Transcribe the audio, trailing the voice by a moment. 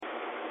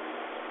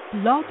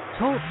Blog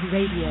Talk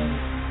Radio.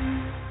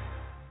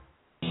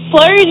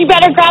 Splurge, you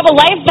better grab a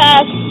life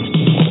vest.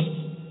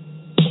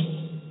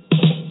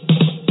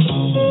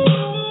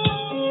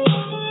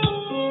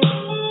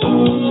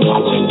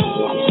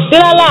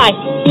 Did I lie?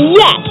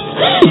 Yes.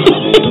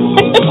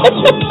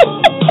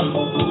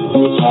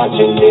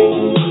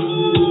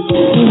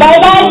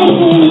 Bye-bye.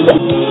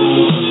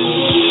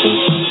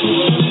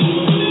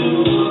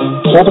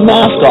 Pull the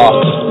mask off.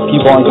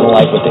 People aren't going to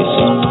like what they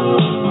see.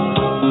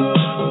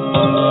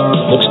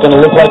 Looks going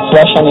to look like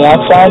flesh on the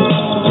outside.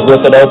 You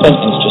rip it open, and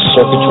it's just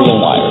circuitry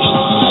and wires.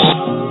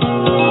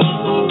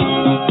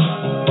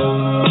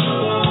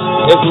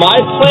 If my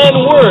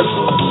plan works,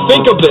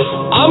 think of this.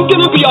 I'm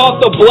going to be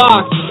off the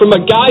block from a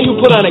guy who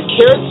put on a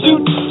carrot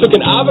suit, took an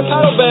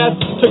avocado bath,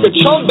 took a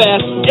chum bath,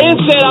 and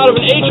sat out of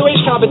an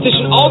HOH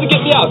competition all to get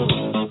me out.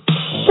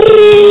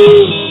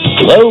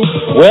 Hello?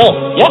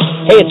 Will? Yeah?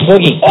 Hey, it's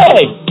Boogie.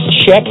 Hey!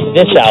 Check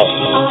this out.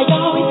 I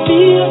always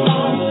feel like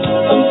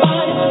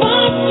somebody's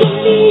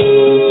watching me.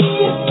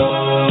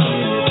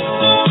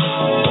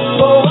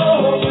 Oh,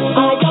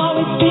 I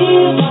always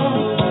feel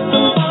like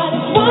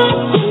somebody's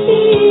watching me.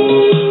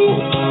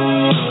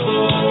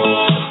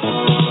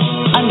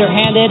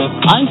 Underhanded,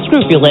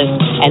 unscrupulous,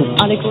 and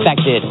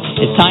unexpected.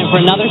 It's time for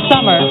another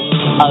summer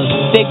of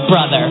Big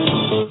Brother.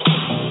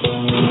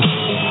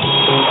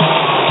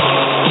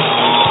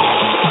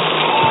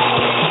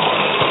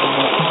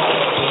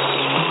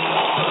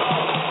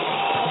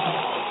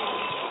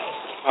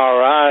 All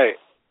right.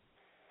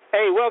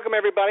 Hey, welcome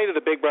everybody to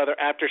the Big Brother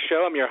After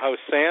Show. I'm your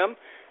host, Sam.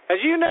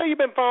 As you know, you've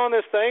been following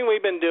this thing.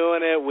 We've been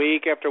doing it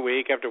week after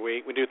week after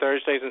week. We do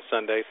Thursdays and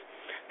Sundays.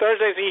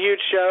 Thursday's a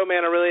huge show,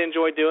 man. I really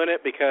enjoy doing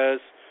it because,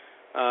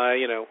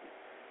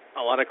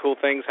 a lot of cool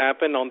things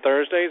happen on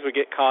Thursdays. We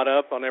get caught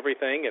up on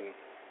everything, and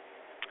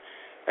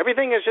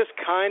everything is just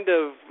kind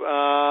of,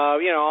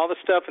 all the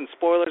stuff and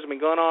spoilers have been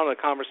going on, the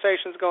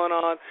conversations going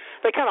on.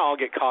 They kind of all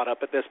get caught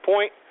up at this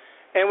point,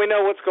 and we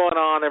know what's going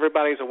on.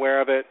 Everybody's aware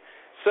of it.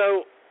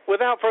 So,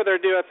 without further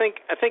ado, I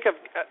think I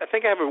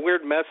have a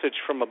weird message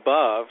from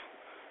above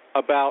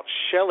about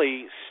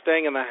Shelli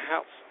staying in the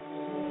house.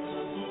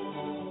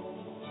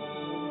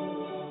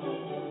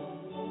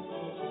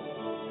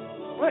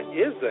 What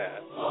is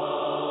that?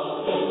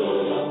 Oh,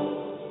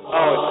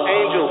 it's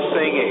angels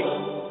singing.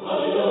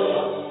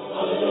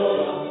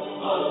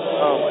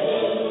 Oh my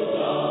God.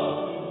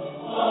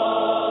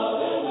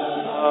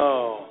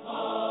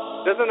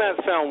 Oh. Doesn't that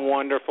sound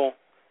wonderful?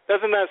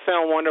 Doesn't that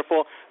sound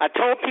wonderful? I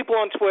told people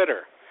on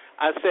Twitter,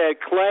 I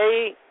said,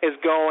 Clay is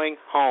going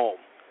home.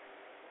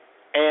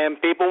 And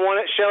people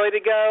wanted Shelli to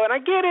go, and I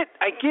get it.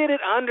 I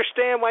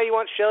understand why you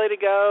want Shelli to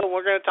go.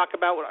 We're going to talk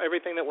about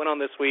everything that went on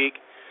this week.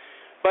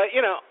 But,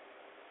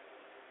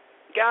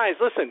 guys,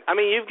 listen,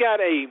 you've got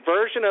a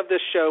version of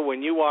this show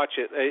when you watch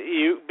it.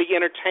 You be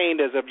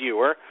entertained as a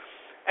viewer,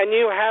 and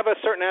you have a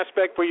certain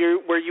aspect where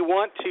you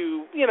want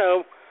to,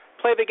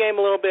 play the game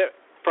a little bit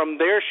from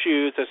their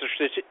shoes as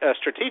a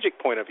strategic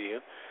point of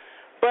view.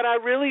 But I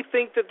really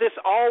think that this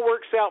all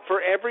works out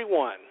for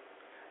everyone.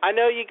 I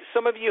know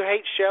some of you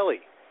hate Shelli.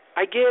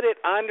 I get it.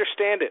 I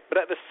understand it. But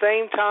at the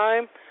same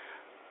time,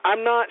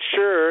 I'm not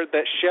sure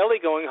that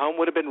Shelli going home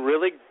would have been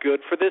really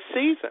good for this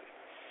season.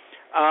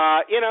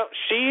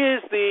 She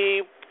is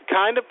the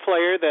kind of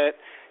player that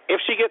if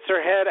she gets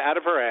her head out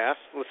of her ass,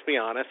 let's be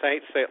honest, I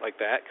hate to say it like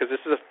that because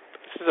this is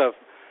a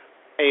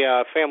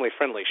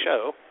family-friendly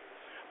show,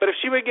 but if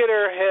she would get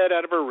her head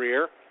out of her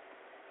rear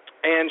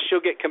and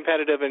she'll get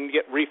competitive and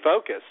get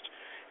refocused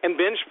and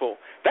vengeful,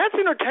 that's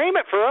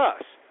entertainment for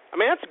us.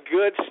 That's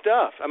good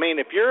stuff.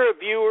 If you're a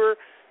viewer,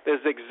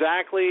 that's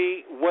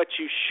exactly what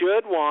you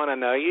should want. I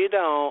know you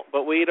don't,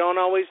 but we don't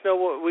always know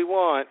what we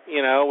want.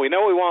 We know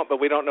what we want, but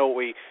we don't know what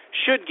we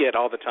should get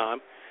all the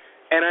time.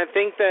 And I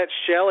think that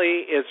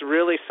Shelli is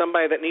really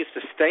somebody that needs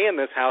to stay in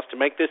this house to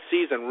make this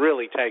season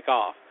really take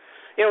off.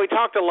 We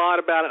talked a lot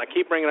about it. I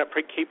keep bringing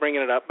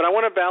it up, but I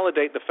want to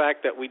validate the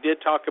fact that we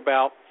did talk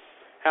about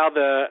how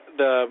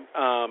the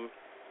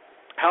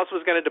house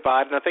was going to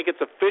divide, and I think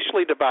it's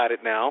officially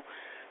divided now.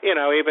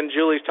 Even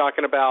Julie's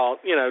talking about,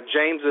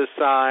 James's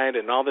side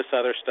and all this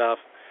other stuff.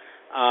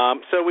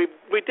 So we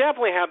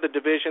definitely have the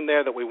division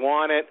there that we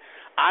wanted.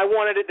 I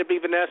wanted it to be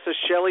Vanessa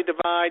Shelli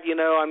divide.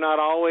 I'm not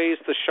always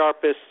the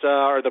sharpest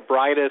or the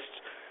brightest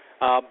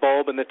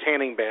bulb in the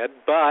tanning bed,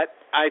 but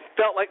I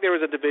felt like there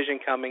was a division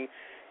coming,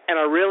 and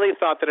I really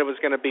thought that it was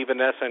going to be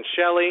Vanessa and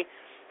Shelli.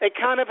 It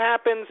kind of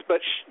happens,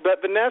 but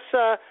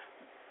Vanessa,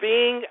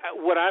 being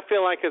what I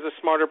feel like is a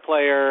smarter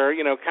player,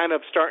 kind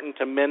of starting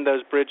to mend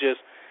those bridges,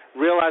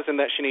 realizing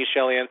that she needs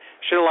Shelli in.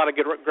 She did a lot of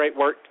great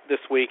work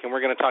this week, and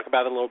we're going to talk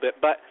about it a little bit.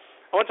 But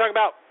I want to talk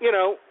about,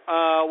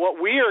 what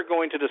we are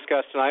going to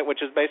discuss tonight, which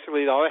is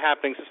basically all the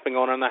happenings that's been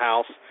going on in the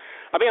house.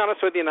 I'll be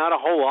honest with you, not a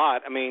whole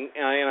lot.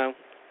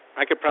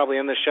 I could probably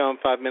end the show in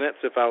 5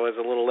 minutes if I was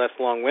a little less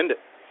long-winded.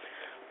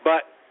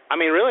 But,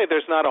 really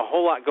there's not a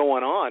whole lot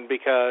going on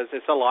because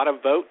it's a lot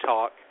of vote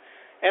talk.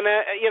 And,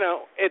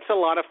 it's a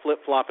lot of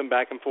flip-flopping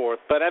back and forth.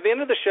 But at the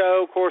end of the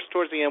show, of course,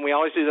 towards the end, we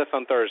always do this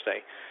on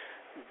Thursday.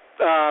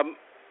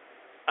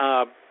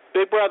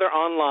 Big Brother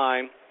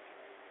Online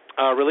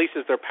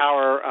releases their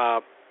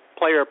power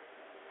player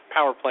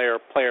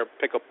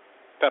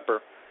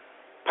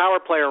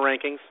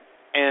rankings,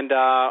 and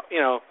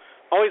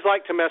always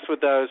like to mess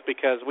with those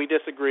because we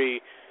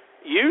disagree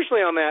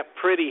usually on that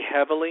pretty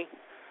heavily.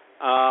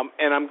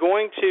 And I'm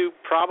going to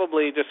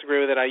probably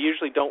disagree with it. I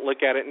usually don't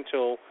look at it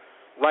until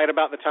right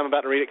about the time I'm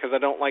about to read it because I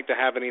don't like to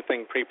have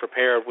anything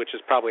pre-prepared, which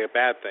is probably a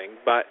bad thing.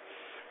 But,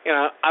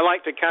 I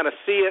like to kind of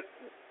see it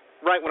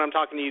right when I'm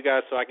talking to you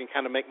guys so I can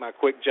kind of make my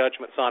quick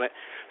judgments on it.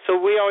 So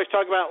we always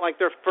talk about, like,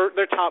 their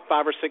top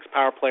 5 or 6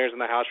 power players in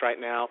the house right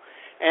now.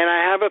 And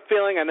I have a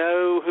feeling I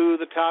know who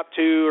the top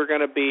 2 are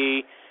going to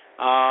be,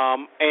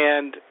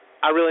 and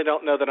I really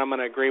don't know that I'm going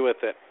to agree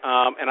with it.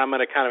 And I'm going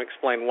to kind of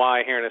explain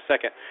why here in a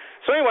second.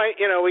 So anyway,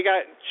 we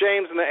got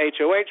James in the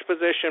HOH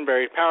position,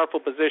 very powerful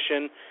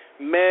position.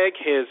 Meg,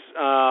 his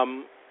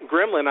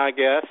gremlin, I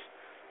guess,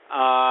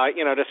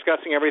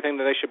 discussing everything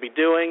that they should be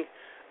doing.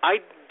 I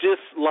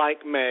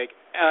dislike Meg,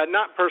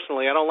 not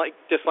personally. I don't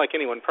dislike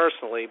anyone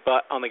personally,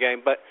 but on the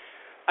game. But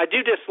I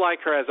do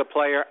dislike her as a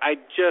player.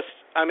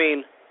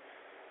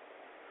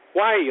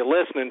 Why are you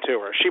listening to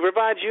her? She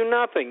provides you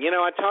nothing.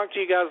 I talked to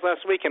you guys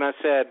last week, and I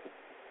said,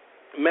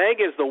 Meg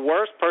is the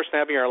worst person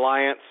having her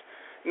alliance.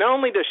 Not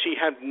only does she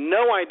have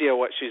no idea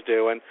what she's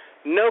doing,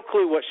 no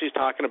clue what she's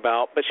talking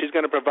about, but she's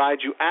going to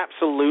provide you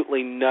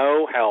absolutely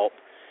no help.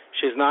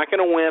 She's not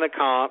going to win a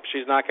comp.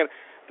 She's not going to.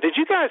 Did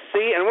you guys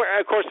see? And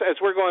of course, as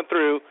we're going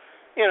through,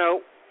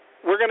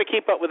 we're going to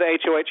keep up with the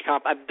HOH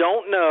comp. I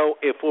don't know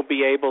if we'll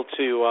be able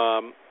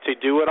to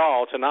do it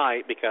all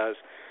tonight because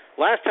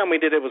last time we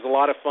did it was a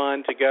lot of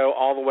fun to go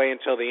all the way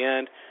until the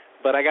end.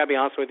 But I got to be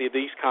honest with you,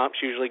 these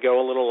comps usually go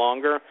a little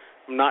longer.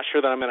 I'm not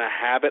sure that I'm going to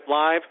have it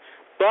live.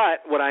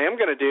 But what I am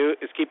going to do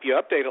is keep you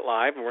updated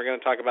live, and we're going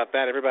to talk about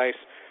that. Everybody's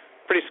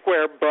pretty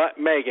square but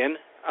Megan,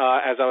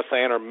 as I was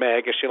saying, or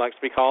Meg, as she likes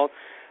to be called.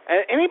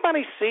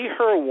 Anybody see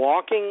her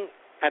walking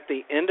at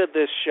the end of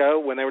this show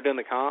when they were doing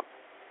the comp?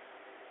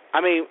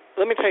 I mean,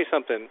 let me tell you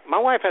something. My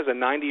wife has a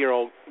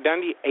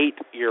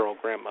 98-year-old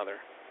grandmother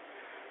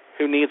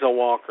who needs a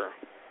walker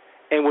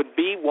and would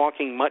be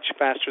walking much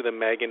faster than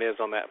Megan is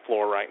on that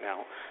floor right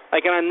now.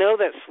 And I know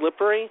that's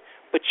slippery,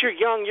 but you're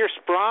young, you're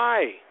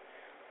spry.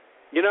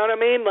 You know what I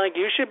mean?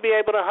 You should be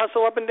able to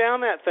hustle up and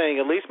down that thing,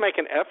 at least make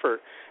an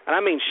effort. And,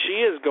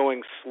 she is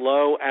going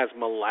slow as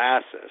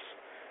molasses.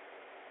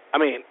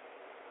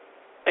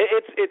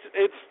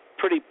 It's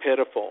pretty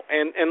pitiful.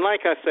 And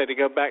like I said, to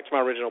go back to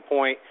my original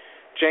point,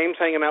 James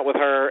hanging out with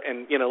her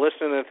and,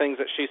 listening to the things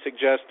that she's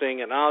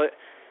suggesting and all that.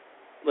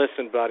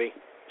 Listen, buddy,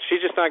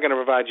 she's just not going to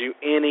provide you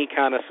any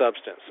kind of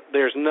substance.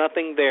 There's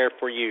nothing there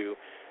for you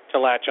to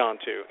latch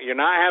onto. You're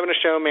not having a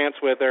showmance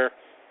with her.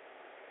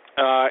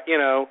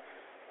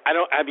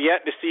 I've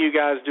yet to see you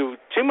guys do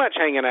too much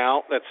hanging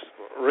out that's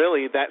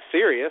really that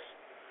serious.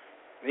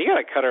 You got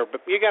to cut her,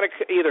 but you got to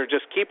either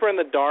just keep her in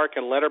the dark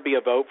and let her be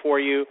a vote for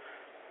you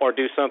or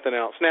do something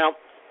else. Now,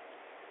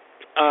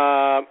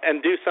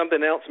 and do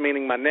something else,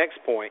 meaning my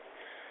next point.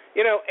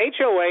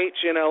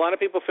 HOH, a lot of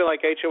people feel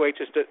like HOH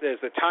is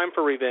the time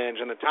for revenge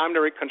and the time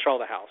to control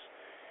the house.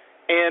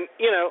 And,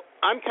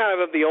 I'm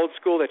kind of the old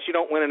school that you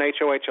don't win an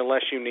HOH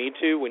unless you need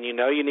to. When you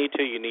know you need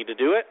to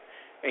do it.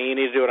 And you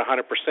need to do it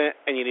 100%,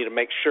 and you need to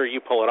make sure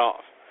you pull it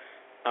off.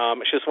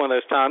 It's just one of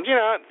those times,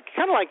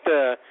 kind of like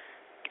I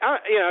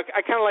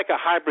kind of like a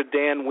hybrid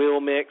Dan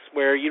Will mix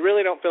where you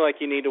really don't feel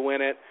like you need to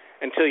win it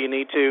until you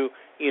need to.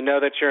 You know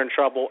that you're in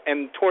trouble,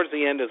 and towards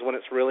the end is when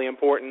it's really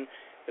important,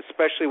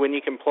 especially when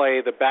you can play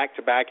the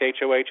back-to-back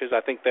HOHs.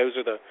 I think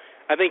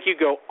I think you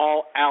go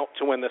all out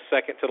to win the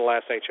second to the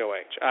last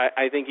HOH.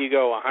 I think you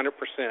go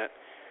 100%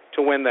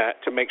 to win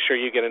that to make sure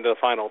you get into the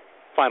final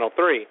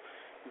 3.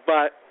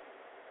 But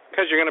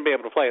because you're going to be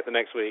able to play it the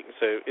next week,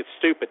 so it's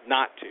stupid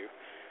not to.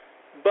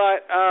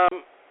 But,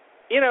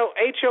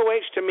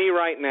 HOH to me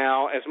right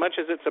now, as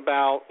much as it's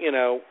about,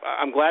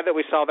 I'm glad that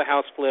we saw the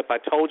house flip. I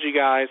told you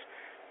guys,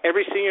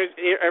 every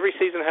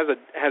season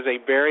has a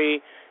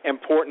very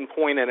important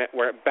point in it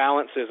where it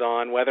balances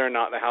on whether or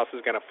not the house is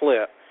going to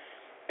flip.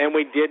 And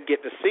we did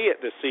get to see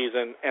it this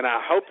season, and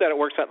I hope that it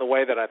works out the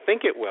way that I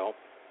think it will.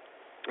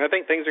 I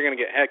think things are going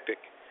to get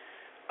hectic.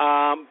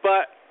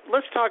 But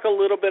let's talk a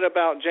little bit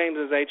about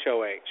James's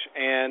HOH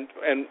and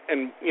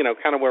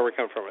kind of where we're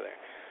coming from over there.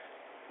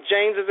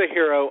 James is a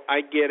hero.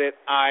 I get it.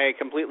 I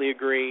completely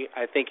agree.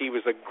 I think he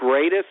was the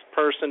greatest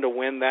person to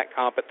win that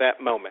comp at that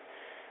moment.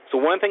 So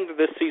one thing that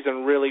this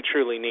season really,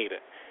 truly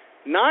needed.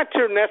 Not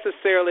to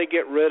necessarily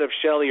get rid of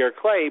Shelli or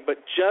Clay,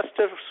 but just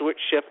to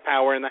shift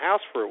power in the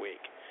house for a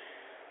week.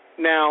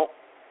 Now,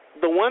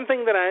 the one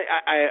thing that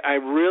I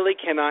really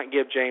cannot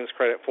give James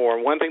credit for,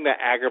 and one thing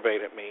that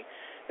aggravated me,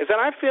 is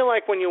that I feel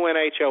like when you win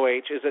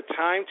HOH is a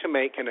time to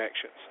make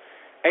connections.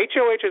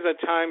 HOH is a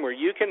time where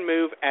you can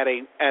move at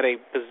a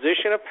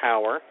position of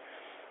power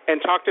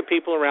and talk to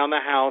people around the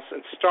house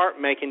and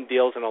start making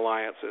deals and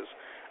alliances.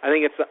 I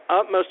think it's the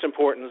utmost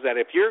importance that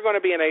if you're going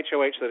to be an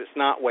HOH, that it's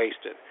not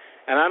wasted.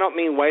 And I don't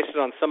mean wasted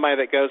on somebody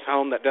that goes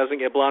home that doesn't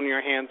get blood on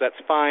your hands. That's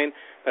fine.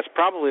 That's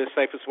probably the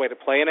safest way to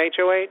play an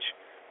HOH.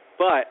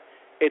 but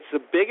it's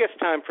the biggest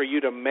time for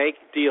you to make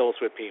deals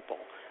with people.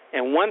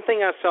 And one thing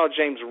I saw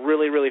James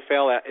really, really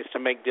fail at is to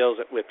make deals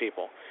with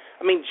people.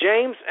 I mean,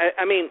 James,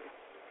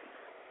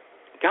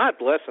 God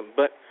bless him,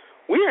 but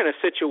we're in a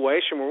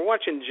situation where we're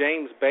watching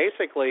James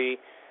basically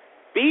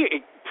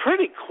be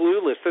pretty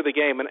clueless through the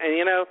game. And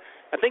you know,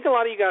 I think a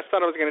lot of you guys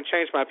thought I was going to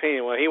change my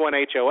opinion. Well, he won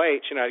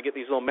HOH, you know, to get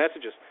these little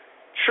messages.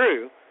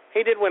 True,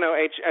 he did win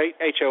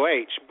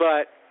HOH,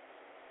 but,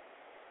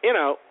 you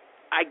know,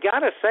 I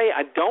got to say,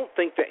 I don't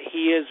think that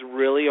he is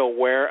really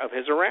aware of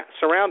his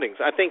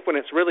surroundings. I think when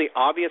it's really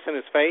obvious in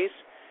his face,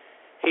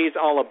 he's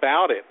all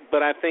about it.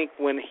 But I think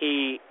when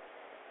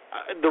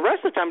the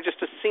rest of the time, it just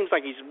seems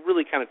like he's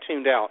really kind of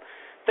tuned out.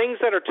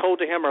 Things that are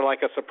told to him are like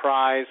a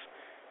surprise.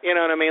 You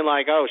know what I mean?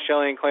 Like, oh,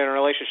 Shelli and Clay in a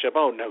relationship.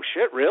 Oh, no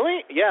shit,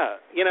 really? Yeah.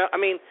 You know, I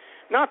mean,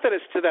 not that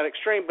it's to that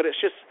extreme, but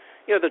it's just,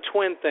 you know, the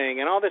twin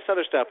thing and all this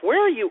other stuff. Where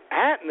are you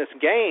at in this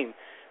game?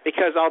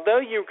 Because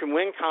although you can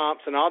win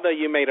comps and although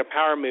you made a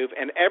power move,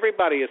 and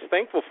everybody is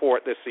thankful for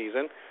it this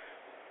season,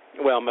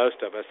 well,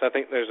 most of us. I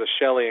think there's a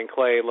Shelli and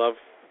Clay love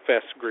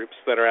fest groups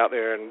that are out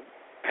there, and,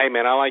 hey,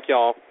 man, I like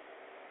y'all.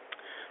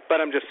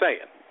 But I'm just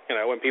saying, you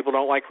know, when people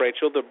don't like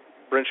Rachel, the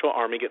Brenchel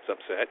Army gets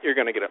upset. You're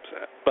going to get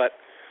upset. But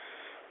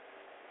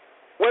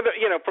whether,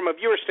 you know, from a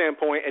viewer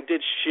standpoint, it did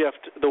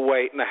shift the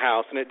weight in the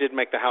house, and it did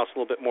make the house a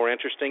little bit more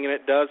interesting, and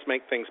it does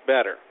make things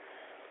better.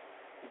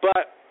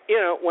 But you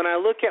know, when I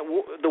look at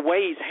the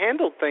way he's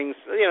handled things,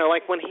 you know,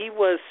 like when he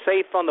was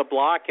safe on the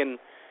block and,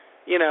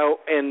 you know,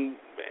 and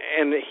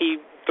he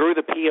threw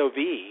the POV,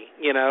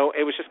 you know,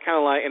 it was just kind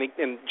of like,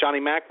 and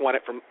Johnny Mac won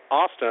it from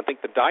Austin, I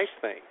think the dice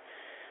thing.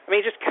 I mean,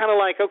 just kind of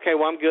like, okay,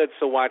 well, I'm good,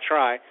 so why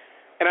try?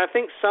 And I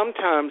think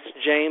sometimes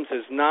James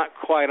is not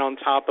quite on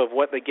top of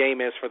what the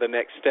game is for the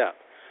next step.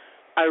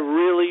 I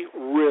really,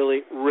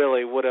 really,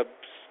 really would have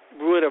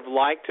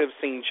liked to have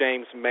seen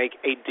James make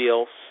a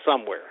deal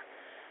somewhere.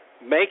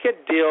 Make a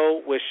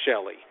deal with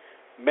Shelli.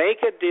 Make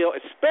a deal,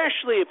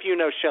 especially if you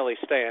know Shelly's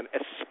staying,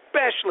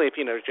 especially if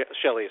you know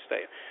Shelly is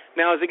staying.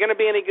 Now, is it going to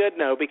be any good?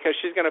 No, because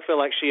she's going to feel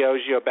like she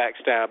owes you a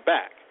backstab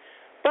back.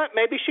 But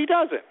maybe she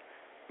doesn't.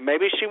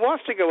 Maybe she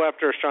wants to go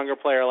after a stronger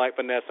player like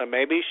Vanessa.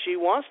 Maybe she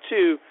wants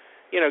to,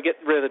 you know,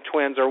 get rid of the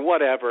twins or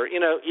whatever.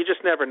 You know, you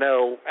just never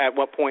know at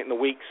what point in the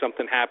week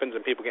something happens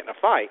and people get in a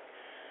fight.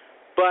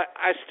 But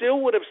I still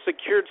would have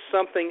secured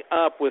something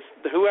up with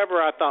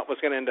whoever I thought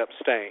was going to end up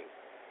staying.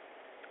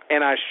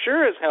 And I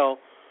sure as hell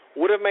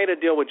would have made a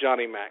deal with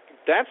Johnny Mac.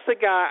 That's the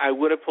guy I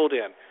would have pulled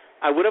in.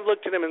 I would have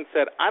looked at him and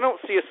said, I don't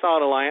see a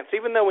solid alliance,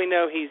 even though we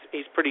know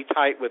he's pretty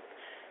tight with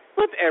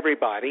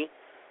everybody.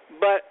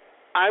 But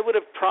I would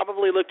have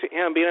probably looked at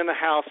him being in the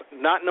house,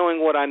 not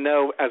knowing what I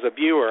know as a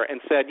viewer,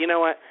 and said, you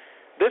know what,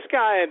 this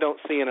guy I don't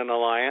see in an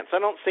alliance. I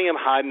don't see him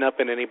hiding up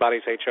in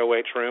anybody's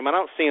HOH room. I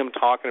don't see him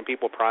talking to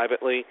people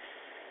privately.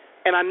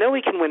 And I know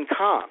he can win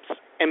comps.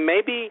 And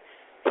maybe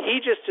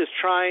he just is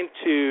trying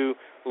to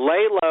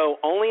lay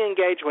low, only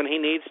engage when he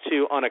needs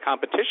to on a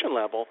competition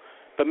level,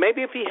 but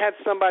maybe if he had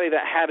somebody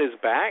that had his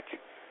back,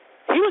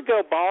 he would go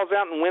balls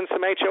out and win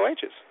some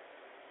HOHs,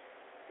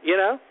 you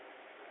know?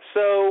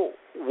 So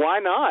why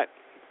not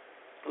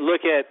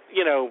look at,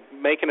 you know,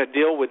 making a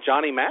deal with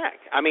Johnny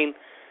Mac? I mean,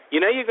 you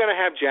know you're going to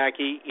have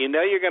Jackie, you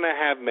know you're going to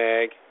have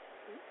Meg,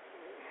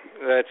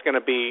 that's going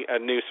to be a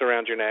noose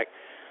around your neck,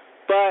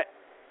 but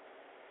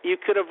you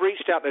could have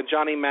reached out to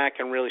Johnny Mac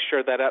and really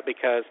shored that up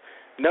because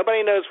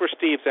nobody knows where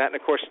Steve's at, and,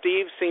 of course,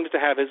 Steve seems to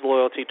have his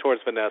loyalty towards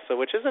Vanessa,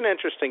 which is an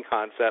interesting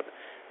concept.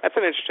 That's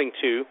an interesting,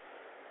 too.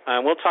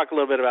 We'll talk a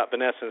little bit about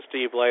Vanessa and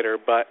Steve later,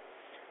 but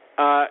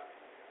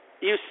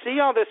you see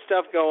all this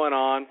stuff going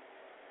on,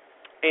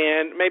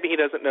 and maybe he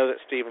doesn't know that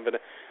Steve and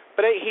Vanessa,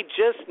 but he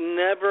just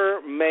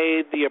never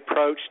made the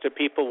approach to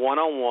people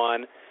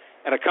one-on-one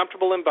in a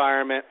comfortable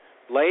environment,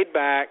 laid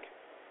back,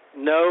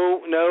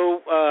 no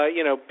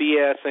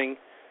BSing.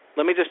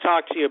 Let me just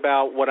talk to you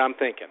about what I'm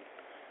thinking.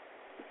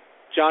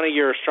 Johnny,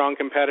 you're a strong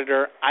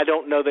competitor. I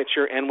don't know that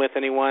you're in with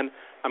anyone.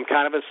 I'm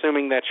kind of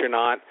assuming that you're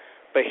not.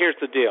 But here's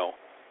the deal.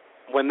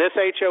 When this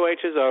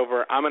HOH is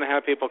over, I'm going to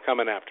have people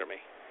coming after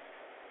me.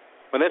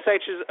 When this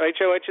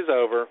HOH is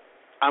over,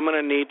 I'm going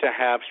to need to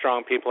have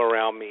strong people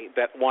around me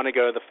that want to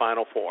go to the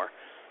Final Four.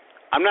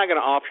 I'm not going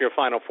to offer you a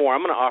Final Four. I'm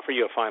going to offer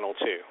you a Final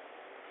Two.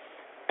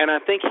 And I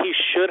think he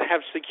should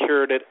have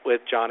secured it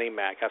with Johnny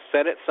Mac. I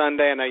said it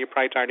Sunday. I know you're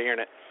probably tired of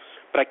hearing it.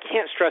 But I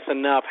can't stress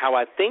enough how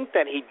I think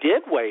that he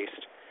did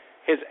waste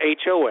his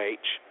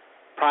HOH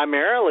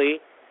primarily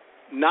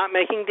not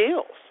making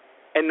deals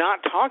and not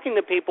talking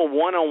to people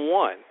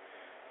one-on-one.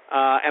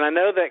 And I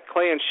know that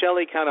Clay and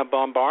Shelli kind of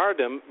bombarded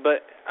him,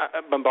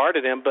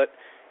 but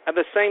at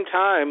the same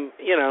time,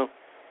 you know,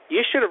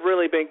 you should have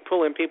really been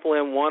pulling people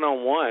in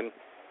one-on-one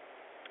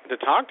to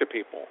talk to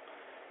people.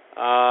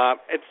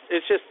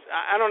 It's just,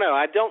 I don't know.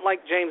 I don't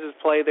like James's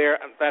play there.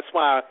 That's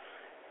why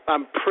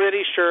I'm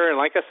pretty sure, and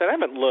like I said, I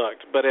haven't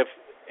looked, but if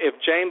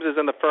James is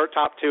in the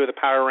top two of the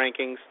power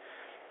rankings,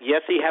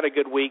 yes, he had a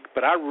good week,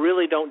 but I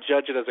really don't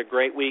judge it as a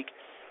great week.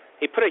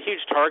 He put a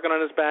huge target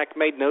on his back,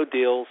 made no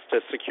deals to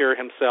secure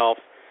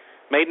himself.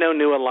 made no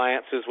new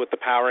alliances with the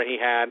power he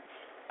had.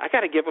 I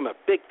got to give him a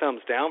big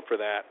thumbs down for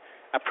that.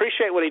 I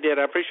appreciate what he did.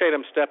 I appreciate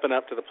him stepping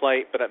up to the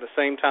plate, but at the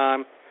same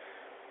time,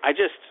 I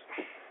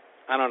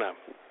don't know.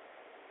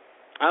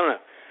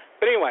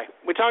 But anyway,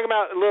 we talked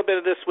about a little bit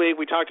of this week.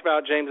 We talked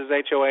about James's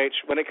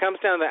HOH. When it comes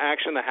down to the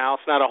action in the House,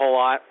 not a whole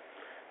lot.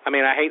 I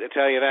mean, I hate to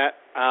tell you that.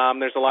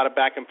 There's a lot of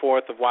back and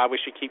forth of why we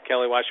should keep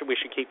Kelly, why should we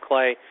should keep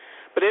Clay.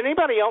 But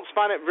anybody else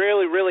find it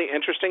really, really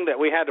interesting that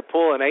we had to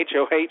pull an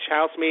HOH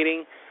House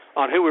meeting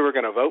on who we were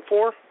going to vote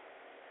for?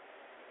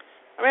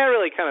 I mean, that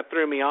really kind of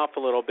threw me off a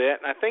little bit,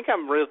 and I think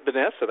I'm with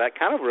Vanessa. That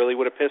kind of really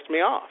would have pissed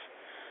me off.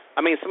 I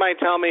mean, somebody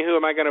tell me who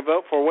am I going to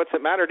vote for? What's it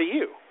matter to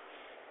you?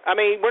 I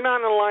mean, we're not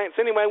in an alliance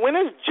anyway. When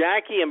has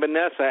Jackie and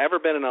Vanessa ever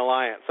been in an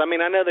alliance? I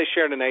mean, I know they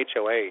shared an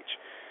HOH,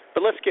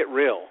 but let's get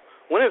real.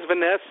 When has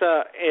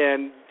Vanessa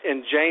and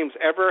James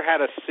ever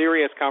had a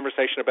serious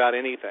conversation about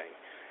anything?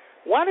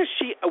 Why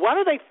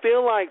do they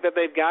feel like that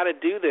they've got to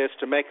do this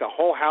to make a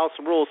whole house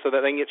rule so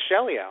that they can get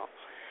Shelli out?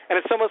 And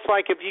it's almost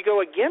like if you go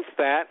against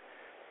that,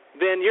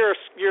 then you're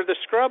the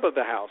scrub of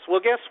the house.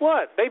 Well, guess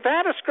what? They've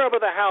had a scrub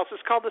of the house.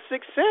 It's called the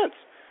Sixth Sense.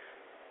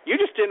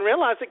 You just didn't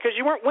realize it because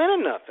you weren't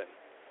winning nothing.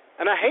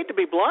 And I hate to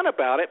be blunt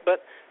about it,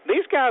 but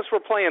these guys were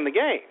playing the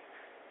game.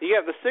 You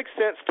have the Sixth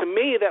Sense, to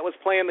me, that was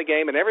playing the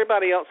game, and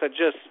everybody else had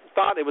just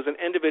thought it was an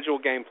individual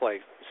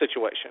gameplay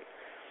situation.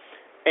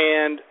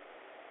 And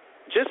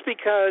just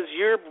because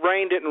your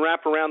brain didn't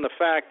wrap around the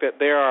fact that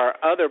there are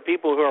other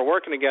people who are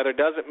working together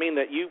doesn't mean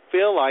that you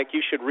feel like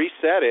you should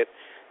reset it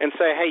and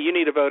say, hey, you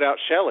need to vote out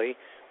Shelli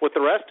with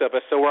the rest of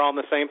us so we're all on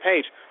the same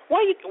page.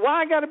 Why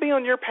I got to be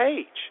on your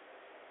page?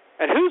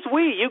 And who's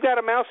we? You got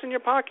a mouse in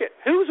your pocket.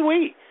 Who's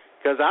we?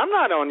 Because I'm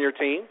not on your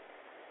team.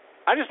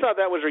 I just thought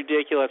that was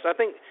ridiculous. I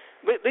think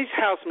these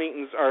House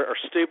meetings are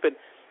stupid.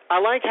 I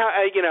like how,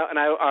 and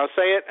I'll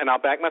say it, and I'll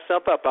back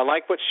myself up. I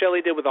like what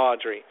Shelli did with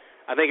Audrey.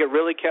 I think it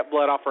really kept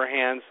blood off her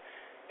hands,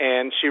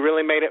 and she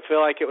really made it feel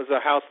like it was a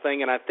House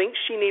thing, and I think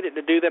she needed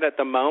to do that at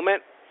the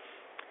moment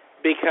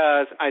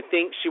because I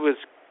think she was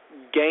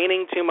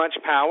gaining too much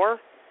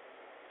power,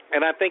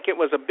 and I think it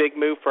was a big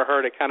move for her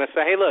to kind of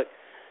say, hey, look,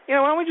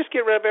 why don't we just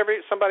get rid of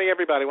somebody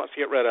everybody wants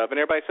to get rid of? And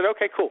everybody said,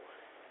 okay, cool.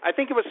 I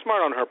think it was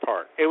smart on her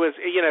part. It was,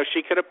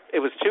 she could have.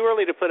 It was too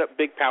early to put up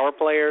big power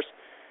players.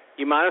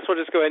 You might as well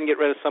just go ahead and get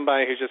rid of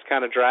somebody who's just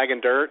kind of dragging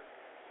dirt,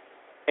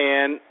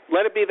 and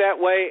let it be that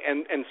way,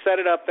 and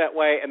set it up that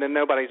way, and then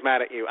nobody's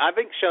mad at you. I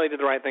think Shelli did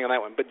the right thing on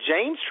that one. But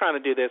James trying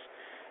to do this,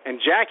 and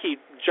Jackie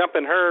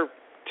jumping her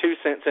 2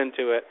 cents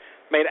into it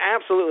made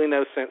absolutely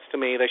no sense to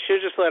me. They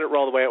should have just let it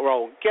roll the way it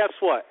rolled. Guess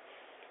what?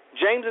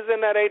 James is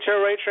in that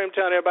HOH room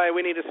telling everybody we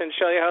need to send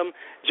Shelli home.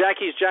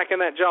 Jackie's jacking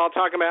that jaw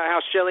talking about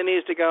how Shelli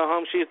needs to go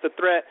home. She's the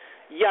threat,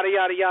 yada,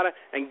 yada, yada.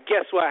 And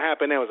guess what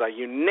happened? There was a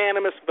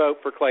unanimous vote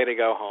for Clay to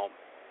go home.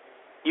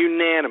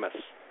 Unanimous.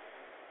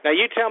 Now,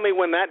 you tell me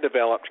when that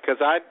developed,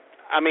 because I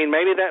mean,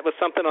 maybe that was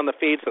something on the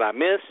feeds that I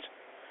missed,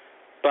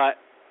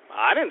 but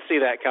I didn't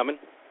see that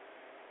coming.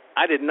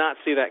 I did not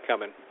see that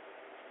coming.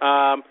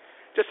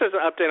 Just as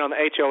an update on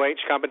the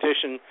HOH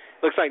competition,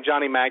 looks like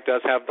Johnny Mac does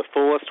have the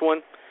fullest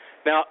one.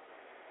 Now,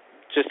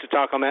 just to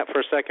talk on that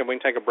for a second, we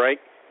can take a break.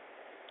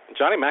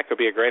 Johnny Mac would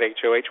be a great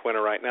HOH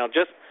winner right now,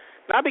 just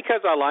not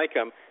because I like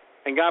him,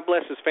 and God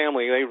bless his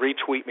family. They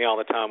retweet me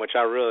all the time, which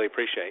I really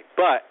appreciate.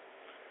 But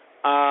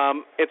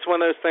it's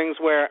one of those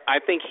things where I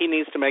think he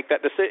needs to make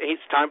that decision.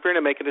 It's time for him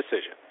to make a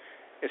decision.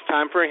 It's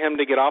time for him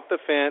to get off the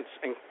fence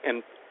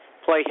and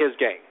play his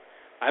game.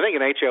 I think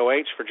an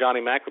HOH for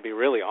Johnny Mac would be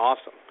really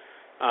awesome.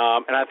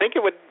 And I think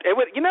it would.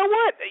 You know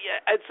what?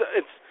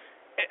 It's.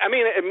 I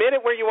mean, admit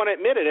it where you want to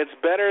admit it. It's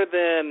better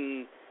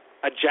than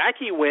a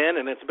Jackie win,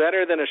 and it's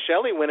better than a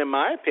Shelli win, in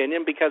my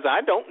opinion, because I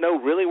don't know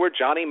really where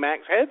Johnny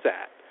Mac's head's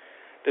at.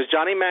 Does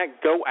Johnny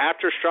Mac go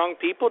after strong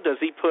people? Does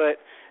he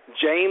put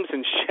James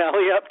and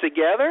Shelli up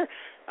together?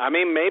 I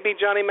mean, maybe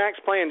Johnny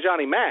Mac's playing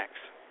Johnny Mac's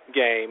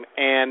game,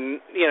 and,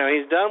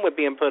 he's done with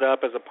being put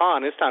up as a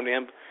pawn. It's time to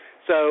him.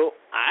 So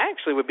I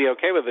actually would be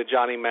okay with a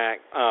Johnny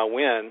Mac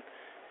win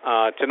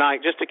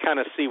tonight just to kind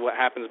of see what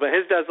happens. But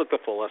his does look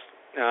the fullest.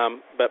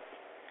 But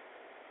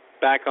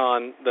back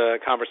on the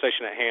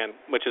conversation at hand,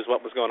 which is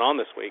what was going on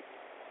this week.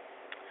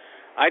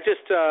 I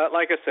just,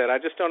 like I said,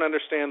 I just don't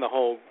understand the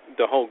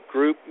whole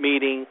group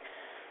meeting.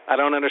 I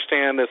don't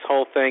understand this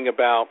whole thing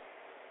about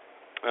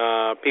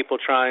people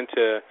trying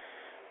to,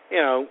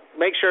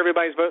 make sure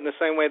everybody's voting the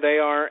same way they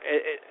are.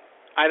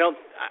 I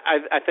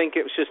think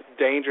it was just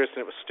dangerous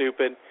and it was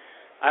stupid.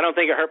 I don't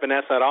think it hurt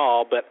Vanessa at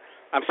all, but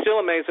I'm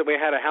still amazed that we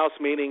had a House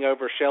meeting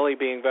over Shelli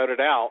being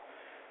voted out.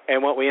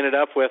 And what we ended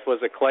up with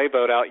was a Clay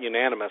vote out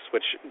unanimous,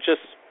 which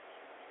just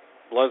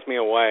blows me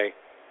away.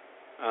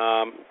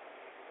 I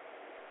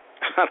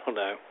don't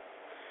know.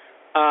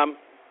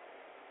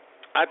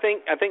 I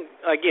think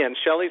again,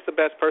 Shelli's the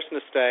best person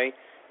to stay,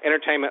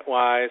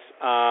 entertainment-wise.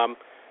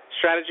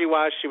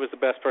 Strategy-wise, she was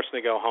the best person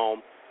to go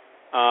home.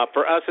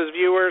 For us as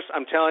viewers,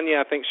 I'm telling you,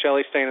 I think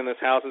Shelli staying in this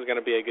house is going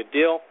to be a good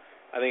deal.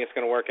 I think it's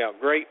going to work out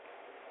great.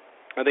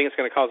 I think it's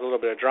going to cause a little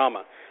bit of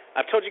drama.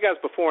 I've told you guys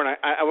before, and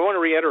I want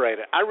to reiterate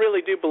it. I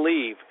really do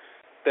believe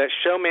that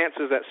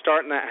showmances that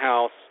start in that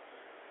house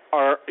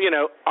are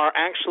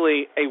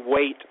actually a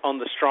weight on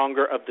the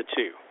stronger of the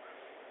two.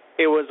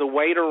 It was a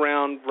weight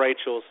around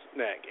Rachel's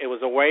neck. It was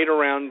a weight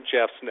around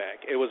Jeff's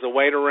neck. It was a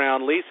weight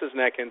around Lisa's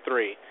neck in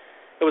 3.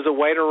 It was a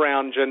weight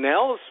around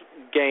Janelle's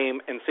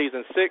game in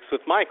season 6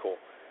 with Michael.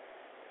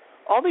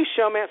 All these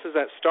showmances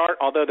that start,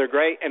 although they're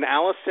great, and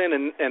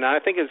Allison, and I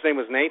think his name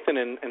was Nathan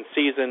in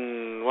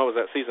season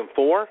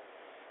 4?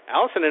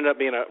 Allison ended up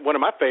being one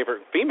of my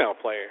favorite female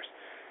players.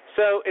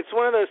 So it's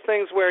one of those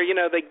things where,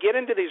 they get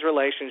into these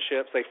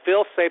relationships, they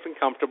feel safe and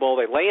comfortable,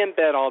 they lay in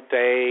bed all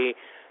day,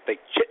 they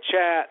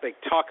chit-chat, they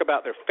talk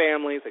about their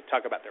families, they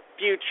talk about their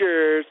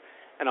futures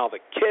and all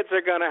the kids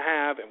they're going to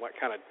have and what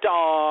kind of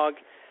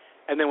dog.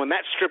 And then when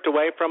that's stripped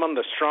away from them,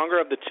 the stronger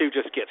of the two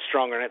just gets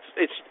stronger, and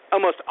it's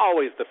almost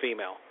always the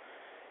female.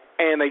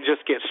 And they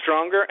just get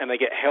stronger, and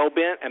they get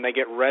hell-bent, and they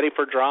get ready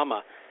for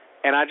drama.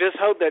 And I just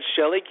hope that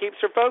Shelli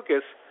keeps her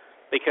focus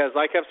because,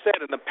 like I've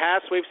said, in the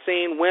past we've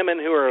seen women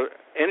who are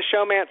in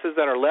showmances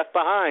that are left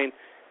behind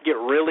get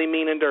really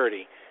mean and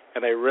dirty,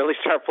 and they really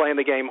start playing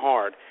the game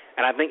hard.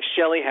 And I think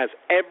Shelli has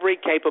every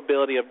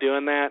capability of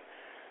doing that.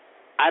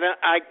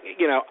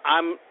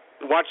 I'm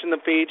watching the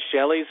feed.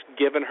 Shelli's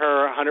given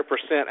her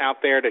 100%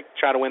 out there to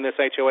try to win this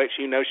HOH.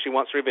 You know she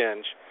wants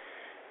revenge.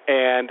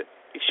 And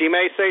she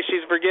may say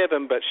she's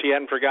forgiven, but she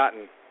hadn't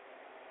forgotten.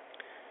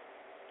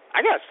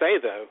 I got to say,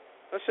 though,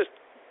 let's just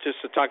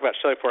to talk about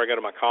Shelli before I go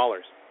to my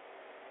callers.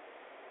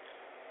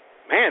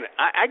 Man,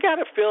 I got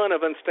a feeling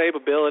of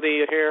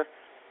instability here.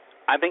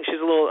 I think she's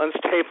a little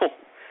unstable.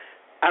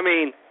 I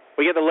mean,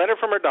 we get the letter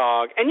from her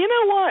dog. And you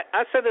know what?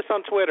 I said this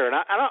on Twitter, and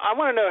I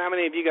want to know how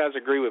many of you guys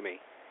agree with me.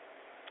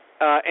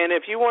 And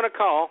if you want to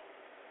call,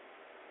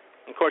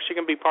 of course, you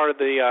can be part of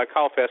the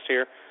call fest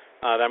here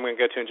that I'm going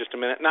to go to in just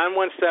a minute.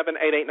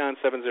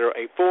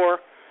 917-889-7084.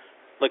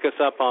 Look us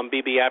up on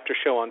BB After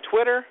Show on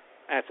Twitter.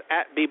 That's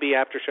at BB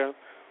After Show.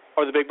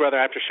 Or the Big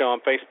Brother After Show on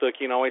Facebook.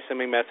 You can always send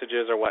me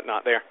messages or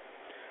whatnot there.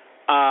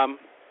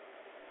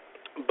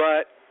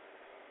 But,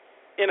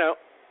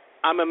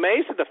 I'm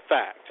amazed at the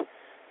fact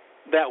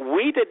that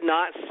we did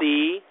not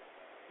see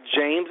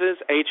James's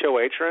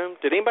HOH room.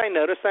 Did anybody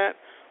notice that?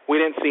 We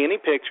didn't see any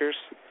pictures.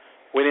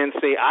 We didn't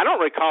see. I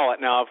don't recall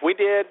it. Now, if we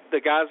did, the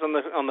guys on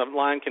the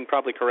line can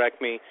probably correct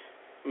me.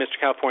 Mr.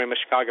 California, Mr.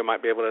 Chicago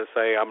might be able to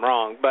say I'm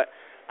wrong, but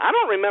I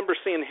don't remember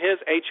seeing his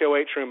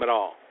HOH room at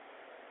all.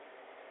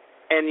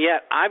 And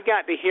yet, I've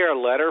got to hear a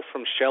letter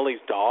from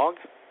Shelli's dog.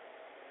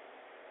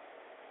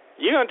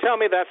 You gonna tell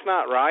me that's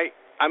not right?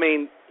 I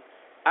mean,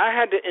 I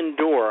had to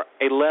endure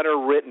a letter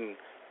written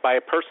by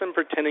a person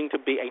pretending to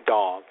be a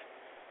dog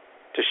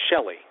to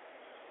Shelli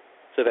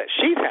so that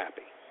she's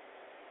happy.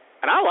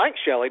 And I like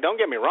Shelli, don't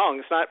get me wrong.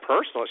 It's not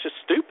personal. It's just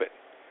stupid.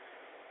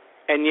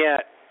 And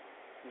yet,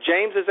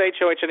 James's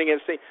HOH and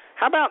against the.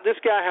 How about this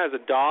guy has a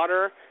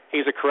daughter?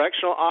 He's a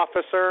correctional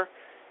officer.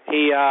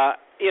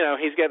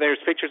 There's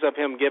pictures of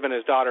him giving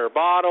his daughter a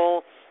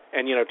bottle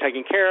and,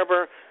 taking care of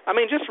her. I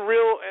mean, just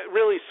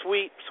really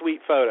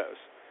sweet photos.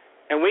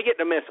 And we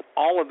get to miss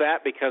all of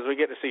that because we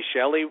get to see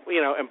Shelli,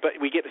 but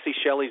we get to see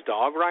Shelli's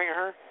dog write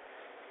her.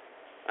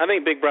 I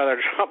think Big Brother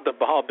dropped the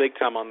ball big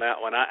time on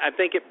that one. I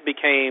think it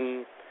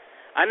became.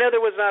 I know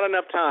there was not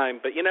enough time,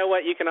 but you know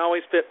what? You can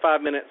always fit 5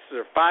 minutes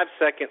or 5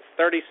 seconds,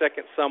 30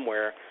 seconds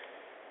somewhere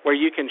where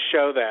you can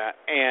show that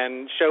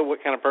and show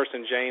what kind of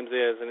person James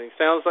is. And he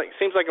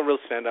seems like a real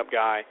stand-up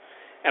guy.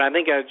 And I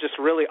think it's just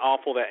really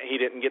awful that he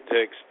didn't get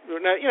to,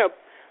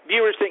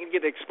 viewers didn't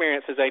get to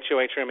experience his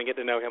HOH room and get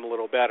to know him a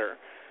little better.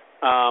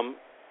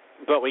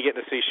 But we get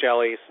to see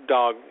Shelli's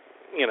dog,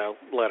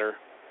 letter,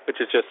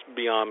 which is just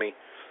beyond me.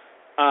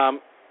 I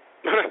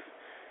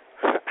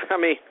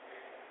mean,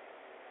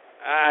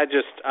 I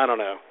don't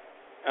know.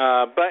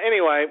 But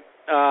anyway,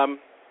 I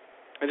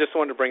just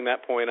wanted to bring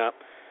that point up.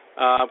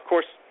 Of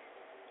course,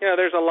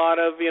 there's a lot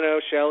of,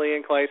 Shelli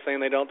and Clay saying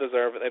they don't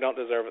deserve it, they don't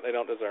deserve it, they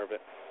don't deserve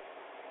it.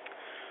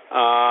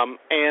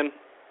 And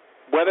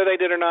whether they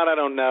did or not, I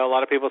don't know. A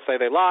lot of people say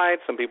they lied.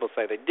 Some people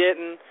say they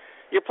didn't.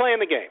 You're playing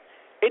the game.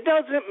 It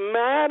doesn't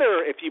matter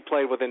if you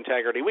played with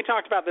integrity. We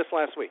talked about this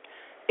last week.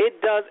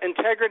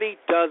 Integrity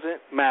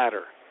doesn't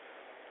matter.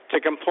 To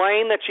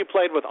complain that you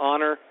played with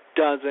honor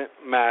doesn't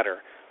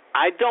matter.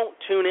 I don't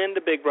tune into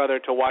Big Brother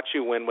to watch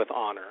you win with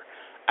honor.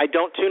 I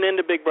don't tune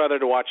into Big Brother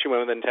to watch you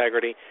win with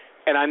integrity.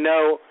 And I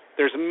know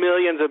there's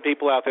millions of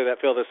people out there that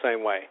feel the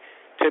same way.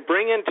 To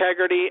bring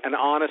integrity and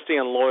honesty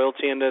and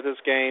loyalty into this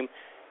game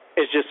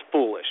is just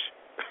foolish.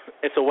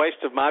 It's a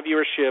waste of my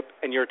viewership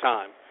and your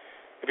time.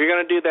 If you're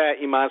going to do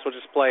that, you might as well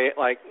just play it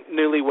like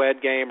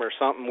Newlywed Game or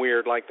something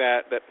weird like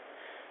that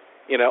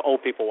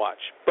old people watch.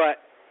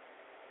 But,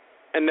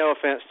 and no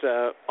offense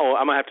to,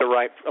 I'm going to have to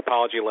write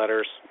apology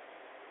letters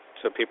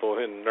to people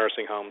in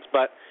nursing homes.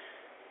 But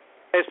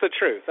it's the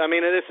truth. I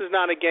mean, this is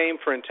not a game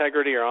for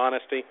integrity or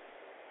honesty.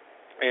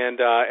 And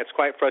it's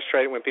quite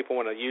frustrating when people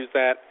want to use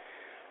that.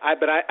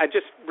 But I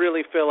just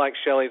really feel like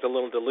Shelli's a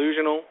little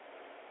delusional.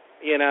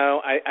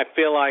 I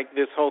feel like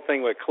this whole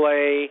thing with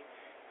Clay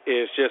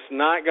is just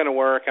not going to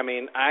work. I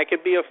mean, I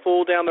could be a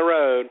fool down the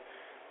road,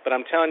 But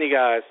I'm telling you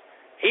guys,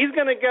 he's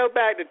going to go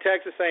back to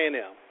Texas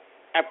A&M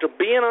after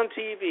being on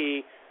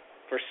TV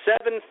for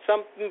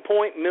 7-something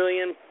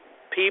million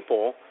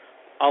people,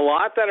 a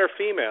lot that are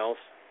females,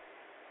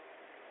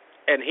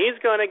 and he's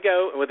going to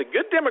go with a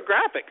good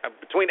demographic of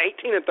between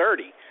 18 and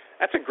 30.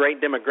 That's a great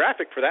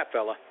demographic for that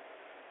fella.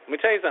 Let me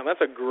tell you something.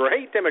 That's a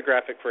great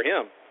demographic for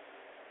him.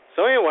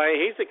 So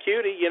anyway, he's a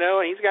cutie,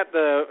 He's got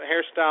the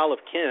hairstyle of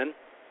Ken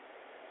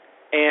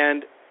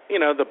and,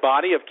 the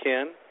body of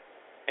Ken.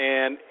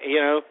 And,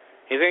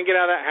 he's going to get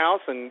out of that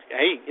house and,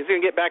 hey, he's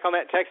going to get back on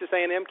that Texas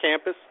A&M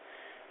campus.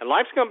 And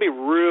life's going to be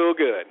real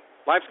good.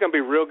 Life's going to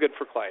be real good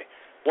for Clay.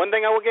 One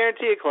thing I will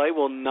guarantee you, Clay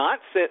will not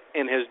sit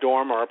in his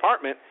dorm or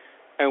apartment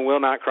and will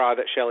not cry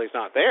that Shelly's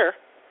not there.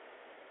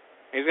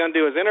 He's going to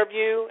do his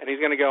interview, and he's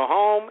going to go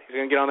home. He's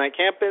going to get on that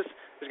campus.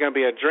 There's going to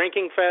be a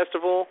drinking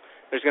festival.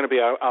 There's going to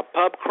be a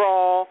pub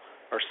crawl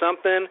or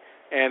something,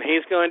 and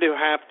he's going to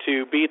have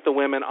to beat the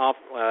women off.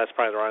 Well, that's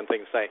probably the wrong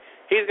thing to say.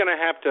 He's going to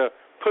have to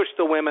push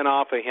the women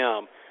off of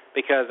him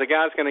because the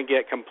guy's going to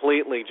get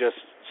completely just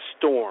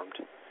stormed.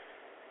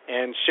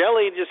 And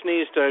Shelly just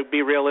needs to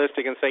be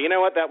realistic and say, you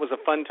know what, that was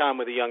a fun time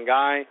with a young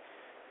guy.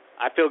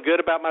 I feel good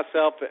about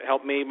myself. It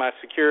helped me, my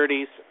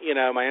securities,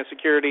 my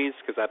insecurities,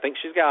 because I think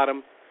she's got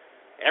them.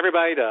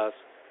 Everybody does.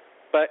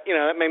 But,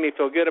 that made me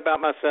feel good about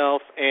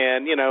myself.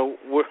 And,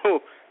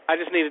 I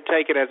just need to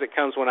take it as it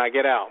comes when I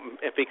get out.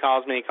 If he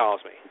calls me, he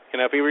calls me.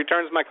 If he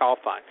returns my call,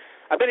 fine.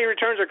 I bet he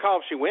returns her call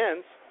if she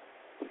wins.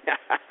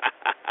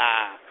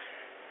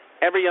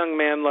 Every young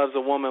man loves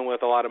a woman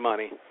with a lot of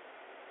money.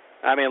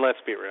 I mean,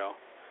 let's be real.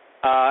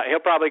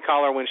 He'll probably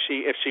call her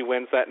if she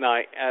wins that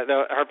night.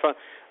 Her phone,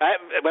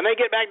 when they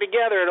get back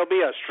together, it'll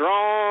be a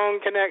strong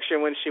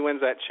connection when she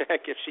wins that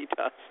check. If she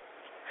does,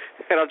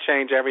 it'll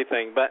change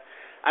everything. But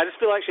I just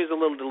feel like she's a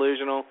little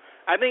delusional.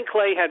 I think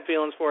Clay had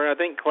feelings for her. I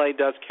think Clay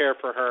does care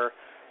for her.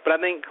 But I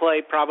think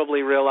Clay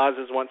probably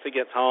realizes once he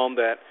gets home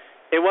that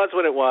it was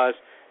what it was.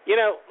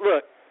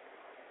 Look,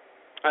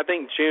 I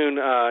think June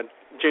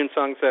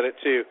Sung said it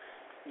too.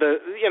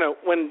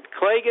 When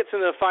Clay gets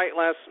into the fight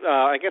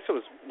I guess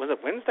was it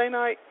Wednesday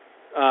night?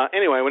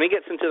 Anyway, when he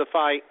gets into the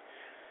fight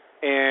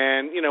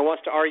and,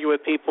 wants to argue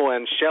with people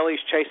and Shelly's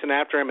chasing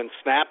after him and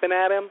snapping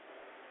at him,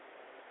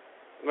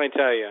 let me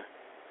tell you,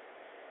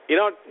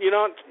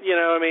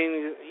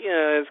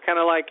 it's kind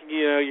of like,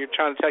 you're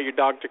trying to tell your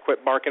dog to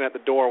quit barking at the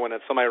door when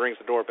somebody rings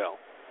the doorbell.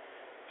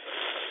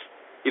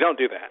 You don't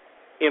do that.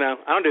 I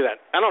don't do that.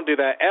 I don't do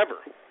that ever.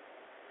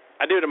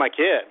 I do it to my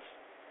kids,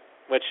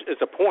 which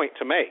is a point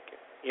to make.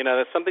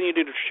 That's something you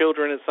do to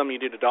children. It's something you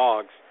do to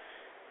dogs.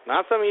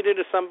 Not something you do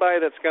to somebody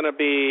that's going to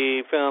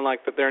be feeling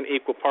like that they're an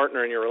equal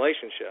partner in your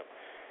relationship.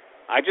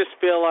 I just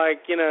feel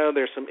like,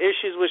 there's some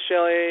issues with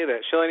Shelly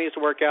that Shelly needs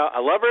to work out. I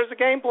love her as a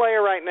game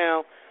player right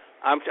now.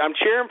 I'm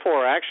cheering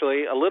for her,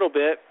 actually, a little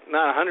bit,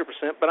 not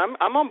 100%, but I'm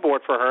on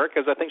board for her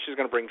because I think she's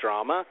going to bring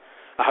drama.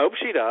 I hope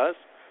she does.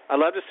 I'd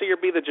love to see her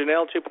be the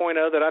Janelle 2.0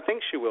 that I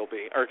think she will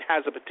be, or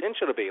has the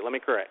potential to be. Let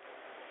me correct.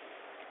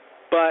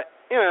 But,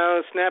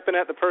 snapping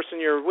at the person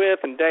you're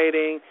with and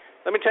dating,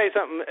 let me tell you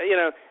something.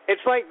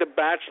 It's like The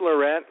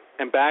Bachelorette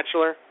and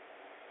Bachelor.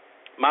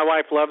 My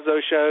wife loves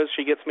those shows.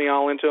 She gets me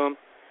all into them.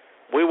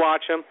 We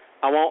watch them.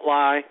 I won't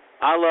lie.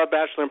 I love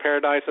Bachelor in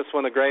Paradise. It's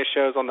one of the greatest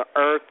shows on the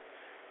earth.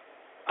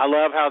 I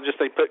love how just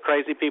they put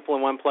crazy people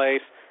in one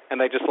place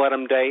and they just let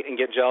them date and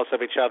get jealous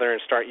of each other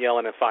and start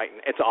yelling and fighting.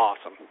 It's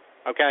awesome,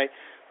 okay?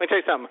 Let me tell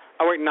you something.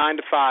 I work 9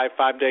 to 5,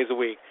 5 days a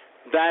week.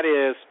 That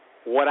is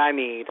what I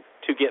need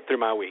to get through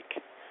my week.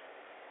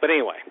 But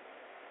anyway,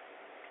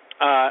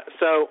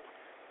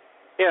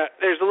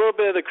 there's a little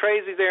bit of the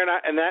crazy there,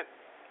 and that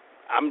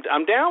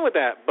I'm down with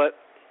that. But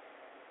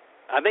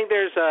I think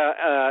there's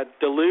a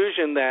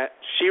delusion that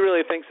she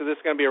really thinks that this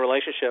is going to be a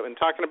relationship. And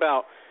talking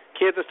about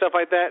kids and stuff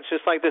like that, it's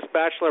just like this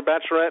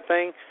bachelorette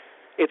thing.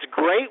 It's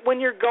great when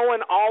you're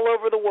going all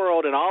over the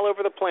world and all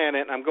over the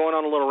planet. And I'm going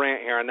on a little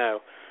rant here, I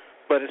know.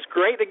 But it's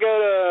great to go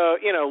to,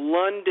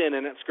 London,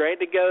 and it's great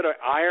to go to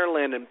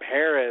Ireland and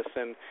Paris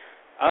and,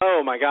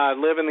 oh, my God,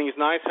 live in these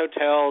nice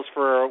hotels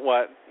for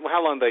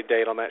how long did they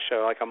date on that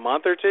show, like a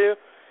month or two?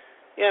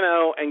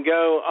 And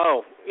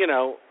go,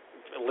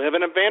 live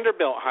in a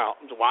Vanderbilt house.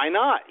 Why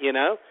not,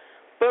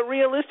 But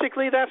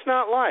realistically, that's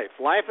not life.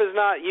 Life is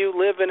not you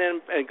living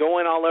in and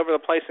going all over the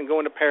place and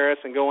going to Paris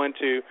and going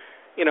to,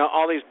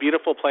 all these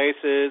beautiful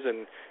places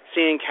and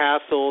seeing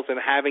castles and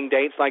having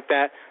dates like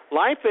that.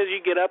 Life is you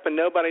get up and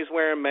nobody's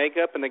wearing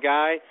makeup and the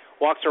guy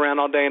walks around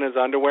all day in his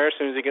underwear. As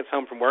soon as he gets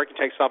home from work, he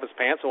takes off his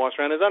pants and walks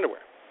around in his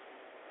underwear.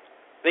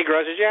 He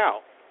grudges you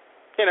out.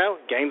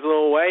 Gains a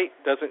little weight,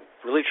 doesn't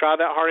really try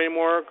that hard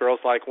anymore.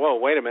 Girl's like, whoa,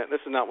 wait a minute,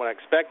 this is not what I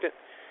expected.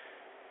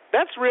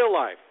 That's real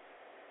life.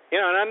 And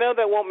I know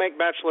that won't make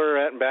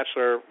Bachelorette and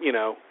Bachelor,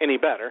 any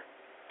better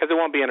because it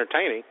won't be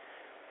entertaining.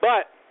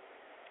 But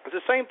it's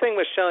the same thing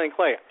with Shelly and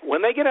Clay. When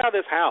they get out of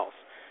this house,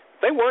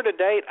 if they were to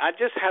date, I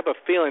just have a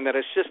feeling that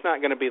it's just not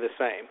going to be the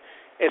same.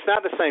 It's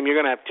not the same. You're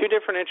going to have two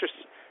different interests,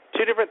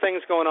 two different things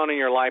going on in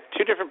your life,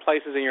 two different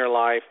places in your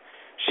life.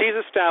 She's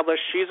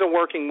established. She's a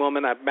working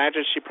woman. I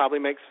imagine she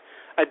probably makes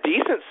a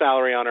decent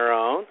salary on her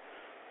own.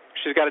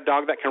 She's got a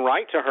dog that can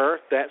write to her.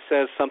 That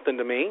says something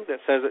to me. That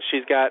says that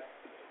she's got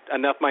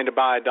enough money to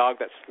buy a dog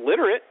that's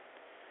literate.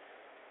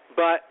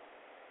 But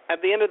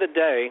at the end of the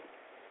day,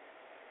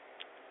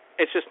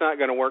 it's just not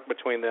going to work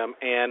between them.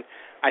 And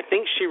I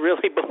think she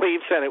really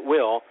believes that it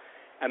will.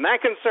 And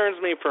that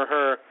concerns me for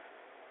her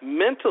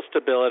mental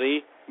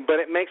stability, but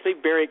it makes me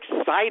very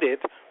excited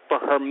for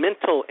her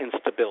mental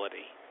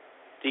instability.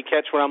 Do you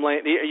catch what I'm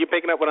laying? Are you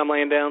picking up what I'm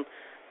laying down?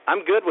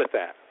 I'm good with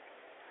that.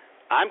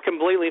 I'm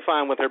completely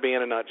fine with her being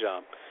a nut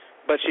job.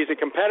 But she's a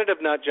competitive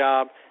nut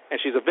job,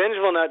 and she's a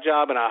vengeful nut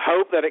job, and I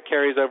hope that it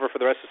carries over for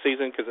the rest of the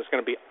season because it's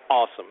going to be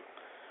awesome.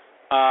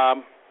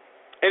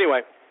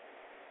 Anyway,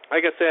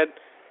 like I said,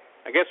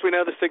 I guess we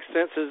know the Sixth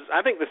Sense is,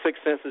 I think the Sixth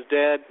Sense is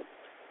dead.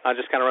 I'm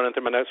just kind of running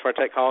through my notes before I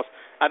take calls.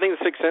 I think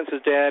the Sixth Sense is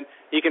dead.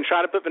 You can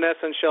try to put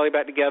Vanessa and Shelli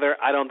back together.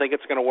 I don't think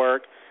it's going to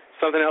work.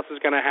 Something else is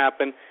going to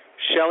happen.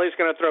 Shelli's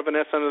going to throw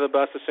Vanessa under the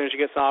bus as soon as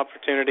she gets the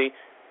opportunity.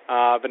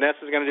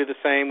 Vanessa's going to do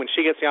the same. When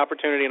she gets the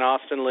opportunity, and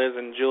Austin, Liz,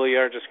 and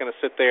Julia are just going to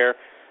sit there,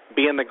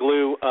 be in the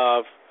glue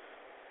of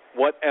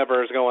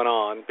whatever is going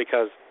on,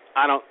 because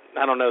I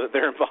don't know that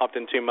they're involved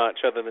in too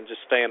much other than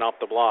just staying off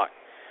the block.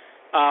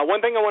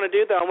 One thing I want to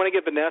do, though, I want to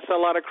give Vanessa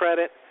a lot of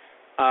credit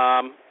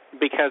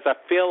because I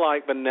feel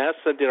like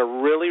Vanessa did a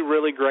really,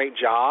 really great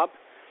job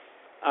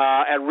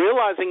at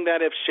realizing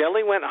that if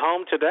Shelli went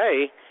home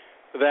today,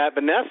 that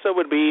Vanessa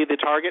would be the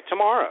target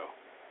tomorrow.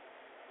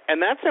 And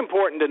that's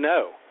important to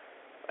know.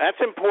 That's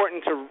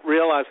important to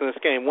realize in this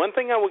game. One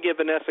thing I will give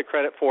Vanessa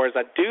credit for is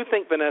I do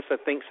think Vanessa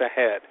thinks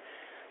ahead.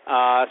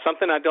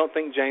 Something I don't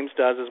think James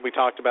does, as we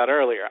talked about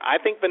earlier.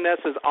 I think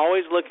Vanessa's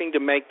always looking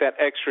to make that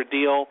extra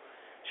deal.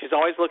 She's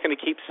always looking to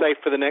keep safe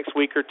for the next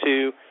week or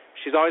two.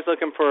 She's always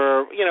looking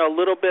for, a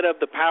little bit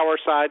of the power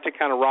side to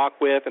kind of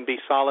rock with and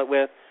be solid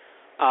with.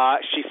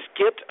 She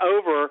skipped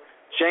over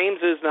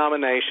James's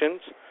nominations,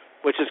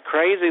 which is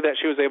crazy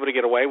that she was able to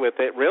get away with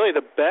it. Really,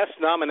 the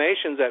best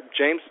nominations that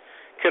James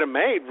could have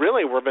made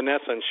really were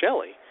Vanessa and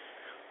Shelli.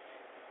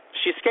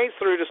 She skates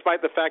through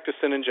despite the fact of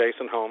sending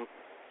Jason home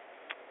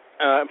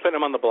and putting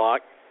him on the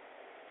block.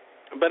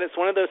 But it's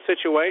one of those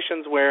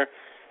situations where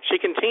she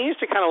continues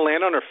to kind of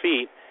land on her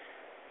feet.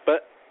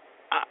 But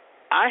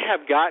I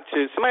have got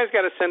to, somebody's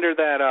got to send her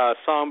that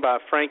song by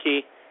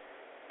Frankie.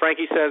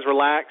 Frankie says,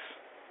 relax,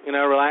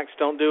 relax,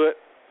 don't do it.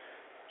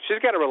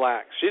 She's got to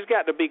relax. She's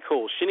got to be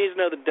cool. She needs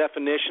to know the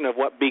definition of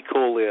what be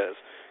cool is.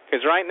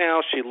 Because right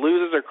now she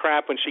loses her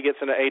crap when she gets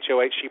into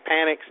HOH. She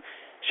panics.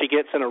 She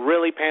gets in a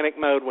really panic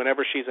mode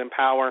whenever she's in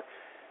power.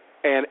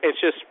 And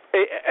it's just,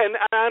 and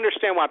I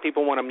understand why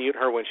people want to mute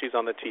her when she's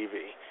on the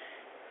TV.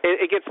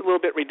 It gets a little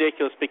bit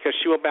ridiculous because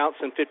she will bounce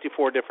in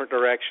 54 different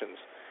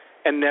directions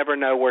and never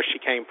know where she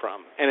came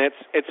from. And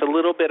it's a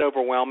little bit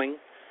overwhelming.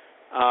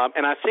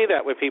 And I see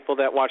that with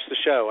people that watch the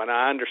show, and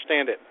I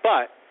understand it.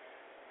 But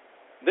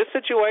this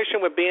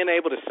situation with being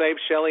able to save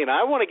Shelli, and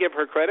I want to give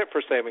her credit for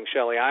saving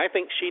Shelli. I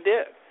think she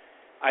did.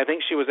 I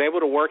think she was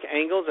able to work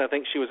angles. I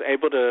think she was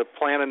able to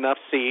plant enough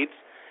seeds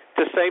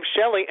to save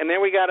Shelli. And then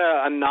we got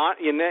a not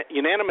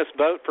unanimous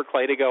vote for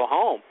Clay to go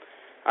home.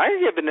 I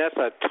give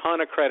Vanessa a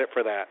ton of credit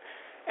for that.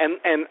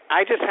 And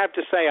I just have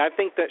to say, I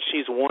think that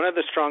she's one of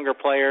the stronger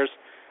players,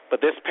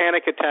 but this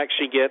panic attack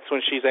she gets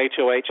when she's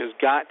HOH has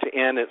got to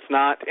end. It's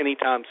not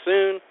anytime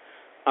soon,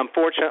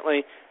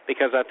 unfortunately,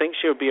 because I think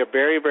she would be a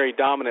very, very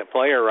dominant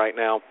player right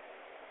now.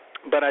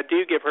 But I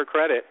do give her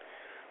credit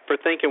for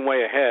thinking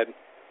way ahead.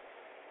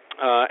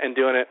 And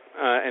doing it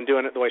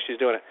the way she's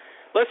doing it.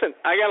 Listen,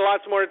 I got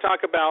lots more to talk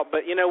about,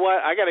 but you know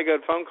what? I got to go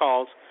to phone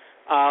calls.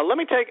 Let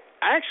me take.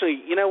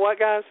 Actually, you know what,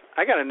 guys?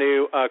 I got a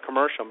new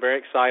commercial. I'm very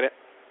excited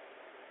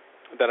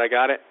that I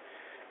got it,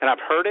 and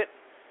I've heard it,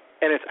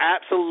 and it's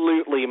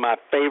absolutely my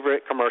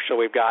favorite commercial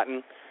we've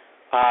gotten.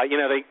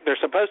 They're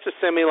supposed to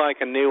send me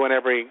like a new one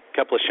every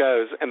couple of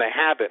shows, and they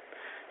haven't.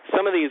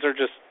 Some of these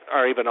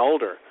are even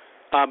older,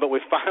 but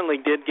we finally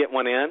did get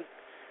one in.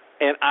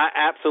 And I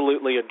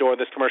absolutely adore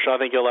this commercial.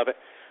 I think you'll love it.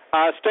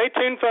 Stay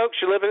tuned,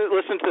 folks. You're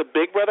listening to the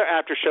Big Brother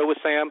After Show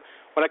with Sam.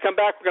 When I come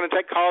back, we're going to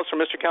take calls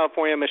from Mr.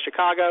 California and Miss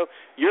Chicago.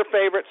 Your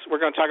favorites. We're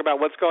going to talk about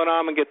what's going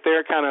on and get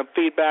their kind of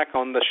feedback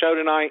on the show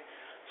tonight,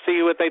 see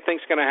what they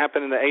think is going to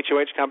happen in the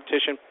HOH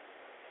competition.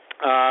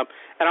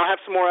 And I'll have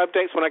some more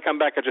updates when I come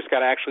back. I just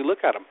got to actually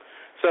look at them.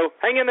 So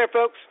hang in there,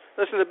 folks.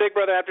 Listen to the Big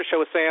Brother After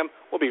Show with Sam.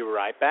 We'll be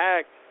right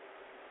back.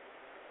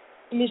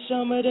 Me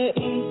some of that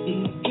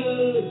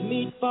good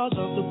meat falls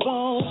off the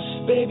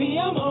bone. Baby,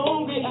 I'm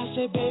hungry. I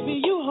said,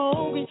 baby, you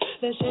hungry?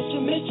 Let's head to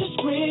Mr.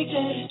 Spriggs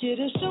and get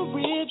us some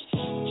ribs.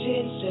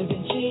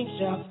 1017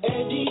 South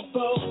Air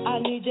Depot. I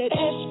need that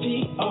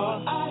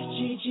SPRIGGS.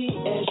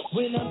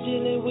 When I'm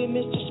dealing with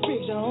Mr.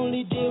 Spriggs, I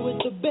only deal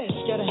with the best.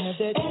 Gotta have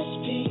that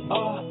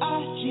SPRIGGS.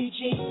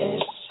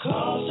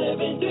 Call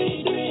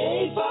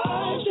 733-8578.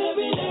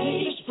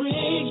 Mr.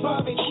 Spriggs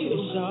Barbecue.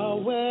 It's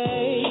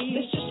always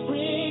Mr.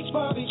 Spriggs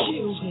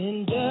Barbecue.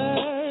 Tender.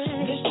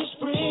 Mr.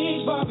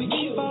 Spriggs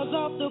Barbecue. Falls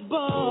off the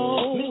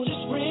bone. Mr.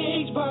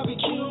 Spriggs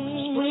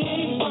Barbecue.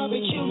 Spriggs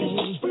Barbecue.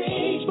 Mr.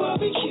 Spriggs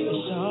Barbecue.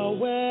 It's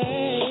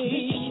always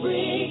Mr.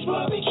 Spriggs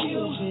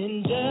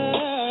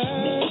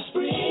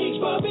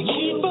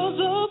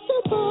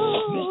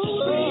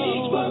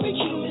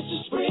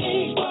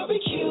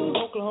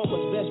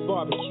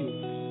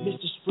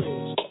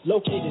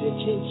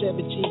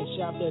 17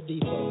 South Air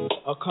Depot,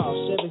 or call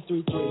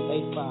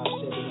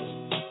 733-8578.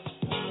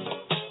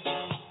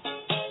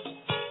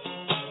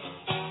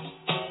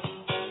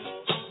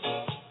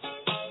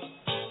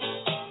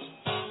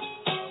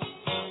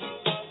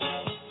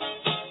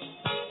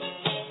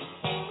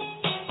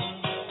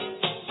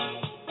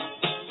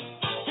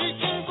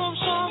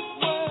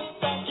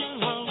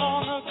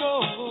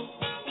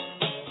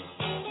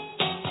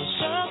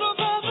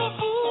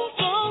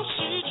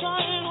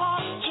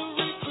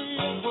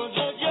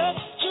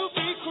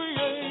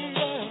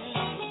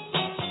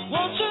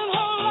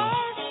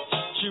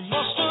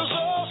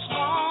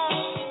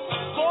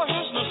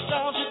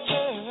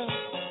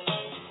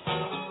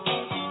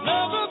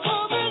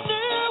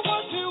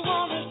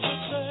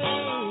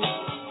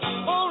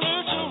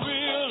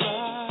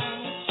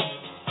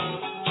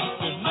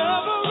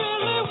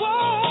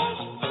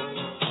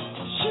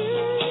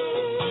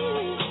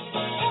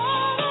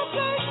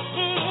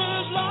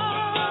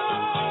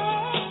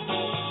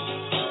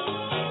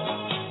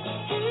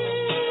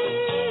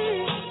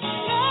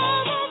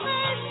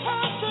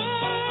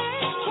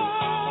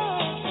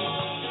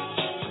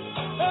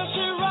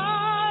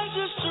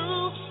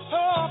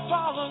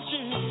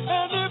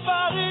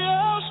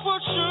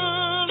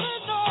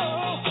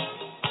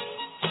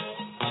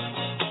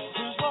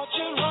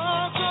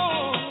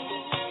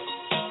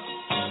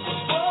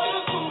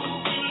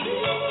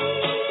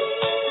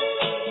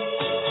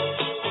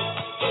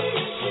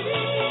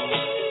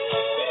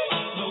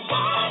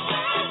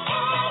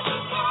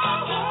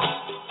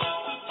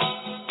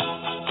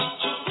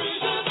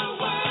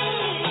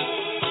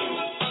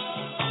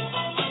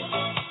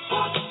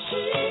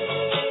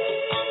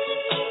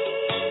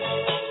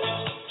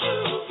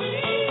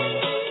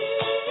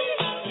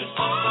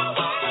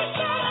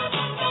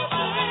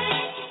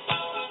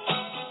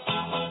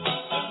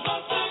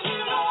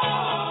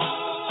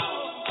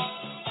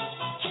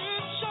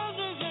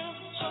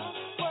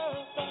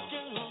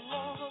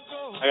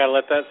 I gotta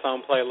let that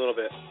song play a little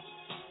bit.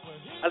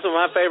 That's one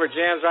of my favorite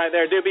jams right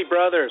there. Doobie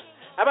Brothers.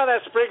 How about that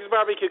Spriggs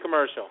barbecue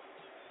commercial?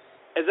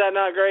 Is that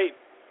not great?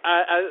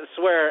 I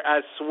swear,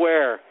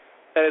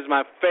 that is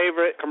my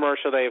favorite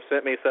commercial they've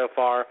sent me so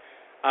far.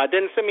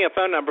 Didn't send me a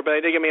phone number, but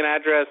they did give me an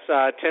address,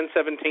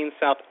 1017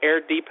 South Air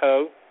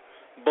Depot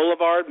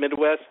Boulevard,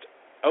 Midwest,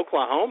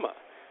 Oklahoma,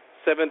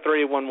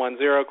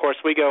 73110. Of course,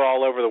 we go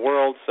all over the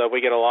world, so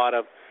we get a lot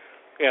of,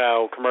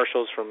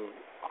 commercials from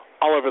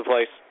all over the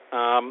place.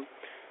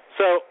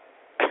 So,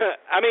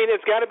 I mean,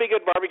 it's got to be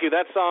good barbecue.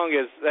 That song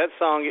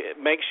it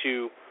makes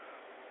you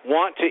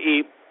want to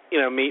eat,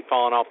 meat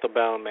falling off the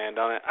bone, man,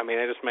 don't it? I mean,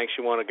 it just makes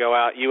you want to go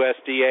out.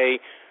 USDA,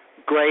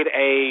 grade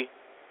A,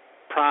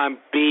 prime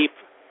beef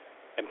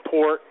and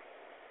pork,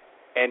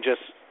 and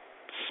just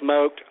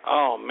smoked.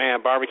 Oh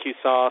man, barbecue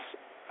sauce,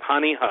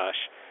 honey hush.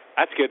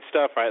 That's good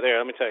stuff right there.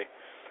 Let me tell you.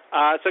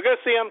 So go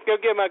see them. Go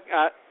give them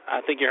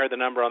I think you heard the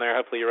number on there.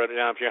 Hopefully you wrote it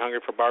down if you're hungry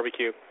for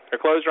barbecue.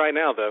 They're closed right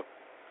now, though.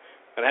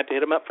 I'd have to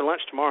hit them up for lunch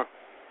tomorrow.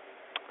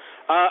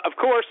 Of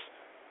course,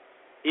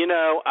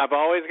 I've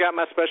always got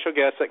my special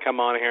guests that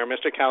come on here,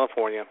 Mr.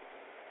 California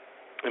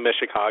and Miss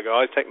Chicago.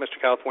 I always take Mr.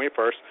 California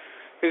first.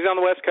 He's on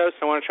the West Coast,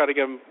 and I want to try to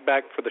get him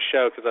back for the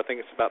show because I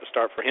think it's about to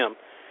start for him.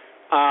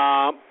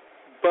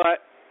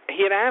 But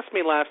he had asked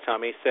me last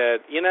time, he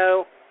said, you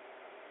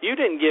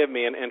didn't give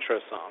me an intro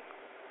song.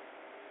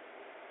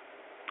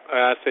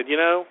 I said,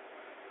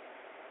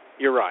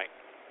 you're right.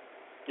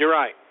 You're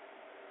right.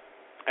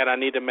 And I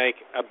need to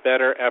make a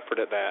better effort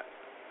at that.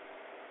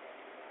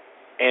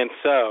 And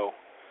so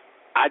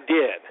I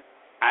did.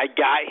 I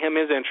got him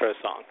his intro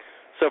song.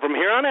 So from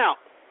here on out,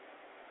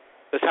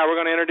 this is how we're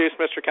going to introduce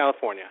Mr.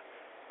 California.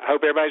 I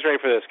hope everybody's ready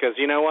for this because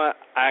you know what?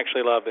 I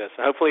actually love this.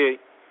 Hopefully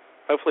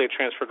it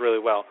transferred really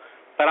well.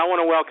 But I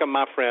want to welcome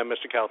my friend,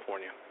 Mr.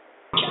 California.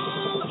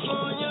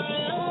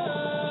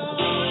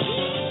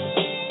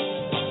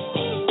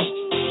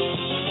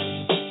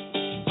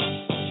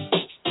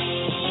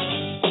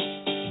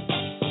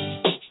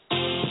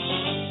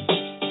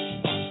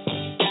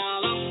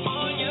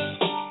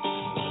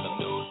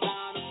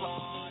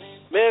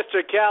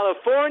 Mr.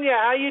 California,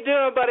 how you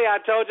doing, buddy? I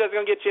told you I was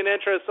going to get you an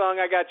intro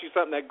song. I got you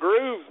something that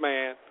grooves,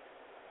 man.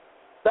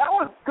 That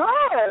was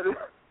good.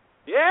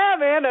 Yeah,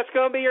 man, that's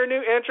going to be your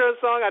new intro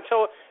song. I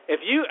told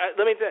if you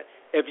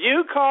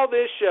call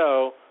this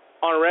show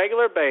on a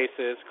regular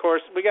basis, of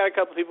course, we got a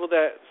couple people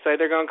that say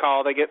they're going to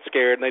call, they get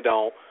scared and they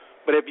don't.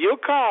 But if you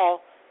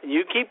call and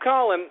you keep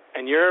calling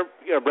and you're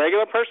a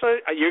regular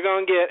person, you're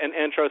going to get an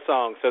intro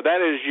song. So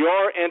that is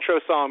your intro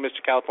song, Mr.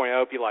 California. I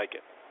hope you like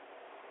it.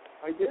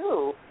 I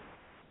do.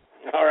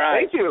 All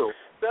right. Thank you.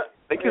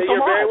 Thank you so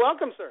much. You're very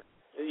welcome, sir.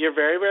 You're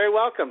very, very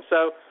welcome.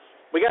 So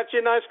we got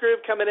you a nice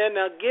groove coming in.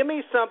 Now give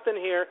me something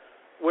here.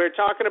 We're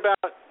talking about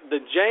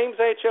the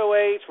James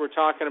HOH. We're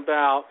talking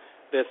about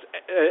this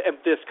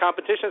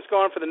competition that's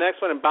going on for the next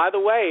one. And by the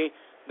way,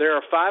 there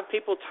are 5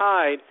 people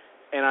tied,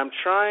 and I'm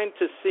trying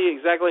to see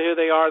exactly who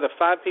they are. The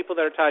 5 people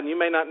that are tied, and you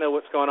may not know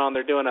what's going on.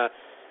 They're doing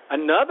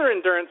another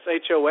endurance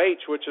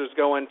HOH, which is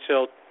going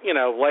till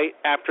late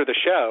after the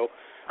show.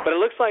 But it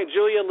looks like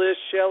Julia, Liz,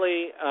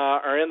 Shelly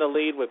are in the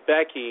lead with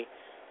Becky,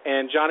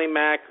 and Johnny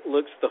Mac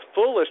looks the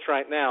fullest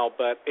right now.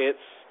 But it's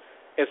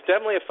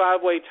definitely a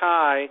 5-way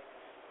tie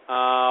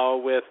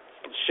with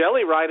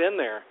Shelly right in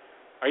there.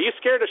 Are you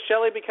scared of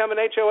Shelly becoming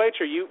HOH,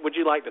 or would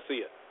you like to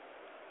see it?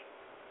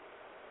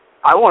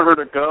 I want her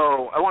to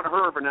go. I want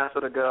her or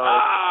Vanessa to go.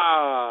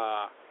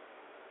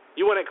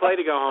 You wanted Clay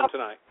to go home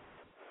tonight.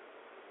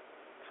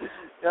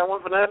 Yeah, I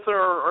want Vanessa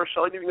or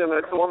Shelly to be the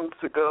next one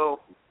to go.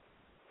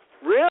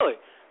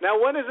 Really? Now,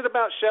 what is it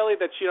about Shelly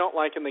that you don't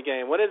like in the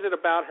game? What is it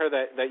about her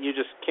that you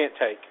just can't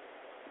take?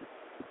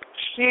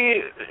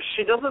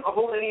 She doesn't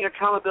hold any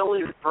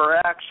accountability for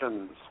her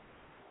actions.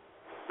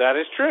 That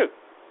is true.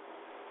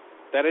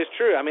 That is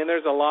true. I mean,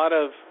 there's a lot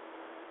of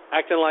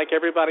acting like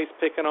everybody's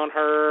picking on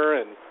her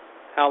and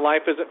how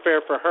life isn't fair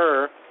for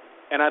her,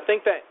 and I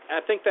think that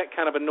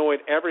kind of annoyed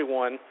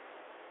everyone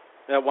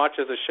that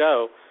watches the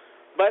show.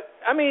 But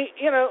I mean,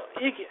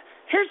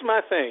 here's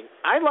my thing.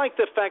 I like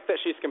the fact that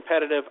she's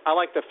competitive. I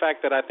like the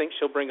fact that I think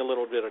she'll bring a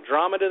little bit of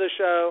drama to the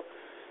show.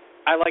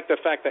 I like the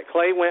fact that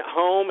Clay went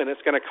home, and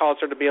it's going to cause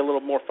her to be a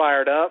little more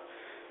fired up.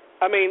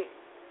 I mean,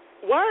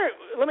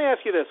 let me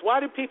ask you this. Why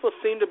do people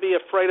seem to be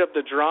afraid of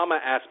the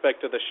drama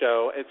aspect of the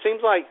show? It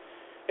seems like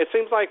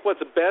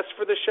what's best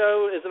for the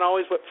show isn't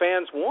always what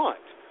fans want.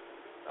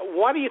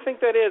 Why do you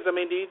think that is? I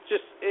mean, is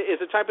it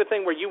the type of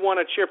thing where you want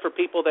to cheer for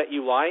people that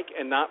you like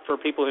and not for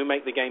people who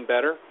make the game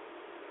better?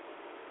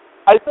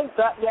 I think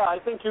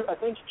you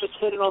just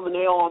hit it on the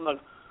nail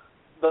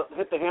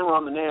hit the hammer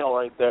on the nail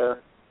right there.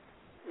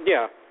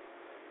 Yeah.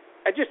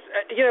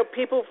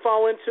 People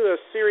fall into a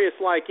serious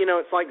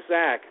it's like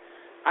Zach.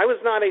 I was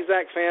not a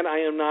Zach fan. I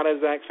am not a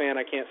Zach fan.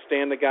 I can't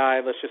stand the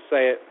guy. Let's just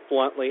say it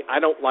bluntly. I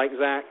don't like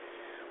Zach.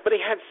 But he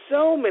had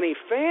so many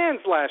fans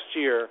last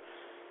year.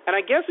 And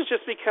I guess it's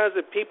just because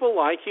if people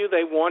like you,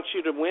 they want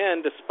you to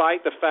win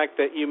despite the fact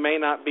that you may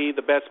not be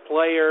the best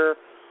player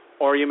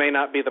or you may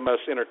not be the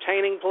most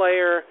entertaining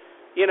player,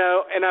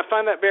 and I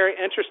find that very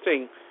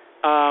interesting.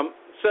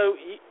 So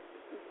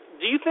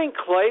do you think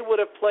Clay would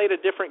have played a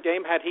different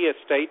game had he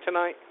stayed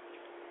tonight?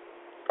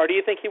 Or do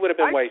you think he would have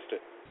been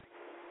wasted?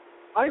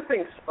 I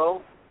think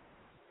so.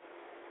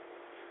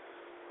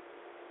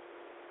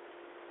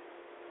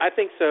 I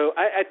think so.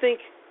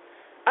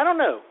 I don't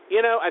know.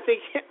 I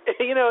think,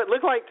 it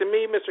looked like to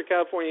me, Mr.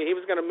 California, he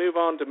was going to move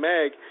on to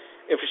Meg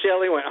if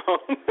Shelly went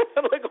home.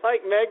 It looked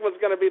like Meg was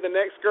going to be the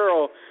next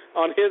girl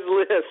on his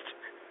list.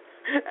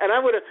 And I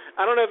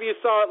don't know if you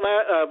saw it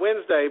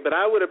Wednesday, but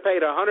I would have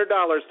paid $100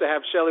 to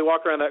have Shelly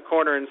walk around that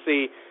corner and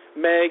see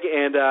Meg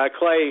and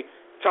Clay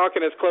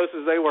talking as close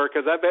as they were,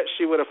 because I bet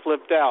she would have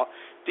flipped out.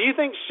 Do you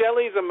think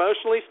Shelly's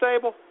emotionally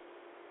stable?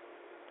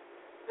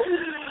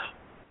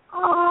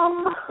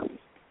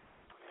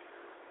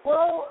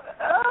 Well,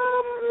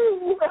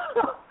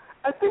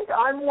 I think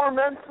I'm more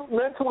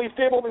mentally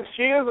stable than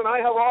she is, and I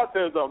have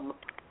autism.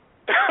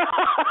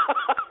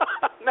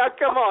 Now,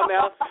 come on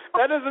now.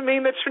 That doesn't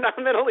mean that you're not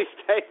mentally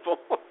stable.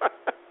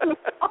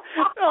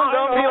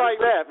 Don't be like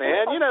that,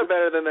 man. You know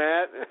better than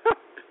that.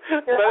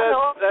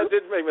 But that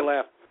did make me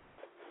laugh.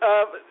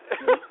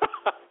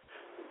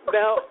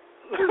 Now,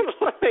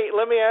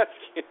 let me ask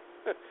you,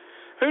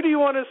 who do you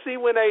want to see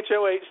win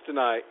HOH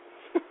tonight?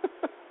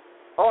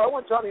 I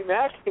want Johnny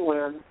Mac to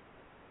win.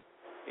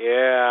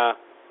 Yeah,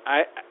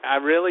 I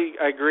really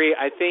agree.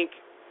 I think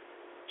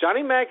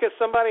Johnny Mac is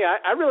somebody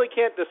I really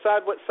can't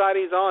decide what side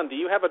he's on. Do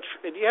you have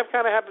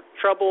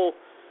trouble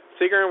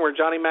figuring where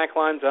Johnny Mac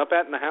lines up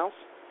at in the house?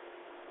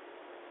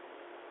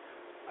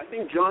 I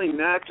think Johnny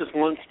Mac just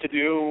wants to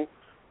do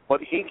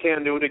what he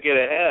can do to get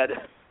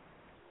ahead.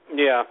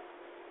 Yeah.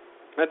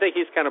 I think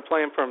he's kind of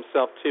playing for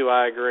himself, too.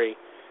 I agree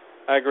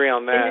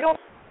on that.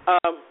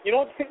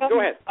 Go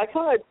ahead. I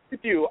kind of agree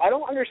with you. I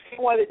don't understand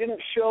why they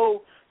didn't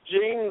show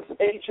James'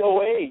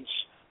 HOH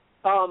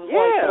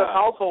like the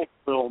household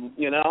film,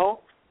 Yeah,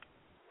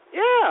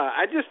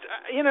 I just,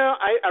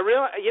 I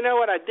really,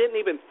 what, I didn't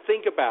even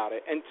think about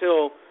it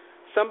until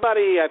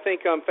somebody, I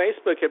think, on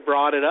Facebook had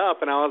brought it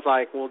up, and I was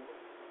like, well,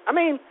 I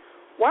mean,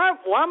 why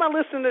am I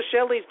listening to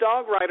Shelly's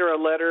dog write her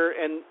a letter,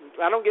 and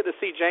I don't get to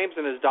see James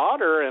and his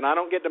daughter, and I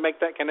don't get to make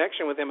that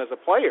connection with him as a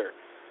player?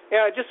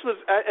 Yeah, I just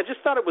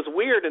thought it was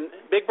weird, and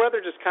Big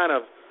Brother just kind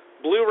of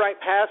blew right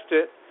past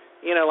it,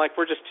 like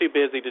we're just too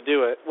busy to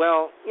do it.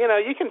 Well,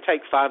 you can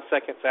take 5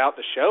 seconds out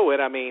to show it.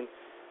 I mean,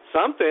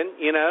 something,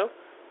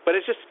 But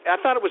it's just, I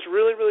thought it was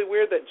really, really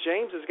weird that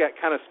James has got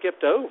kind of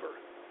skipped over.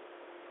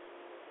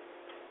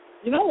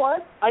 You know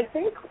what? I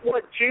think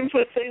what James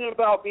was saying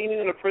about being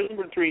in a prison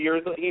for 3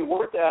 years, that he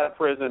worked at a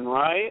prison,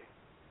 right?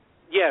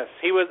 Yes,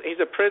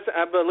 he's a prison.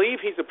 I believe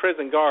he's a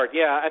prison guard.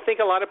 Yeah, I think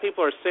a lot of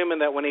people are assuming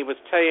that when he was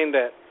saying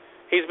that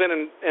he's been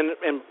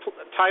in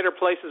tighter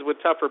places with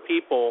tougher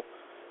people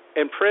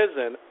in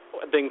prison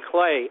than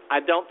Clay, I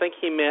don't think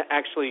he meant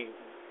actually.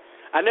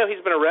 I know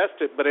he's been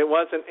arrested, but it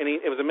wasn't.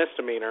 It was a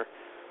misdemeanor.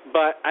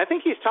 But I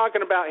think he's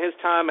talking about his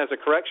time as a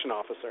correction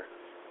officer.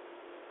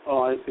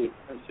 Oh, I see.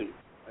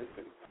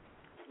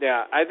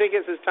 Yeah, I think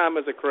it's his time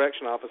as a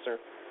correction officer.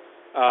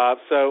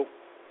 So,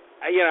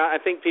 I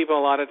think people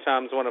a lot of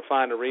times want to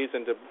find a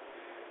reason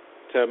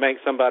to make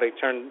somebody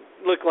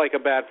look like a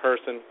bad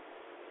person,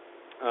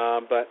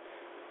 but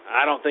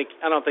I don't think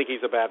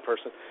he's a bad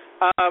person.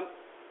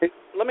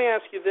 Let me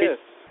ask you this.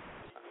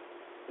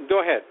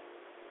 Go ahead.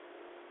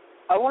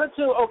 I wanted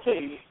to,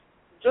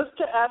 just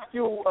to ask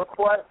you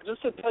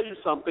just to tell you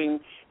something.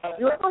 Have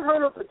you ever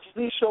heard of the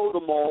TV show The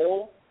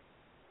Mole?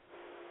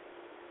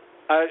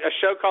 A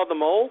show called The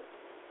Mole?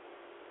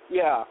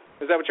 Yeah.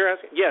 Is that what you're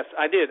asking? Yes,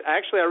 I did.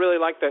 Actually, I really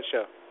liked that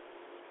show.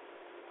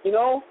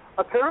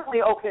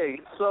 Apparently,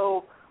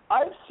 so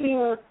I've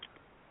seen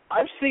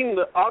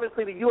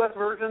obviously the U.S.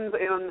 versions,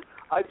 and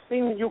I've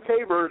seen the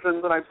UK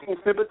versions, and I've seen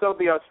snippets of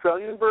the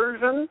Australian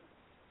version.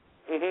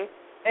 Mhm.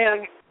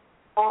 And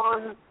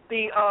on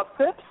the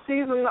 5th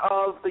season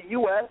of the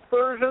U.S.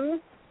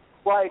 version,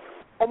 like,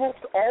 almost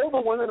all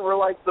the women were,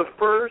 like, the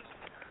first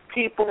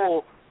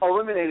people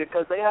eliminated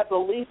because they had the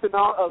least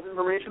amount of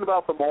information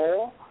about the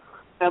mole.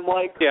 And,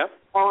 like,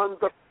 on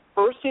the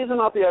first season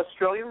of the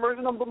Australian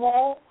version of the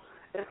mole,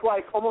 it's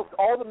like almost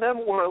all the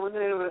men were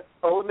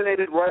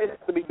eliminated right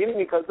at the beginning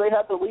because they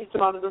had the least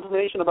amount of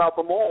information about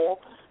the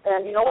mole.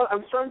 And you know what?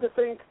 I'm starting to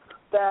think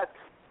that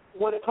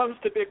when it comes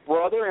to Big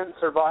Brother and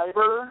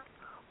Survivor,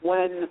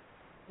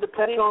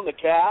 depending on the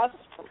cast,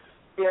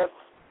 if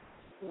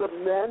the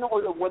men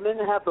or the women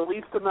have the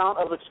least amount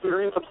of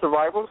experience of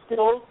survival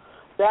skills,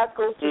 that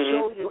goes to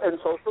show you, and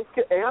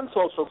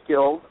social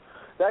skills,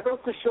 that goes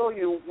to show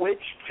you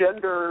which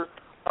gender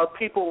of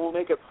people will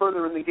make it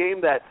further in the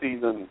game that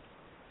season.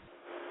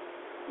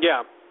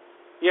 Yeah.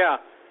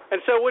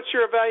 And so what's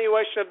your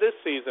evaluation of this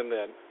season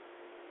then?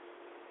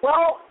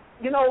 Well,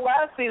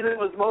 last season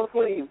was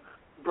mostly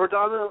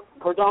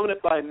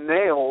predominant by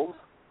males.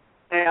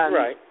 And,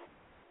 right.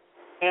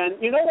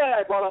 And you know why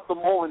I brought up the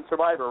mole in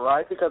Survivor,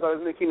 right? Because I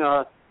was making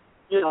Right.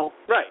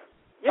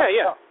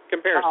 Yeah.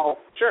 Comparison.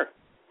 Sure.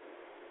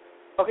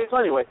 Okay, so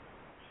anyway,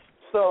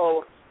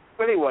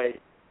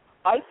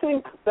 I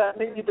think that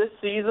maybe this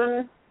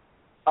season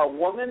a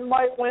woman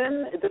might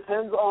win. It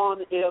depends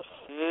on if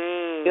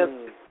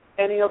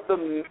any of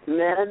the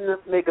men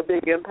make a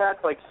big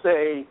impact, like,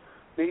 say,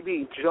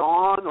 maybe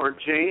John or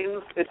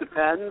James. It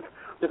depends.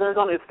 Depends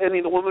on if any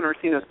of the women are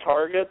seen as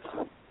targets.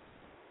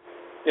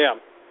 Yeah,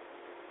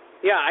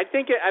 I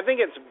think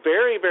it's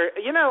very, very.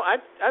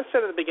 I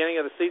said at the beginning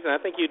of the season, I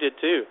think you did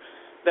too,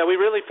 that we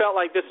really felt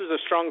like this was a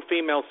strong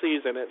female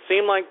season. It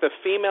seemed like the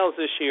females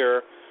this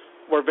year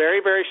were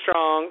very, very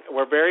strong,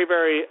 were very,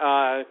 very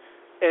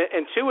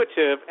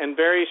intuitive and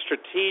very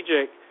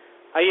strategic,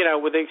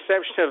 with the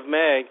exception of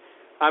Meg.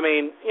 I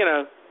mean,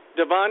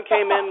 Devon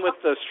came in with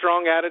a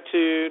strong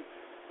attitude.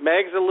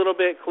 Meg's a little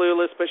bit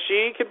clueless, but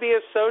she could be a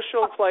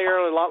social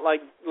player a lot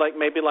like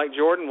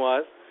Jordan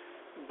was.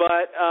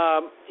 But,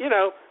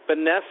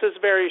 Vanessa's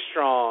very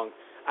strong.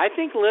 I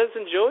think Liz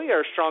and Julia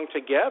are strong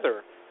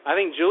together. I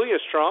think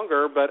Julia's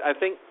stronger, but I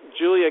think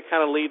Julia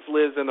kind of leads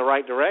Liz in the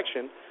right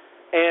direction.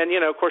 And,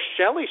 of course,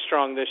 Shelly's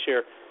strong this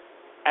year.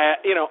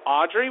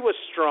 Audrey was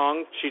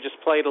strong. She just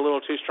played a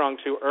little too strong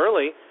too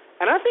early.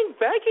 And I think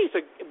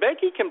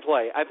Becky can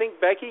play. I think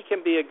Becky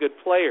can be a good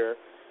player.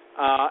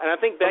 And I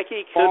think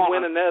Becky could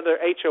win another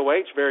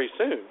HOH very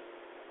soon.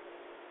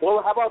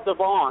 Well, how about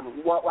Devon?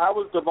 How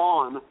was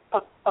Devon?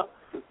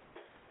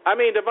 I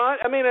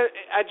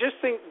just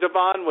think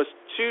Devon was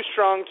too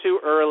strong too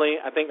early.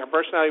 I think her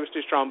personality was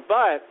too strong.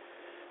 But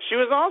she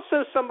was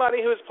also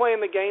somebody who was playing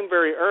the game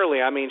very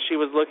early. I mean, she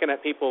was looking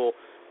at people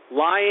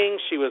lying.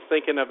 She was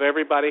thinking of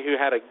everybody who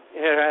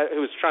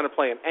who was trying to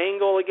play an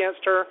angle against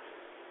her.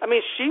 I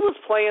mean, she was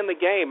playing the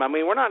game. I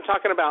mean, we're not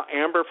talking about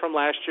Amber from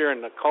last year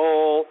and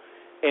Nicole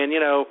and,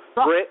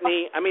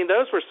 Brittany. I mean,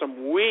 those were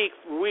some weak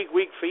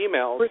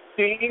females. We're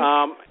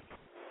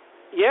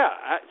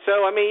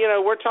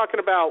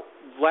talking about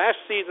last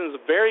season's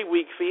very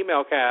weak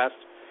female cast.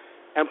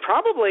 And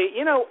probably,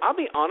 I'll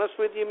be honest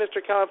with you,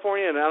 Mr.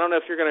 California, and I don't know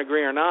if you're going to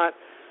agree or not.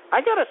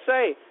 I got to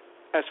say,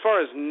 as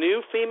far as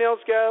new females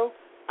go,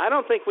 I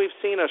don't think we've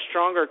seen a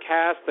stronger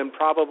cast than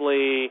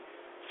probably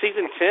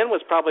season 10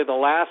 was probably the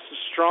last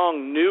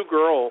strong new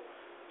girl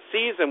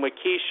season with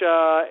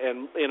Keisha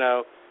and,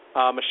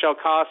 Michelle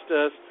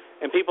Costas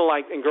and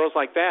girls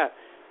like that.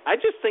 I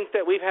just think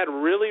that we've had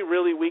really,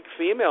 really weak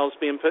females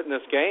being put in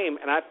this game,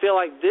 and I feel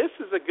like this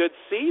is a good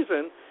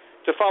season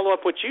to follow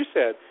up what you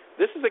said.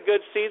 This is a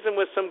good season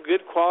with some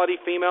good quality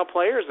female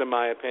players, in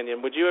my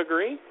opinion. Would you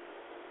agree?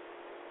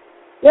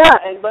 Yeah,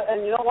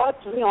 and you know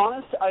what? To be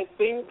honest, I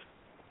think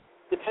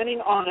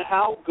depending on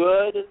how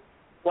good,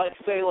 like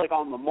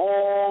on The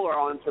Mole or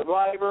on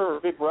Survivor or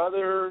Big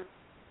Brother,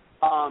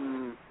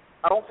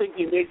 I don't think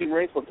the Amazing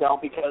Race will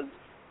count because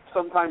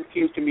sometimes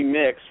teams can be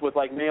mixed with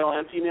male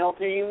and female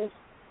teams.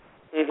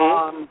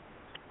 Mm-hmm.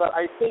 But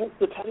I think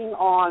depending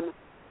on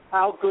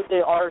how good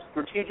they are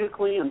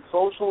strategically and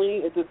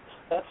socially,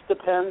 that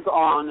depends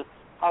on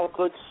how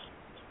good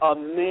a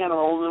man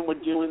or a woman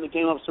would do in the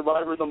game of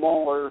Survivor, The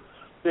Mole, or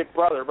Big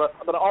Brother.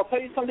 But I'll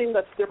tell you something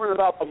that's different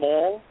about The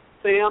Mole,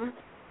 Sam,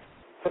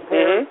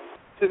 compared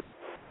to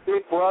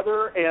Big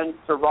Brother and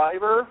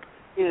Survivor,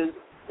 is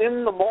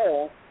in The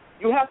Mole,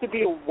 you have to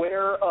be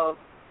aware of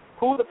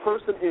who the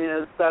person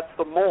is that's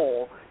the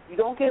mole. You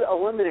don't get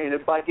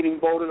eliminated by getting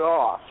voted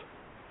off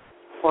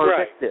or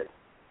evicted.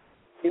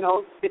 You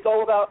know, it's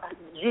all about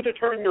you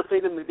determine your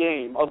fate in the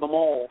game of the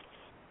mole.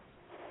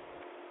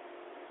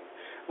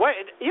 Wait,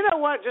 you know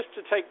what? Just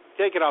to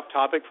take it off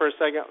topic for a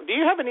second, do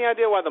you have any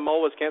idea why the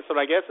mole was canceled?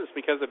 I guess it's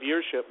because of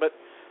viewership, but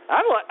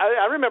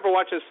I remember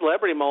watching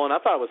Celebrity Mole, and I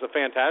thought it was a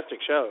fantastic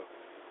show.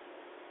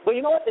 Well,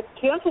 you know what? It's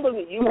canceled in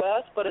the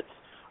U.S., but it's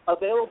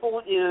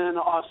available in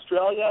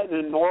Australia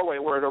and in Norway,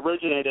 where it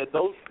originated.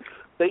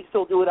 They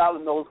still do it out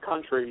in those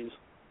countries.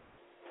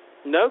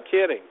 No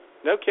kidding.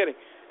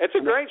 It's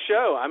a great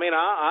show. I mean,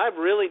 I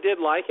really did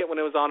like it when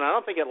it was on. I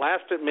don't think it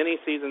lasted many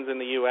seasons in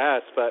the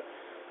U.S., but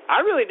I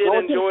really did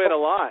enjoy it a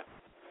lot.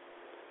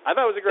 I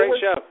thought it was a great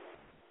show.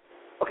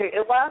 Okay,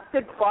 it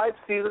lasted 5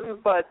 seasons,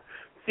 but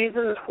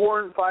seasons 4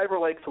 and 5 were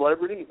like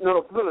celebrity.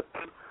 No,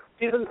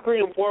 seasons 3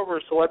 and 4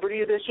 were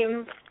celebrity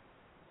editions.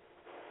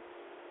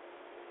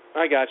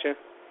 I gotcha.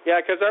 Yeah,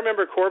 because I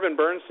remember Corbin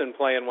Bernsen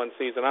playing one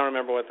season. I don't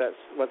remember what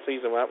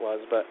season that was,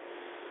 but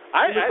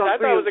I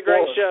thought it was a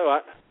great show.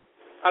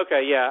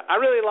 Okay, yeah,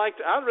 I really liked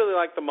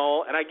the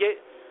Mole, and I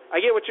get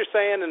what you're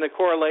saying and the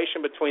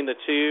correlation between the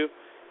two,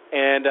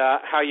 and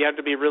how you have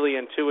to be really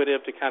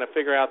intuitive to kind of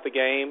figure out the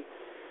game.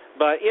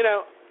 But you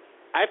know,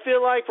 I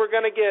feel like we're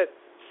going to get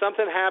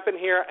something happen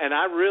here, and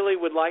I really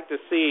would like to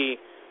see.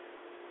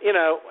 You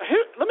know,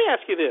 let me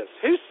ask you this.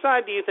 Whose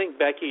side do you think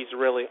Becky's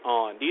really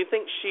on? Do you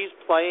think she's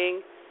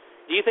playing?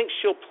 Do you think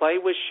she'll play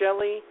with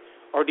Shelli?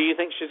 Or do you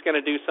think she's going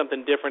to do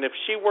something different if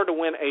she were to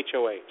win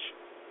HOH?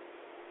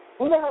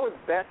 Who the hell is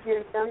Becky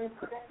again?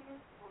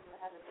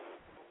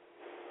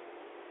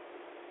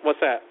 What's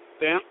that?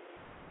 Sam?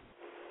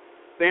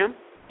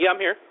 Yeah, I'm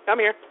here.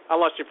 I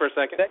lost you for a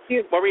second.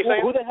 Becky, what were you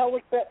saying? Who the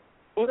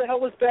hell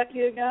was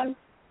Becky again?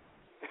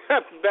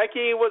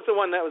 Becky was the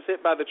one that was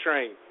hit by the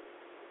train.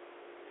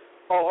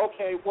 Oh,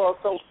 okay. Well,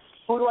 so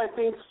who do I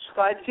think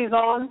side she's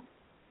on?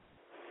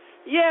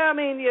 Yeah, I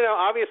mean, you know,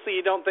 obviously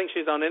you don't think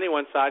she's on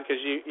anyone's side because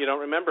you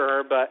don't remember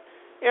her, but,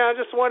 you know, I'm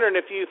just wondering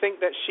if you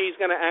think that she's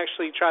going to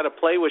actually try to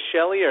play with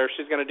Shelli or if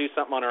she's going to do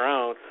something on her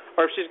own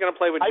or if she's going to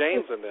play with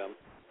James and them.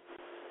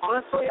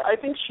 Honestly, I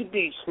think she'd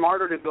be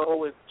smarter to go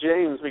with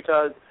James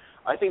because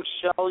I think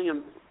Shelli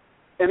and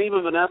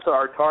even Vanessa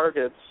are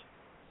targets.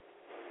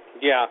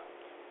 Yeah.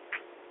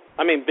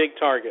 I mean, big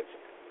targets.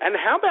 And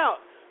how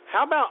about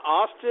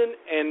Austin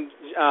and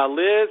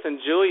Liz and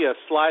Julia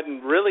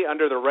sliding really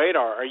under the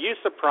radar? Are you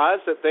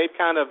surprised that they've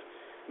kind of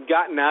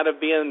gotten out of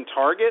being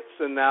targets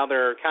and now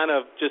they're kind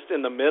of just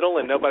in the middle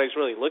and nobody's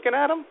really looking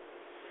at them?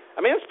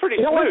 I mean, it's pretty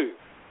smooth.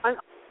 I'm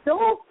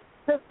still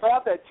pissed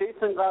off that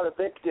Jason got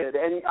evicted,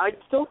 and I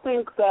still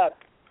think that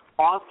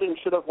Austin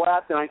should have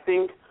left, and I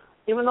think,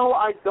 even though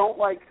I don't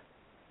like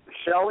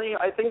Shelli,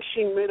 I think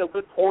she made a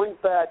good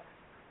point that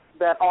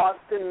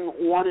Austin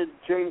wanted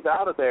James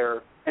out of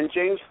there, and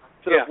James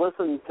should have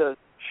listened to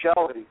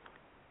Shelli.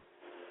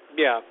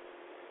 Yeah.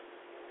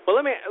 Well,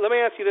 let me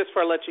ask you this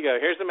before I let you go.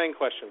 Here's the main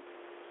question.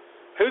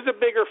 Who's a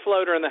bigger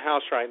floater in the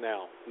house right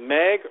now,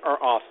 Meg or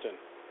Austin?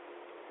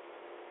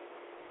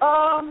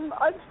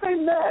 I'd say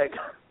Meg.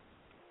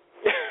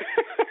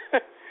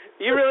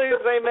 You really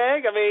would say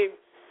Meg? I mean,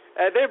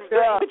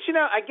 but, you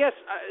know, I guess,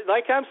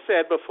 like I've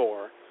said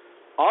before,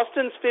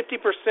 Austin's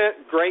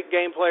 50% great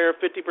game player,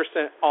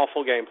 50%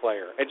 awful game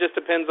player. It just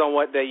depends on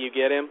what day you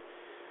get him.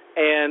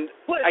 And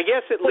I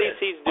guess at least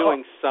he's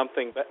doing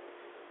something, but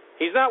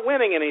he's not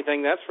winning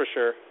anything, that's for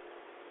sure.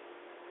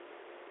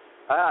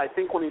 I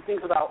think when he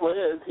thinks about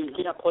Liz, he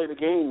can't play the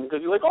game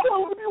because he's like, oh, I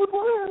want to be with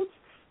Liz.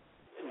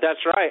 That's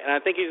right, and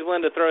I think he's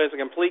willing to throw his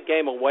complete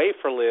game away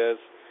for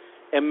Liz.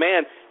 And,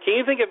 man, can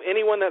you think of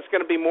anyone that's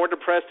going to be more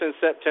depressed in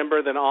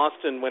September than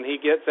Austin when he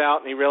gets out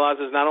and he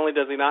realizes not only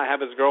does he not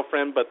have his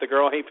girlfriend, but the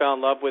girl he fell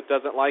in love with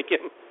doesn't like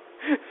him?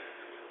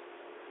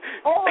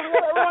 Oh, yeah,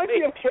 that reminds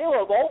me of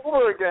Caleb all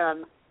over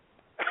again.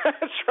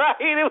 That's right.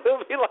 It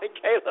will be like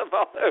Caleb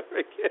all over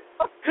again.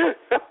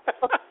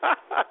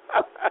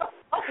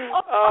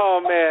 Oh,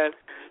 man.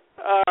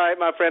 All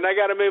right, my friend. I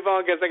got to move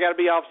on because I got to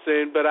be off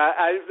soon, but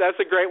that's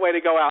a great way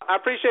to go out.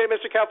 I appreciate it,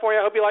 Mr. California.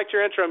 I hope you liked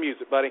your intro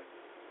music, buddy.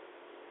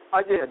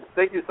 I did.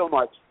 Thank you so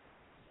much.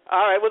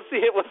 All right, we'll see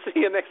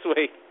you next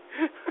week.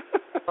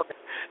 Okay.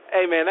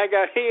 Hey, man, that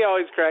guy, he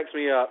always cracks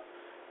me up,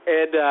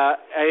 and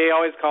he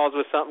always calls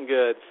with something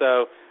good,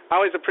 so I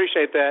always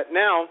appreciate that.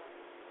 Now,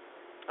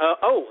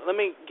 let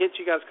me get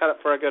you guys caught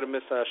up before I go to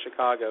Miss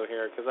Chicago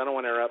here because I don't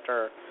want to interrupt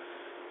her.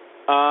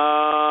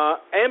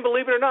 And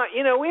believe it or not,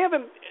 we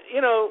haven't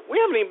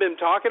even been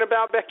talking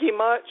about Becky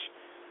much.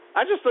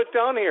 I just looked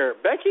on here.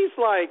 Becky's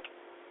like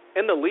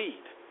in the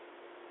lead.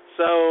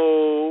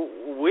 So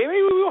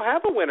maybe we will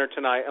have a winner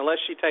tonight unless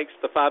she takes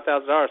the $5,000,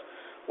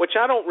 which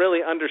I don't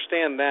really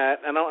understand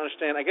that. I don't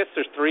understand. I guess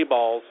there's 3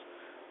 balls,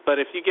 but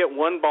if you get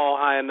one ball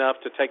high enough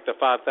to take the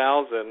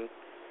 $5,000,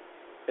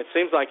 it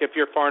seems like if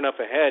you're far enough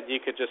ahead, you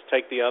could just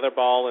take the other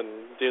ball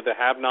and do the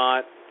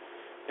have-not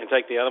and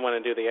take the other one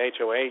and do the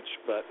HOH.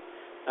 But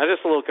I'm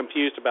just a little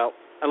confused about,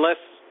 unless,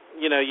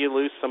 you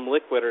lose some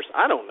liquid or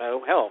I don't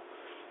know. Hell,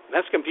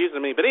 That's confusing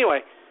to me. But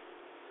anyway,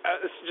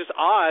 it's just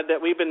odd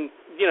that we've been,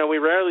 we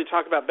rarely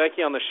talk about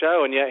Becky on the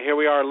show, and yet here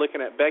we are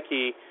looking at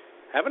Becky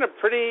having a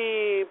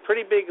pretty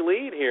big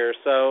lead here.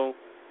 So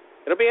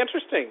it'll be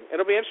interesting.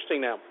 It'll be interesting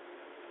now.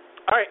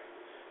 All right.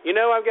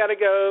 I've got to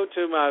go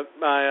to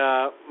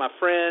my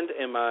friend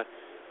and my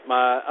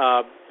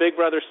big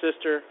brother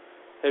sister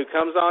who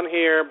comes on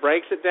here,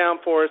 breaks it down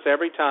for us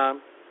every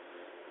time,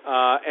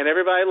 and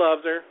everybody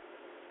loves her.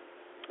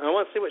 I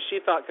want to see what she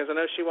thought, because I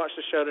know she watched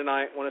the show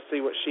tonight. I want to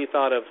see what she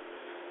thought of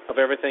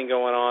everything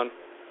going on.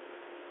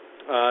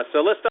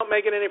 So let's don't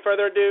make it any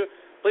further ado.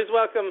 Please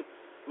welcome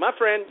my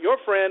friend, your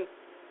friend,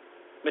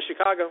 Miss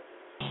Chicago.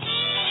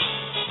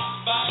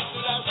 Back to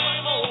that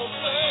same old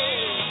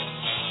place,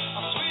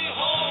 a sweet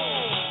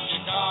home,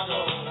 Chicago.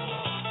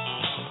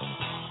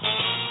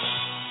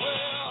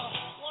 Well,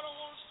 what I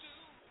want to do.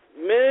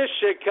 Miss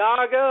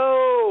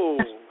Chicago,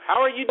 how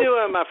are you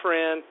doing, my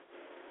friend?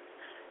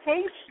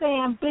 Hey,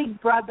 Sam,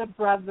 big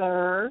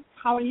brother.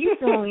 How are you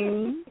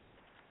doing?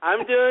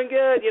 I'm doing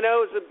good. It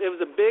was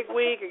a big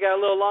week. I got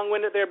a little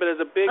long-winded there, but it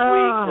was a big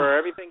week for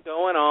everything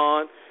going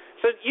on.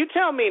 So you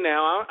tell me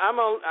now.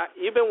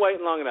 You've been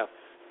waiting long enough.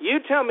 You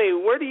tell me,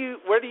 where do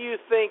you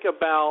think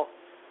about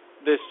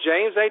this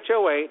James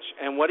HOH,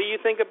 and what do you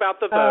think about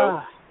the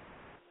vote?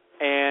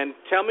 And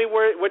tell me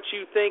what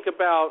you think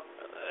about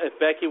if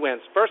Becky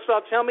wins. First of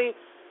all, tell me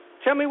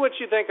what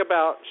you think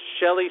about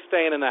Shelli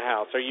staying in the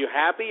house. Are you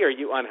happy or are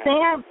you unhappy?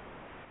 Sam,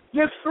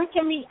 you're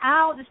freaking me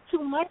out. It's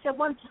too much at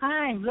one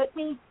time. Let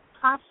me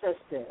process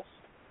this.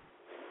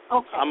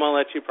 Okay. I'm going to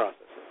let you process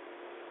it.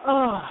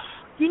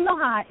 You know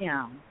how I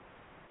am.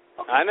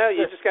 Okay, I know.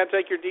 You just got to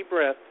take your deep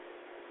breath.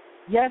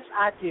 Yes,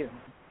 I do.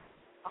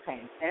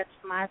 Okay, that's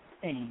my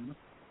thing.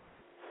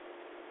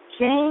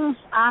 James,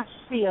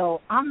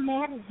 I'm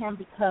mad at him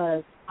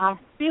because I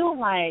feel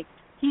like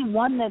he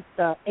won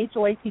the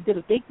HOH. He did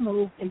a big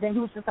move, and then he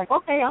was just like,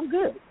 okay, I'm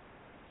good.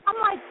 I'm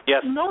like,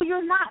 yes. No,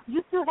 you're not.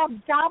 You still have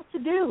a job to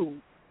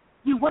do.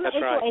 You won the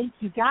HOH. Right.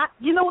 You got,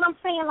 you know what I'm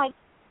saying? Like,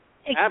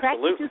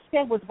 exactly what you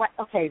said was right.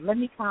 Okay, let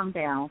me calm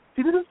down.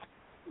 See, this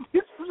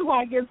is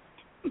why I get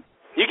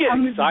you get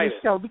excited.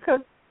 Show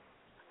because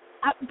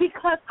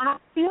I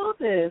feel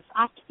this.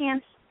 I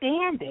can't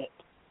stand it.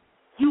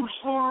 You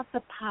have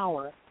the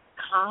power.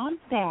 Calm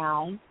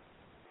down.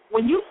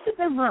 When you sit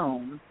in the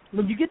room,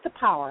 when you get the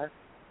power,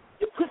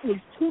 you put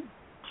these two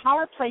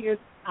power players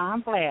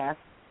on blast,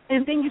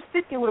 and then you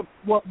sit there with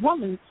a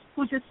woman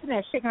who's just sitting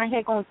there shaking her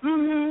head going,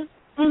 and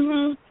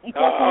oh,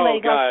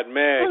 God,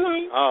 Meg.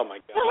 Oh, my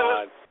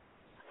God.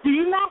 Do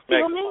you not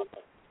feel me?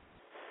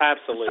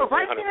 Absolutely. So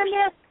right 100%. there and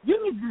there, you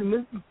need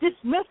to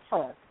dismiss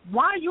her.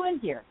 Why are you in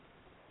here?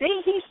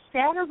 He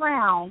sat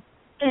around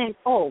and,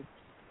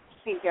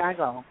 see, there I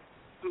go.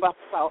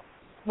 Well,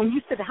 when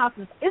you said the house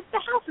is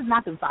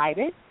not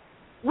divided.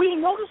 We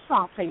know the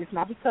strong players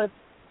now because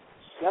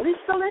Shelly's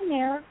still in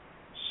there.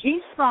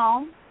 She's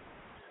strong.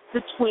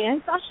 The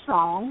twins are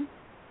strong.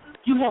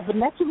 You have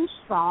Vanessa who's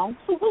strong.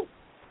 So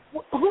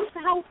who's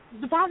the house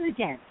divided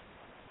against?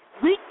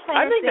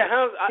 I think the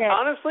house,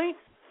 honestly,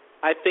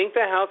 I think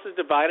the house is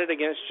divided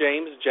against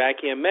James,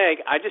 Jackie, and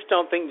Meg. I just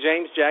don't think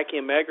James, Jackie,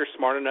 and Meg are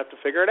smart enough to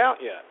figure it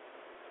out yet.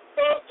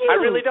 Thank you. I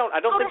really don't. I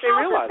don't think they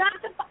realize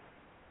it.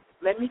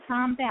 Let me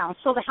calm down.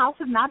 So the house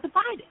is not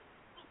divided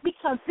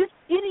because this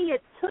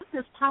idiot took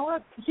this power.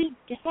 He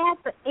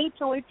had the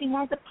HOH, he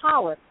had the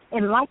power.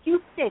 And like you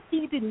said,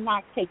 he did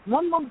not take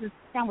one moment to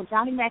sit down with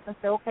Johnny Mac and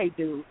say, okay,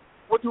 dude,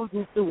 what do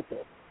we do with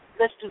this?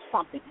 Let's do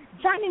something.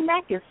 Johnny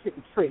Mac is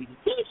sitting pretty.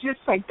 He's just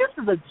like, this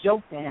is a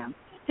joke to him.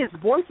 His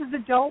voice is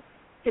a joke.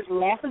 His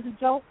laugh is a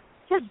joke.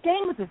 His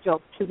game is a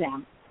joke to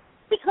them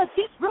because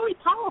he's really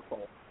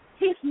powerful.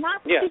 He's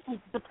not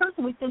the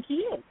person we think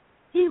he is.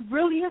 He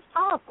really is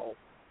powerful.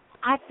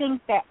 I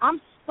think that I'm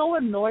so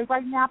annoyed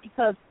right now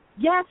because,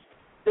 yes,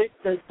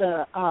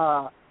 the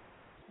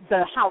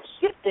house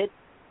shifted,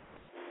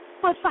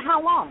 but for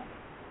how long?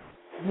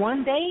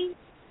 One day?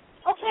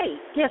 Okay,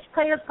 yes,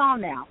 Clay's gone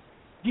now.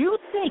 Do you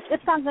think it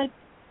sounds like,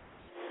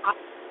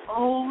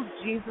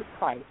 Jesus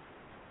Christ.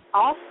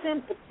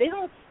 Austin, if they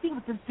don't see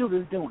what this dude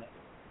is doing,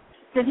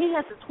 then he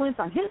has the twins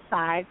on his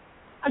side.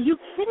 Are you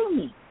kidding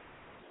me?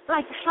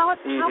 Like, how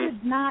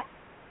did not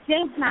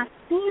James not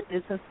see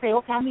this and say,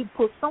 okay, I need to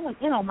put someone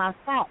in on my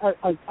side,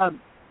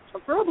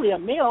 preferably a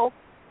male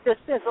that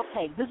says,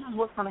 okay, this is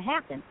what's going to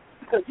happen.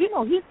 Because,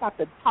 he's got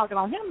the target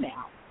on him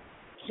now.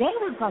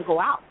 James is going to go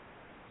out.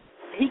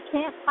 He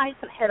can't fight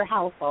for the head of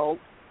household.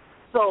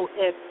 So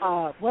if,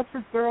 what's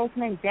his girl's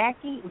name,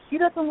 Jackie, if she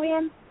doesn't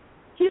win,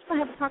 he's going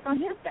to have to target on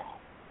his back.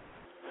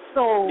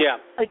 So,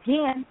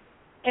 again,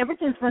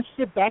 everything's going to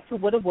shift back to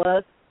what it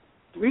was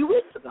 3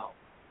 weeks ago.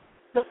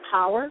 The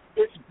power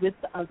is with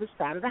the other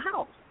side of the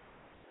house.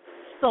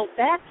 So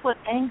that's what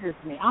angers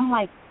me. I'm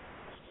like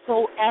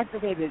so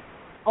aggravated.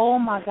 Oh,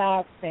 my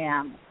God,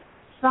 Sam.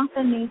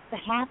 Something needs to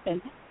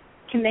happen.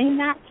 Can they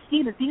not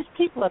see that these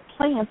people are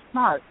playing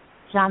smart?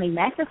 Johnny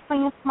Mac is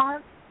playing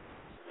smart.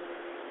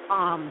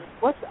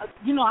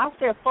 Out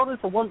there photos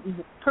of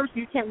one person,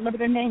 you can't remember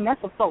their name.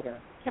 That's a photo.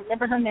 Can't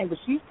remember her name, but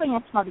she's playing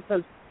smart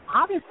because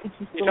obviously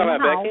she's You still in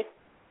talking the about house. Becky?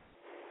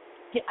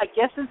 Yeah, I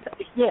guess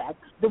it's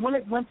the one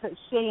that went to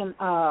Shay and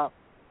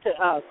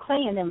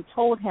Clay and them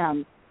told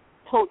them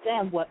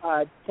what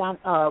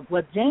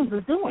what James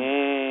was doing.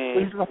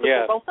 He's going to put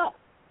them both up.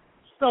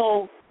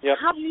 So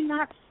how do you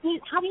not see?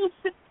 How do you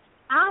sit?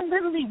 I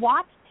literally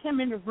watched him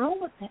in the room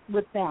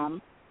with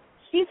them.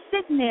 She's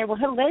sitting there with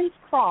her legs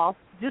crossed,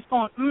 just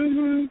going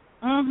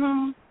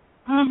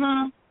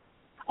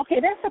Okay,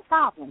 that's a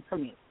problem for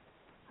me.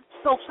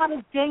 So how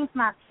does James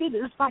not see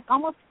this? It's like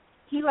almost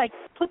he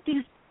put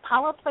these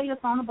power players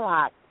on the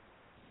block.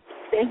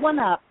 They went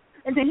up,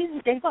 and then he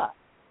just gave up.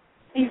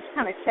 He just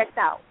kind of checked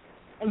out.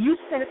 And you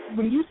said it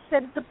when you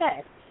said it the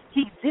best.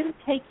 He didn't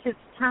take his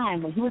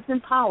time when he was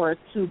in power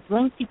to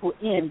bring people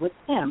in with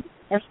him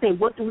and say,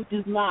 what do we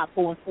do now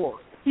going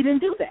forward? He didn't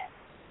do that.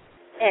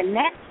 And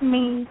that, to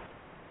me,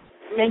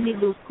 made me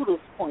lose kudos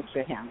points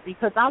for him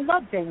because I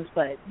love James,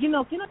 but, if you're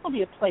not going to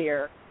be a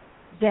player,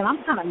 then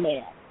I'm kind of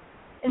mad.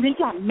 And then you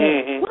got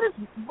Meg.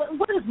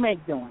 What is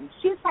Meg doing?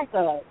 She's like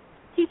a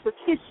piece of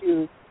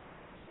tissue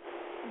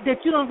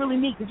that you don't really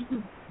need because you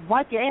can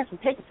wipe your ass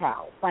with paper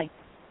towels. Like,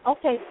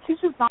 okay,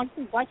 tissue's on,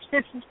 you can wipe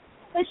tissues.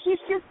 And she's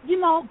just,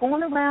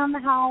 going around the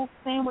house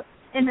saying what.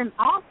 And then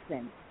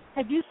Austin,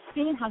 have you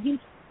seen how he's,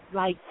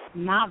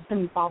 not been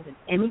involved in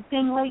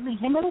anything lately?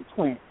 Him and the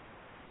twins.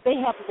 They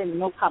haven't been in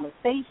no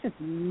conversations,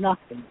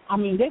 nothing. I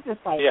mean, they're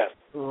just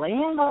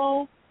laying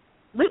low.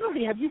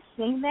 Literally, have you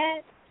seen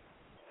that?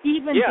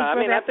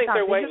 I think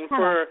they're waiting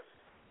for.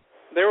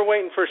 They were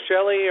waiting for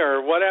Shelli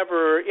or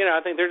whatever.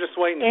 I think they're just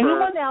waiting for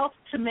anyone else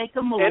to make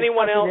a move.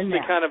 Anyone else to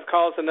kind of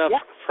cause enough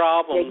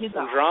problems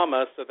and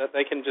drama so that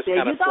they can just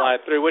kind of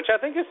slide through, which I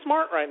think is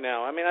smart right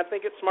now. I mean, I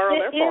think it's smart on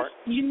their part.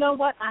 You know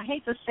what? I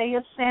hate to say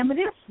it, Sam.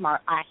 It is smart.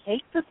 I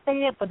hate to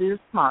say it, but it is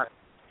smart.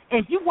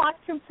 And if you watch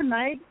him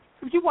tonight,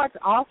 if you watch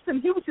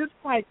Austin, he was just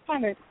kind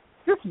of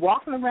just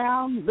walking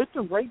around,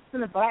 lifting weights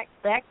in the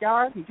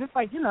backyard, and just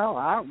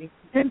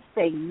didn't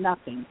say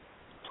nothing.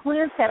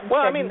 Twins haven't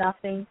said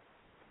nothing.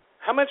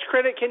 How much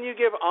credit can you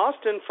give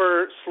Austin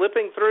for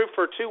slipping through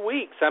for 2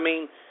 weeks? I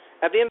mean,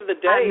 at the end of the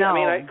day,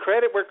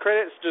 credit where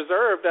credit's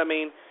deserved. I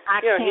mean,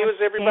 he was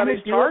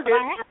everybody's target.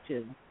 I have to.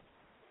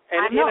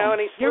 And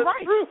and he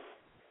slipped through.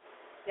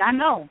 I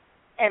know,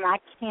 and I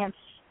can't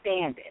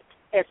stand it.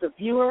 As a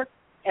viewer,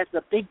 as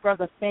a Big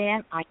Brother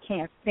fan, I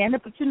can't stand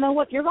it. But you know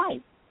what? You're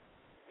right,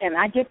 and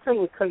I give credit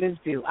where credit's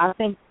due. I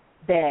think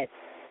that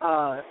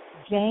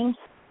James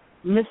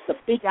missed a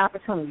big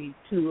opportunity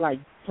to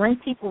bring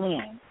people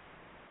in.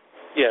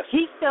 Yes.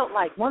 He felt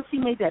like once he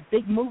made that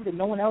big move that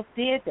no one else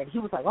did, that he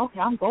was like,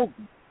 okay, I'm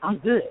golden. I'm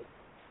good.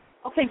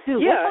 Okay,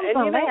 dude, that's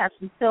going to last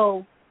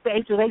until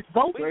the HOH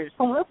vote where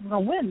someone else is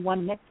going to win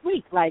one next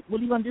week. Like, what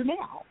are you going to do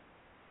now?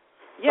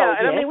 Yeah,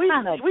 and I mean,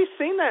 we've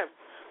seen that.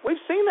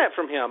 We've seen that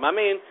from him. I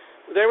mean,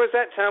 there was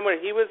that time where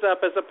he was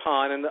up as a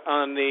pawn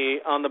on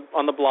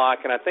the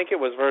block, and I think it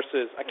was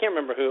versus, I can't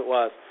remember who it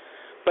was.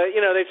 But,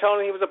 they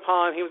told him he was a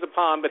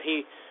pawn, but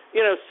he,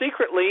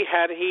 secretly,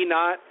 had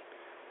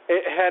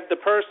the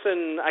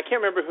person, I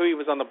can't remember who he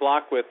was on the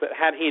block with, but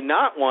had he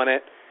not won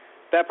it,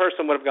 that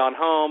person would have gone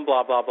home,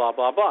 blah, blah, blah,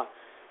 blah, blah.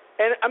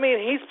 And, I mean,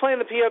 he's playing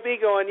the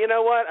POV going, you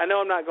know what, I know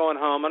I'm not going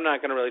home. I'm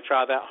not going to really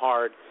try that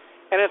hard.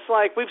 And it's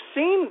like we've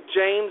seen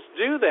James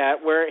do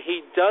that where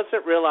he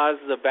doesn't realize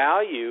the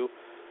value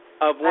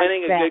of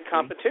winning a good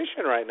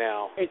competition right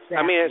now. Exactly.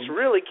 I mean, it's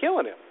really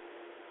killing him.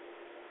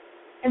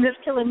 And it's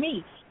killing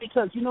me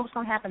because you know what's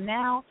going to happen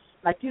now?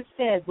 Like you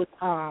said with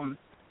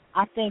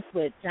I think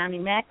with Johnny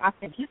Mac, I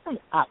think he's going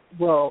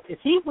to, if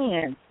he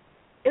wins,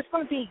 it's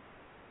going to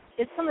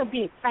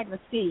be exciting to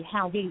see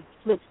how he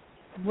flips,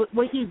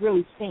 where he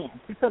really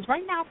stands. Because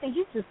right now, I think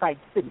he's just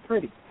sitting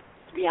pretty,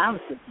 to be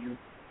honest with you.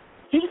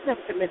 He's never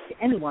committed to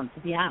anyone,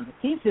 to be honest.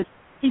 He's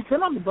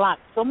been on the block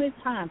so many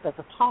times as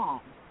a pawn.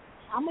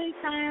 How many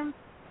times?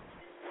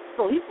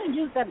 So he's going to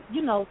use that,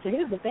 to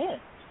his advantage.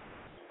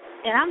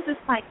 And I'm just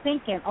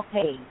thinking,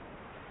 okay,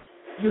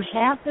 you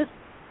have this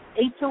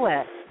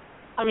HOH,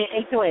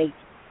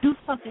 do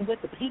something with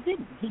it. But he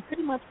didn't. He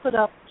pretty much put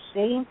up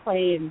Shelli and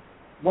Clay and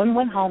one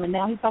went home, and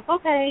now he's like,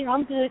 okay,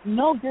 I'm good.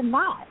 No, you're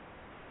not.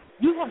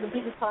 You have the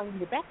biggest problem in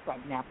your back right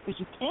now because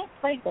you can't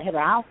play the head of the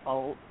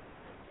household.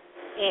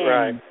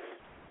 And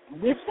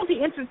it's going to be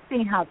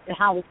interesting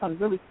how it's going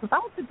to really, because I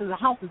don't think the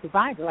house is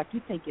divided like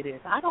you think it is.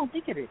 I don't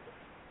think it is.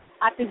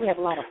 I think we have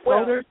a lot of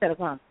voters that are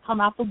going to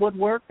come out the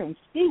woodwork and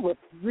see what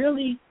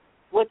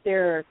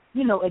their,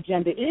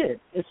 agenda is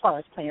as far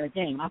as playing a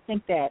game. I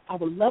think that I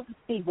would love to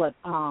see what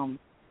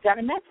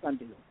Johnny Mac's going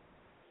to do.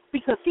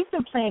 Because he's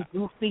been playing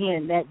goofy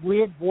and that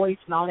weird voice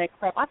and all that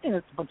crap. I think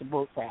it's a bunch of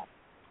bull crap.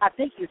 I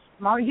think he's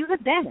smart. He's a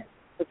dentist,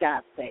 for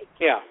God's sake.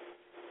 Yeah.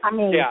 I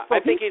mean, I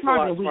think he's a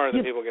lot smarter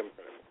than people give him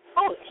credit.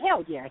 Oh,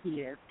 hell yeah,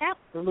 he is.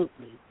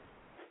 Absolutely.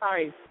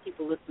 Sorry,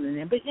 people listening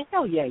in, but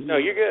hell yeah, he is. No,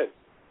 you're good.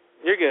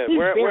 You're good.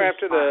 We're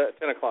after the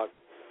 10 o'clock.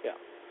 Yeah.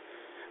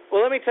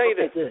 Well, let me tell you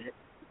this. Good.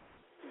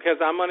 Because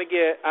I want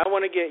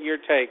to get your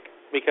take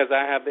because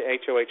I have the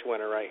HOH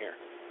winner right here.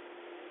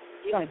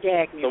 You're going to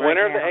gag me the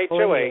winner of the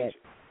HOH.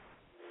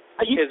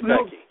 It's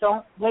no, Becky.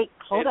 Don't wait.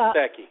 Hold it's up.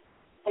 Becky.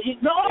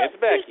 It's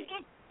Becky.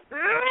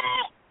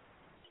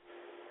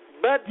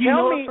 But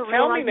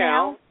tell me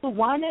now. Who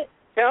won it?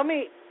 Tell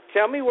me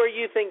where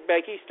you think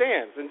Becky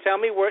stands, and tell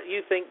me what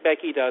you think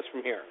Becky does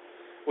from here.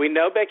 We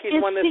know Becky's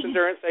won this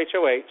endurance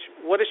HOH.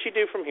 What does she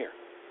do from here?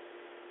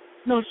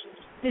 No,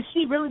 did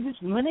she really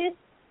just win it?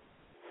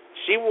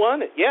 She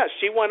won it. Yeah,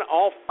 she won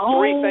all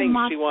three things.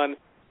 She won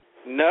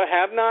no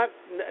have not.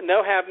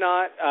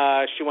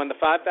 She won the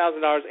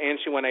 $5,000 and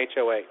she won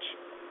HOH.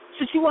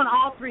 So she won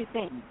all three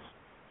things.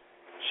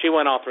 She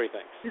won all three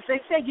things.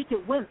 They said you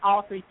could win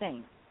all three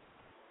things.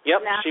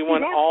 Yep, now, she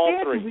won all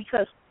three.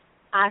 Because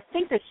I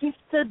think that she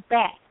stood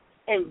back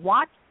and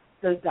watched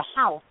the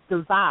house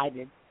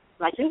divided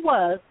like it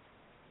was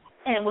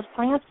and was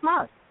playing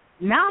smart.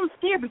 Now I'm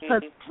scared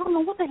because I don't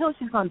know what the hell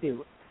she's going to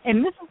do.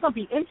 And this is going to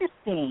be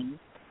interesting.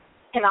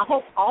 And I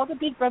hope all the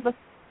Big Brother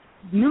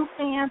new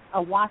fans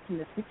are watching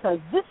this because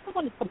this is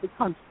when it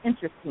becomes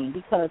interesting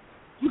because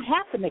you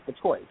have to make a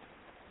choice.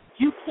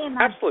 You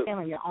cannot stand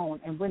on your own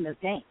and win this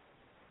game.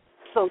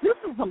 So this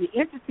is going to be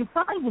interesting.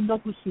 I don't even know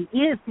who she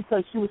is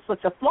because she was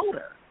such a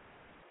floater.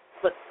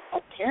 But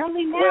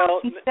apparently now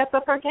she stepped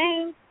up her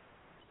game.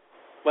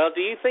 Well,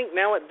 do you think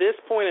now at this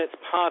point it's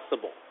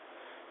possible?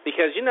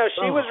 Because, you know,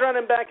 she was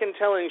running back and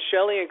telling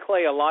Shelli and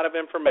Clay a lot of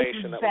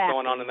information that was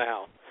going on in the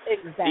house.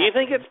 Exactly. Do you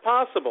think it's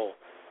possible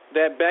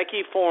that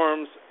Becky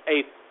forms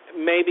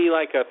maybe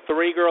like a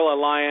three-girl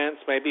alliance,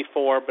 maybe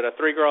four, but a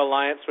three-girl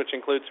alliance which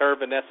includes her,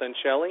 Vanessa, and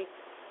Shelli?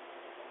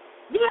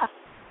 Yeah,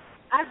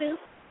 I do.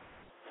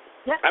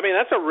 Yep. I mean,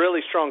 that's a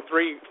really strong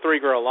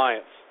three-girl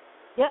alliance.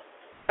 Yep.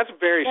 That's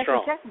very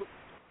strong. Exactly.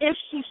 If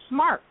she's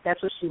smart,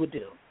 that's what she would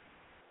do.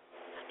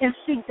 And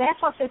see,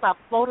 that's what I say about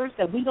floaters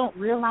that we don't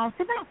realize.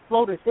 They're not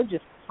floaters. They're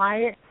just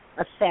hired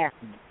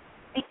assassins.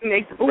 And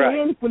they go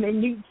in when they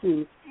need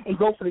to and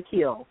go for the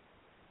kill.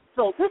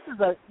 So this is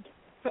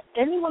for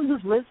anyone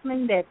who's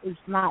listening that is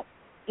not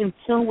in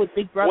tune with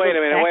Big Brother. Wait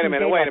a minute. I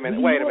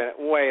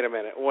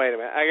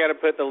got to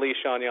put the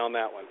leash on you on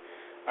that one.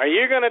 Are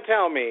you going to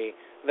tell me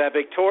that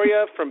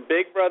Victoria from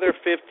Big Brother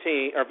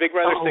 15 or Big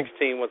Brother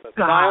 16 was a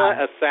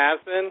silent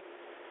assassin?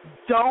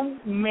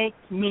 Don't make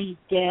me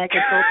gag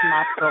and go to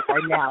myself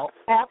right now.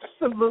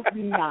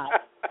 Absolutely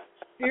not.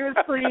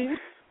 Seriously.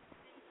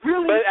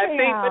 Really, but I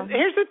think, but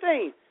here's the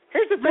thing.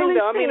 Really,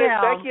 though. I mean, is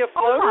Becky a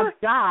floater? Oh, my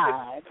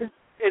God.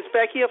 Is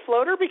Becky a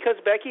floater? Because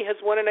Becky has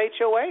won an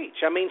HOH.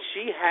 I mean,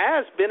 she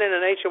has been in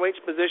an HOH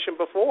position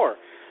before.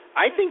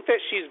 I think that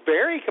she's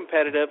very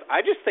competitive.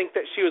 I just think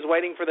that she was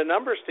waiting for the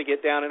numbers to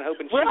get down and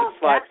hoping she would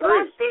slide through.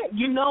 What I said.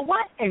 You know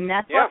what? And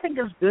that's what I think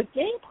is good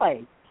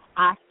gameplay.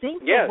 I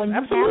think that when you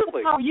have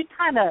the power,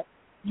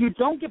 you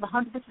don't give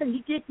 100%. You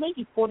give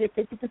maybe 40 or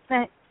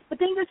 50%, but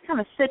then you just kind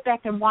of sit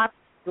back and watch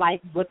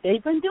like what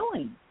they've been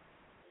doing.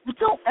 You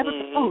don't ever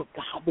oh,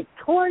 God,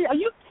 Victoria, are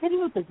you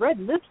kidding with the red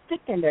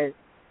lipstick and the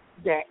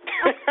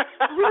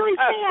really,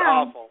 Sam?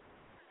 Awful.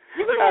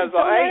 You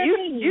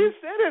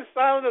said it's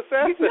silent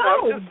assassin.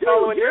 I'm just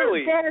following your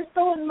lead. Dad is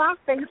so in my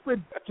face with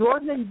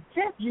Jordan and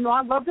Jeff. You know,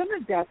 I love them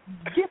to death.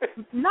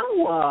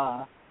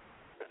 Noah.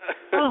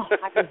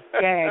 I just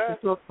gagged and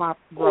took my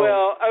throat.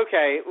 Well,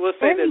 okay. We'll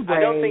say this. I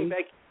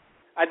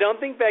don't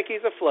think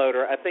Becky's a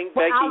floater. I think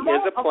Becky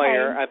is a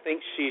player. I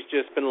think she's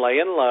just been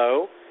laying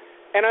low,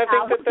 and I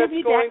think that's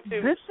going to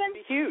be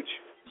huge.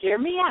 Hear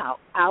me out.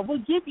 I will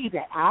give you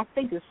that. I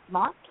think the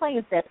smart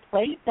players that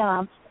play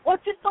dumb or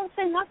just don't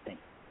say nothing,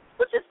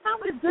 which is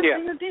probably a good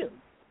thing to do.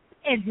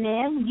 And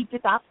then when you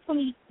get the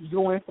opportunity, you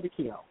go in for the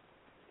kill.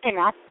 And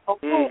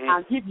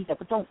I'll give you that,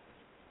 but don't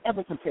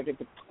ever compare to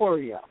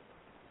Victoria.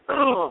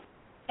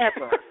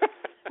 Ever.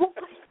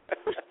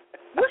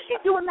 What's she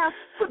doing now?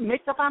 Put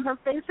makeup on her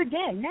face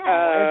again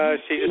now.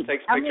 She just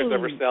takes pictures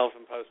of herself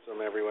and posts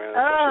them everywhere.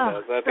 That's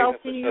what she does. I think that's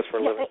what she does for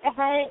a living.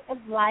 Hey,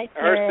 it's like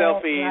her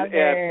selfie.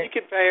 If you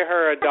could pay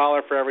her $1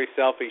 for every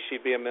selfie,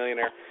 she'd be a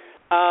millionaire.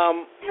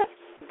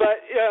 But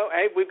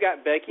hey, we've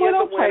got Becky as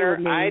a winner.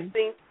 I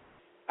think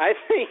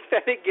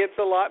that it gets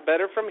a lot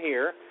better from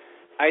here.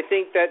 I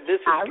think that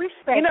this is. I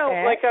respect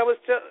that.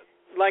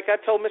 Like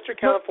I told Mr.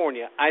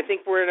 California, I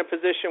think we're in a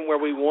position where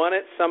we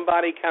wanted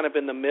somebody kind of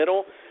in the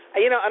middle.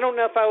 I don't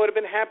know if I would have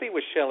been happy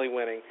with Shelli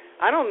winning.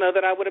 I don't know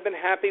that I would have been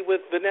happy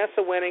with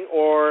Vanessa winning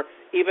or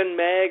even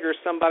Meg or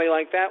somebody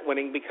like that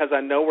winning because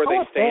I know where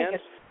they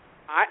stand.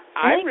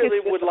 I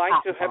really would like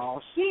to have.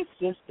 She's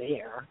just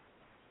there.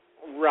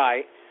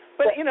 Right.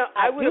 But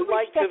I would have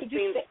liked to have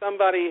seen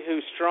somebody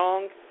who's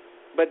strong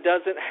but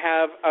doesn't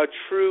have a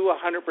true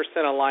 100%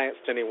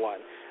 alliance to anyone.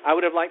 I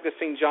would have liked to have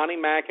seen Johnny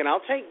Mac, and I'll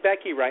take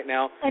Becky right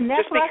now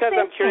just because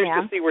I'm curious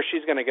to see where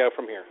she's going to go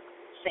from here.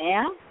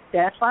 Sam,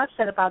 that's what I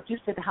said about you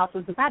said the house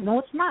was divided. No,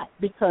 it's not,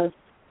 because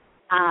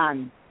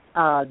on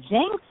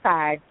James'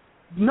 side,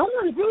 no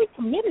one really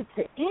committed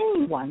to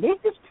anyone. They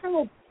just kind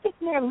of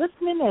sitting there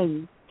listening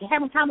and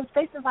having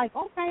conversations like,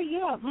 okay,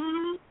 yeah,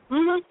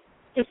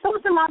 If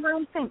someone's in my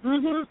room saying,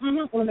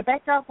 or in the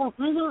background going,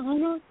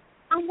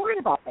 I'm worried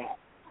about that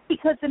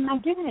because they're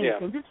not getting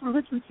anything. Just to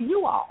listen to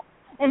you all.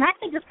 And I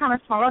think it's kind of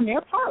smart on their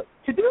part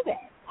to do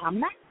that. I'm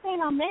not saying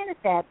I'm mad at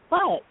that,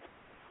 but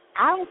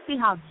I don't see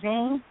how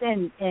James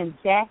and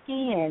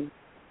Jackie and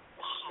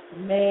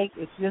Meg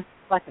is just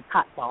like a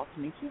cot ball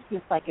to me. She's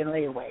just like in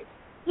layaway.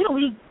 You know,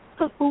 when you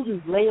put food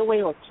in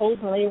layaway or clothes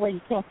in layaway,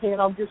 you can't pay it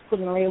off, just put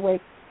it in layaway.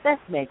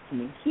 That's Meg to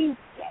me.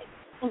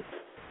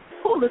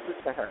 Who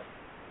listens to her?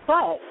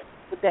 But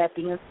with that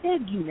being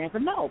said, you never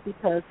know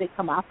because they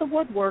come out the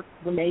woodwork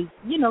when they,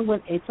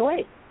 when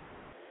HOH.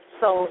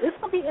 So it's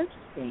going to be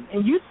interesting.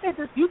 And you said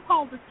this, you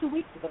called this 2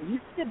 weeks ago. You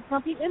said it's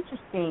going to be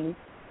interesting.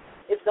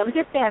 It's going to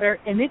get better,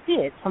 and it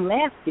did from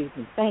last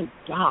season. Thank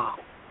God.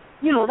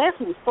 Last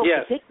season was so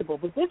predictable,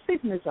 but this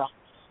season is a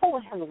whole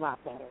hell of a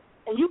lot better.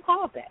 And you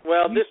called that.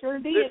 Well, this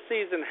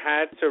season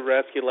had to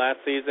rescue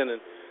last season,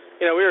 and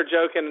we were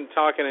joking and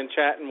talking and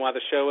chatting while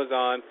the show was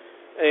on.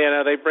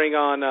 They bring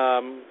on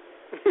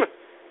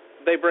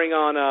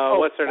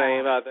what's her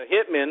name, the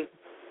Hitmen.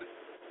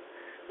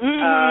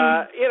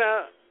 Mm-hmm.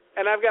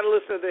 And I've got to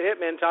listen to the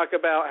Hitmen talk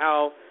about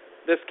how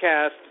this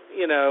cast,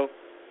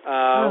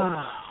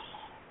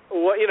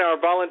 are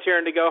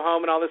volunteering to go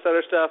home and all this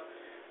other stuff.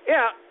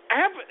 Yeah, I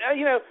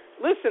have,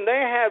 listen,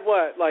 they had,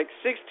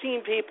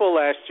 16 people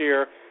last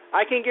year.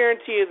 I can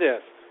guarantee you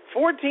this.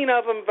 14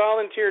 of them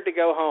volunteered to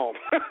go home.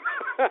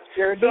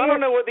 Sure so I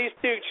don't know what these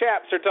two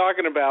chaps are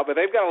talking about, but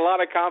they've got a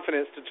lot of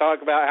confidence to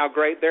talk about how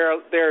great their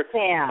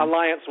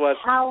alliance was.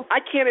 I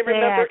can't even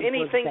remember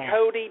anything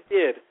Cody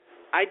did.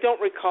 I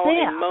don't recall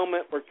a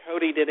moment where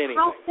Cody did anything.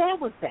 How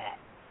sad was that?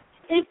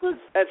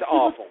 That's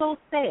awful. It was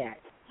so sad.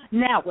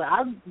 Now,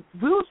 I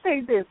will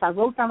say this. I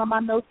wrote down on my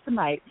notes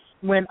tonight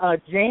when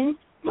James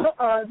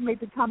made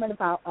the comment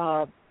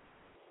about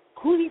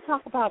who did he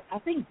talk about? I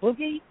think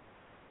Boogie.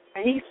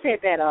 And he said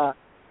that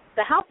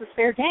the house is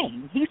fair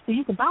game. He said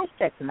you can bounce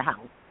checks in the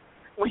house.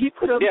 When he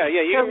put up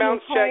you can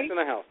bounce checks in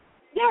the house.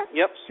 Yes.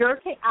 Yep. Sure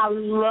can. I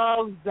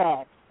love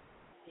that.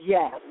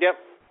 Yes. Yep.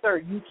 Sir,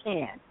 you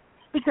can.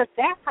 Because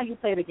that's how you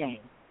play the game.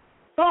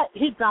 But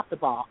he dropped the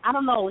ball. I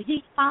don't know.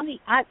 He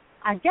finally, I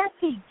guess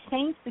he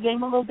changed the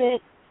game a little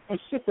bit and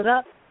shifted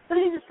up, but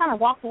he just kind of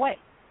walked away.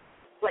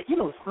 Like,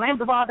 slammed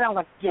the ball down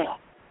like,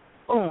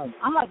 boom.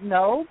 I'm like,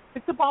 no,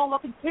 pick the ball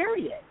up and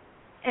carry it.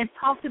 And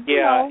talk to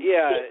people.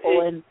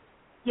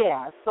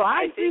 So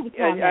I agree with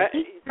you on that.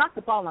 He dropped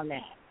the ball on that.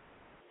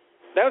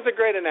 That was a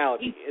great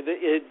analogy.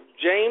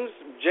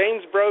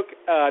 James broke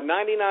a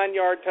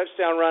 99-yard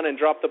touchdown run and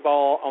dropped the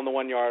ball on the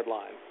 1-yard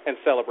line and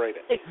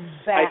celebrated.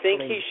 Exactly. I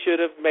think he should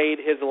have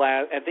made his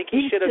last. I think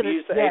he should have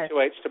used the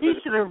HOH to. He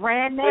should have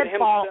ran that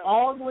ball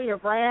all the way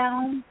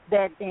around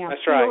that damn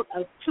field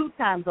 2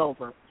 times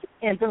over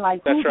and been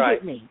like, "Who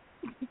hit me?"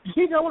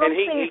 You know what I'm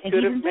saying? He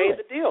could have made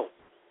the deal.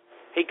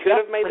 He could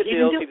have made the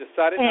deal. He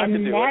decided not to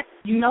do it.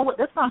 You know what?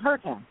 That's going to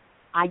hurt him.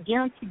 I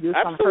guarantee you it's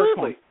going to hurt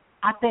him.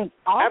 I think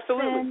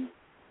Austin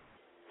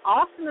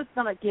is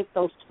going to get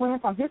those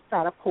twins on his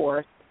side, of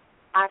course.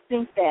 I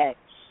think that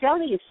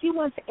Shelli, if she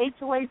went to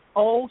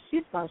HOH,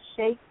 she's going to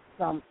shake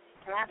some.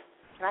 Can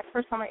I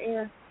curse on the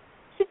air?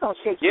 She's going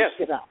to shake some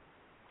shit up.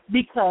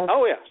 Because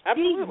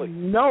she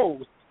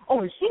knows. Oh,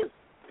 and she's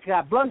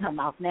got blood in her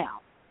mouth now.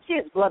 She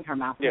has blood in her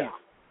mouth now.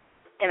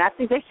 And I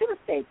think they should have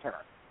saved her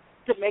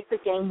to make the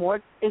game more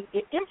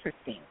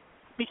interesting.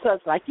 Because,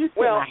 like you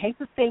said, I hate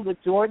to say with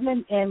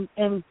Jordan and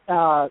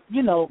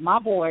my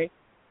boy,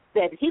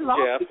 that he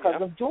lost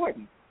because of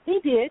Jordan. He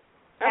did.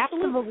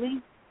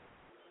 Absolutely.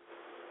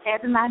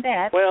 Can't deny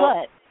that.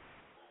 Well,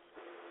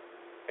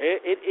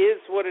 it is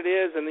what it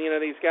is. And,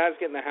 these guys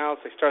get in the house,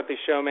 they start these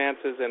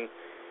showmances, and,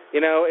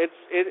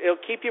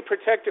 it'll keep you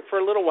protected for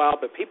a little while,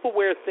 but people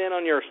wear thin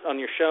on your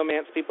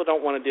showmance. People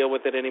don't want to deal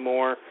with it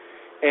anymore.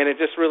 And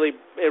it's really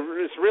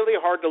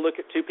hard to look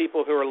at two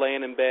people who are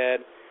laying in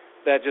bed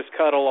that just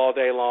cuddle all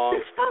day long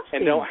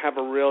and don't have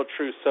a real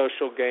true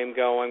social game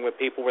going with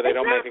people where they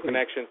don't make a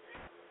connection.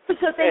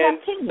 Because they have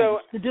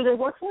teammates to do their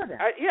work for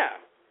them.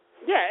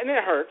 And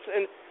it hurts.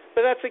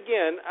 But that's,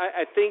 again,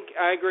 I think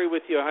I agree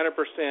with you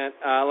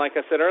 100%, like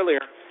I said earlier,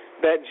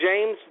 that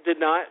James did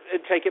not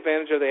take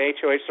advantage of the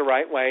HOH the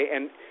right way.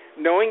 And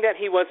knowing that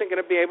he wasn't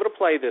going to be able to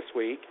play this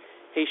week,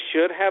 he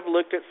should have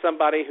looked at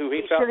somebody who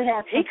he felt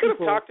he could have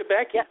talked to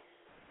Becky.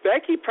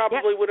 Becky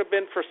probably would have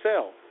been for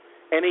sale,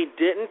 and he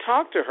didn't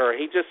talk to her.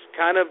 He just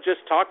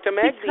talked to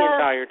Meg the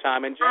entire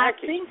time and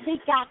Jackie.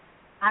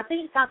 I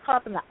think he got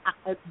caught up in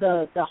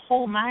the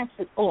whole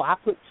mindset. Oh, I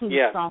put two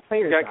strong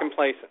players. Got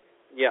complacent.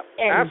 Yeah,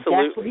 and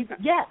absolutely.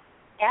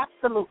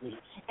 Absolutely.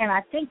 And I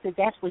think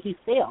that's where he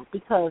failed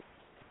because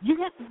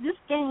this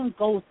game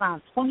goes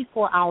on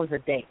 24 hours a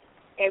day,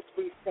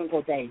 every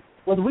single day,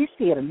 whether we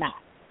see it or not.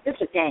 It's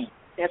a game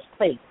that's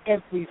played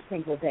every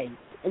single day,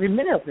 every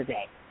minute of the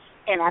day.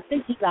 And I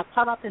think he got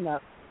caught up in I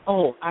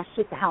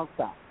shook the house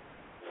up.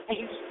 And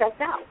he just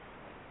stepped out.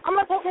 I'm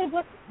like, okay,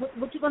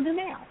 what you going to do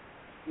now?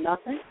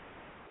 Nothing.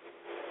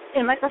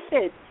 And like I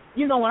said,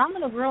 when I'm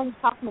in a room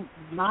talking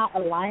to my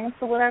alliance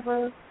or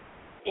whatever,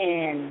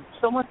 and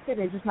someone's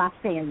sitting there just not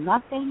saying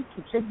nothing,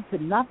 contribute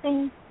to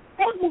nothing,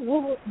 that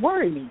will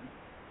worry me.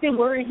 Then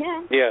worry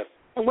him. Yes.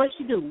 And what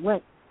she do?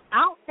 Went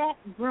out that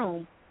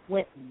room,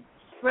 went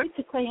straight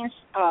to Clay and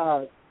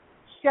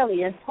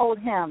Shelli and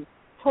told them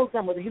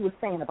what he was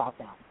saying about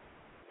them.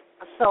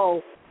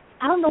 So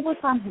I don't know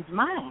what's on his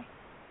mind.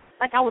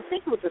 Like, I would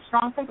think it was a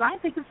strong player, but I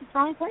think it's a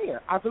strong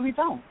player. I really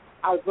don't.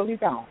 I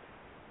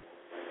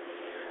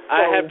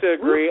have to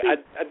agree. I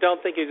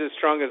don't think he's as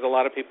strong as a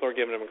lot of people are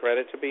giving him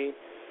credit to be.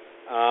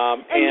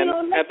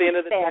 And at the end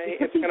of the day,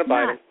 it's going to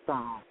bite him.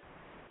 Strong.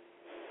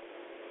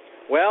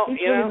 Well, he's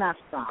really not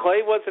strong.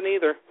 Clay wasn't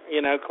either.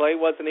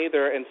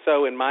 And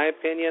so, in my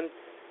opinion,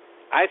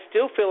 I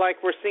still feel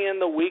like we're seeing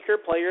the weaker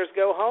players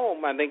go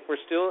home. I think we're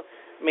still.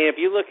 I mean, if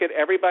you look at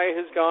everybody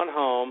who's gone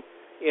home,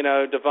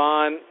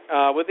 Devon,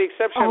 with the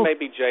exception of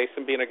maybe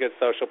Jason being a good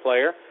social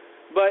player,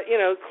 but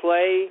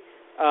Clay.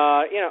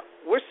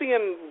 We're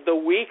seeing the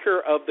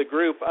weaker of the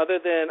group. Other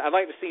than I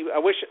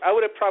wish I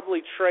would have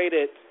probably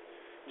traded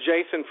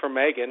Jason for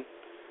Megan,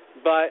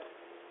 but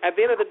at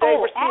the end of the day,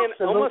 we're seeing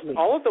almost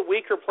all of the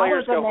weaker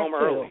players go home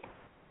early.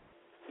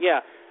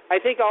 Yeah, I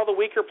think all the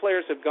weaker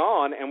players have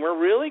gone, and we're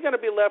really going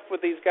to be left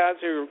with these guys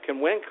who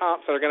can win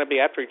comps that are going to be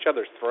after each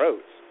other's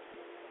throats.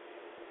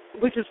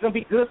 Which is going to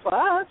be good for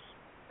us.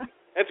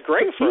 It's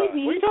great for us. What are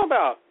you talking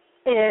about?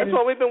 And that's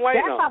what we've been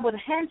waiting on.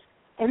 That's why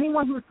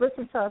anyone who's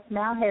listening to us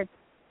now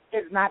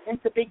is not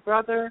into Big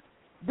Brother.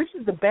 This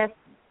is the best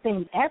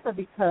thing ever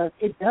because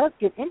it does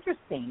get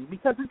interesting.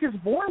 Because it's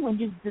just boring when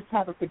you just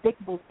have a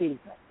predictable season,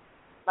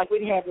 like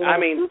we had in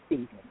the 2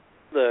 season.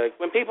 Look,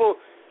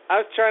 I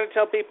was trying to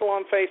tell people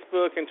on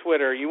Facebook and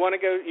Twitter, if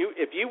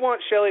you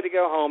want Shelli to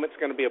go home, it's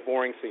going to be a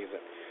boring season.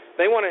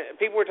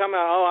 People were talking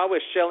about, I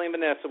wish Shelli and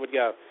Vanessa would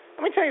go.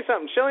 Let me tell you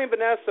something. Shelli and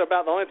Vanessa are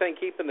about the only thing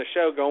keeping the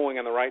show going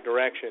in the right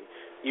direction.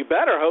 You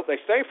better hope they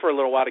stay for a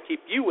little while to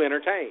keep you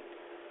entertained,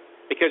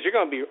 because you're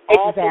going to be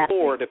awful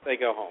bored if they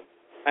go home.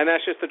 And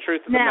that's just the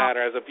truth of the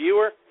matter. As a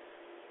viewer,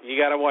 you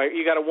got to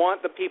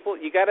want the people.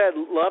 You got to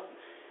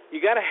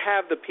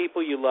have the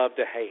people you love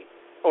to hate,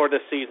 or the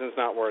season's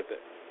not worth it.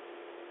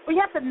 Well,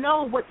 you have to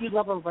know what you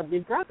love about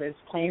Big Brother is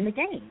playing the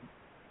game.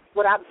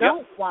 What I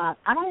don't want,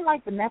 I don't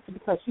like Vanessa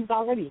because she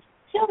already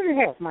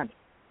has money.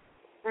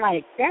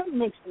 Like, that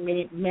makes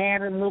me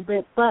mad a little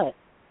bit, but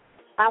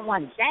I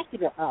want Jackie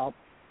to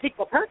pick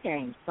up her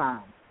game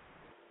some,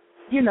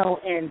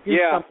 and do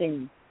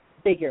something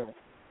bigger.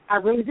 I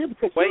really do,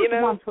 because she was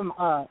the one from,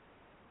 was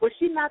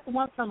she not the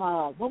one from,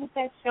 what was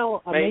that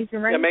show, Amazing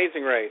Race?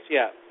 Amazing Race,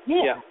 yeah.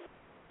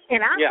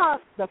 And I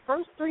thought the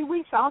first 3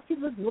 weeks, all she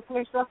was look at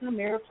herself in the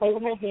mirror, play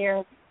with her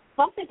hair.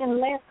 So I'm thinking the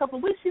last couple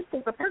of weeks, she's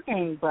picked up her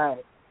game,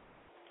 but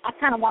I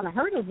kind of wanted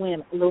her to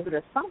win a little bit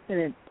of something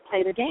and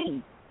play the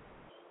game.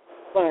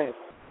 But,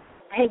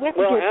 hey,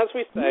 as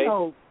we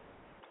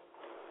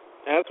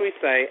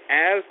say,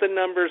 as the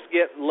numbers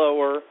get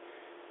lower,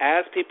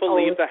 as people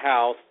leave the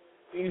house,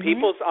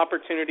 people's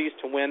opportunities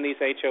to win these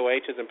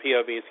HOHs and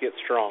POVs get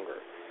stronger.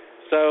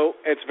 So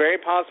it's very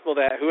possible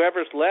that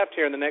whoever's left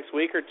here in the next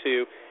week or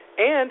two,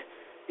 and,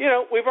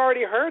 we've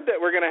already heard that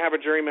we're going to have a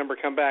jury member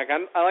come back.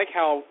 I like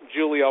how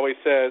Julie always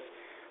says,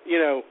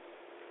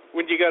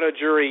 when you go to a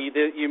jury,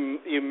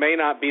 you may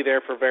not be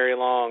there for very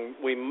long.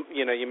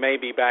 You may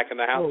be back in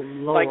the house.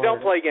 Like,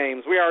 don't play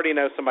games. We already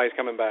know somebody's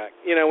coming back.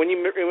 When you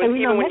mention it,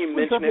 we already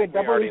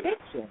know.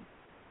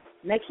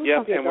 Next week,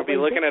 and we'll be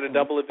looking at a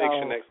double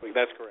eviction next week.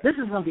 That's correct. This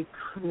is going to be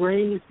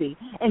crazy.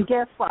 And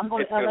guess what? I'm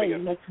going to L.A.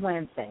 next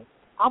Wednesday.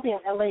 I'll be in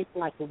L.A. for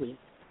like a week.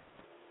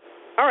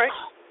 All right.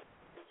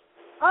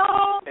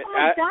 Oh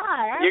my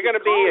God! You're going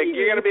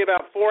to be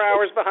about 4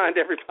 hours behind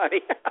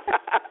everybody.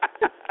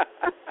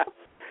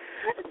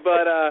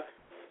 But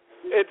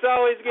it's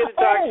always good to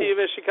talk to you,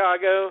 Miss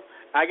Chicago.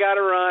 I got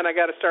to run. I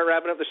got to start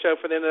wrapping up the show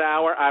for the end of the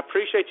hour. I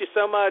appreciate you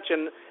so much,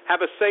 and have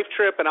a safe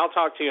trip, and I'll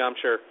talk to you, I'm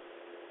sure.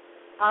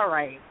 All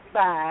right.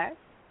 Bye.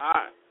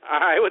 All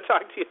right. We'll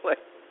talk to you later.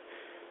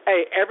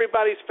 Hey,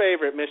 everybody's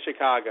favorite, Miss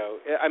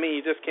Chicago. I mean,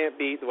 you just can't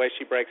beat the way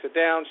she breaks it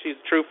down. She's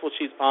truthful.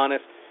 She's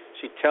honest.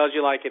 She tells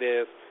you like it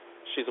is.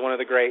 She's one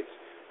of the greats.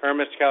 Her and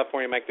Mr.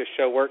 California make this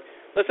show work.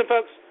 Listen,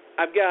 folks.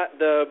 I've got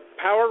the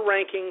power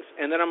rankings,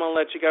 and then I'm going to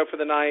let you go for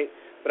the night.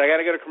 But I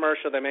got to go to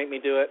commercial. They make me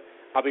do it.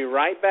 I'll be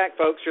right back,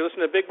 folks. You're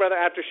listening to Big Brother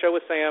After Show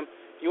with Sam.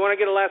 If you want to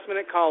get a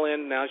last-minute call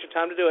in, now's your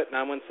time to do it,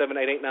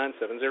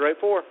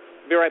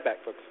 917-889-7084. Be right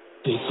back, folks.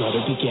 Big Brother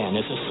began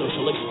as a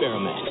social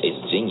experiment. It's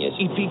genius.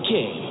 It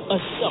became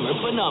a summer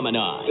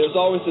phenomenon. There's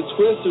always a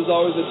twist. There's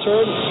always a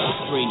turn.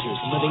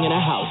 Strangers living in a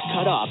house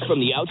cut off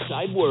from the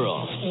outside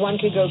world. One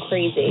could go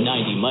crazy.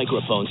 90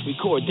 microphones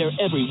record their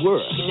every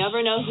word. You never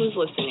know who's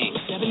listening.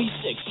 76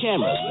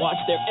 cameras watch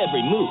their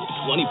every move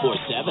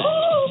 24/7.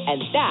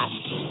 And that's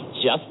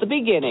just the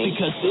beginning.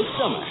 Because this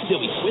summer, there'll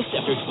be twist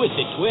after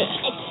twisted twist.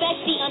 Expect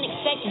the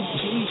unexpected.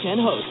 Jimmy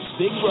 10 hosts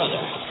Big Brother.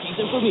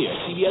 Season premiere,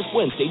 CBS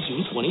Wednesday,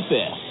 June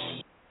 25th.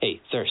 Hey,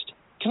 Thirst,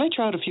 can I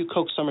try out a few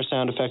Coke Summer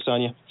sound effects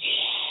on you?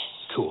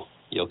 Cool.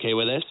 You okay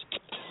with this?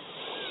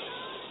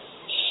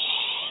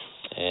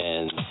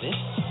 And this?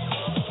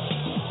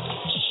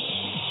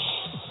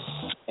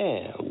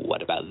 And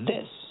what about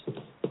this?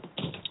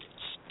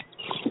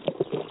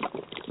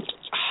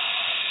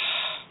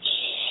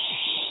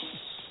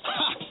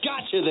 Ha!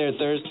 Gotcha there,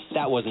 Thirst.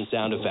 That wasn't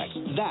sound effects.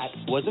 That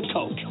was a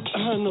Coke.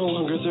 I'm no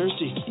longer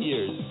thirsty.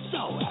 You're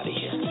so out of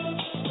here.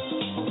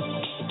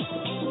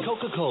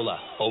 Coca-Cola.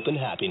 Open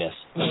happiness.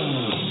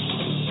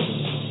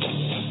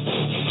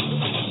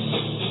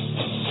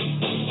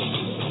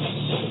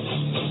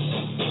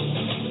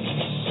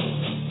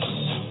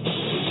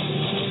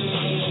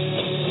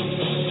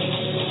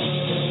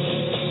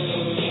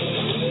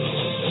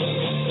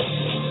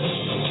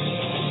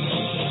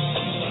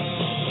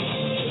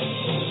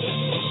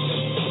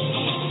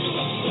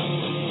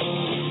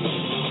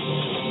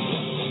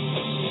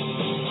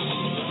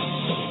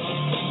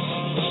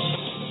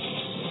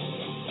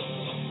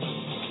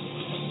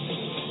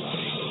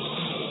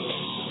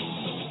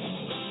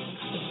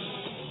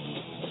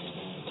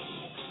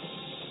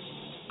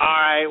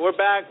 We're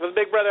back with the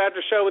Big Brother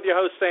After Show with your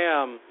host,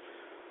 Sam.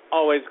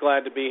 Always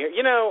glad to be here.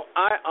 You know,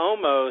 I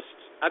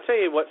tell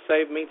you what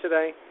saved me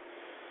today.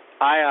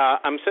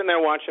 I'm sitting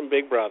there watching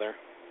Big Brother.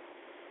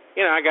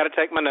 You know, I got to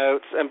take my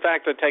notes. In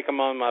fact, I take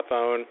them on my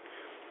phone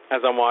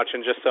as I'm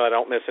watching just so I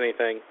don't miss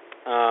anything.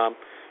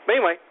 But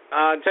anyway,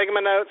 taking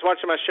my notes,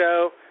 watching my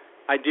show.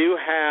 I do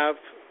have,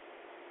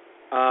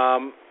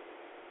 I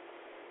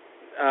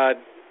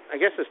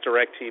guess it's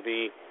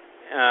DirecTV,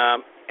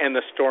 and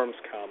the storms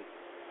come.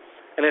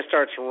 And it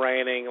starts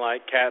raining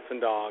like cats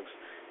and dogs.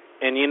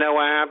 And you know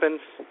what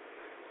happens?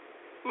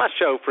 My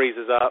show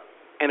freezes up,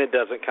 and it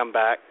doesn't come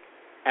back.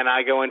 And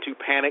I go into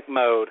panic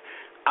mode.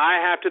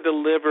 I have to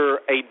deliver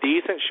a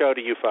decent show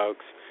to you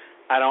folks.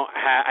 I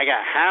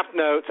got half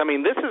notes. I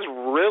mean, this is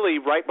really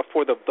right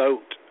before the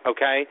vote,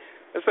 okay?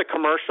 This is a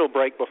commercial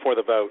break before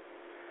the vote.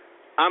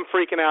 I'm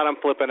freaking out. I'm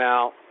flipping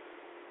out.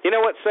 You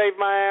know what saved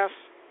my ass?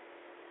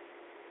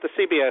 The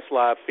CBS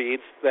live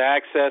feeds, the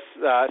Access,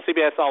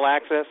 CBS All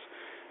Access.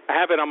 I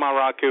have it on my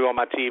Roku on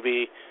my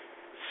TV.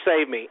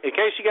 Save me. In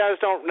case you guys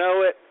don't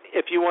know it,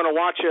 if you want to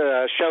watch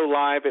a show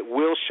live, it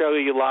will show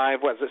you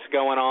live what's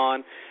going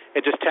on.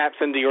 It just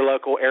taps into your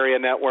local area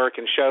network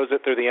and shows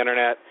it through the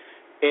internet.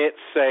 It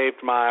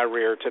saved my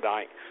rear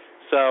tonight.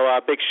 So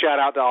big shout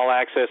out to All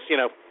Access. You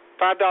know,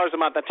 $5 a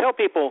month. I tell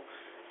people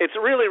it's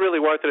really, really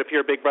worth it if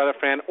you're a Big Brother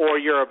fan or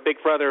you're a Big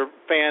Brother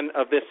fan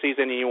of this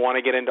season and you want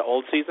to get into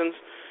old seasons.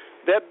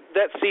 That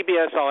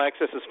CBS All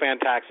Access is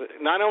fantastic.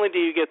 Not only do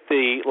you get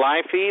the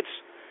live feeds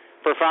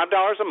for $5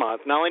 a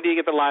month, not only do you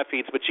get the live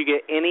feeds, but you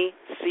get any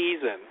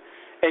season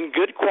and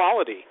good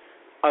quality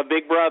of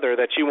Big Brother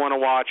that you want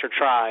to watch or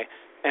try.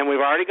 And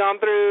we've already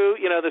gone through,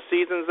 you know, the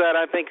seasons that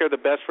I think are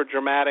the best for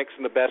dramatics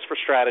and the best for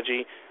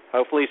strategy.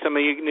 Hopefully some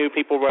of you new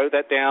people wrote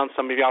that down.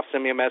 Some of y'all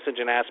send me a message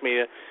and ask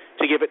me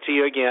to give it to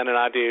you again, and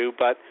I do.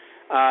 But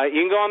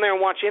you can go on there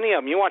and watch any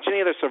of them. You watch any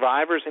of the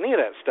Survivors, any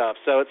of that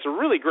stuff. So it's a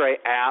really great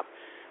app.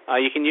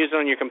 You can use it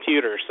on your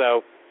computer.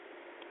 So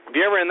if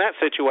you're ever in that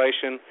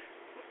situation,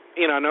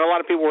 you know, I know a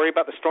lot of people worry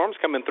about the storms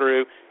coming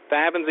through. If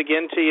that happens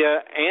again to you,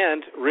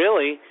 and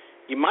really,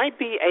 you might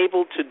be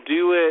able to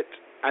do it.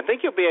 I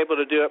think you'll be able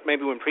to do it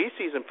maybe when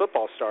preseason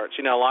football starts.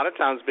 You know, a lot of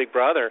times Big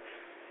Brother,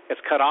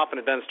 it's cut off and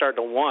it doesn't start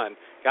till 1.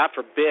 God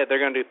forbid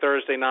they're going to do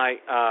Thursday night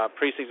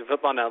preseason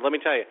football. Now, let me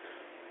tell you,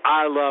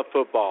 I love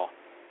football.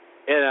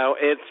 You know,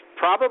 it's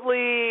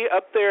probably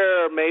up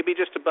there, maybe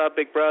just above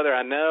Big Brother.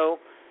 I know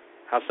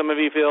how some of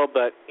you feel,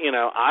 but, you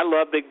know, I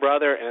love Big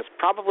Brother, and it's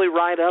probably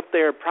right up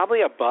there,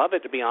 probably above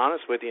it, to be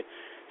honest with you.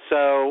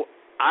 So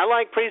I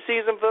like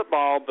preseason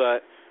football,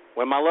 but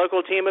when my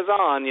local team is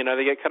on, you know,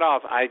 they get cut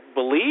off. I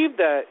believe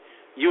that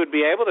you would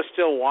be able to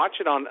still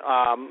watch it on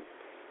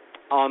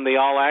the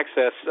All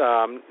Access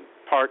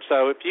part.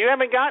 So if you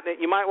haven't gotten it,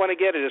 you might want to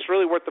get it. It's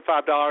really worth the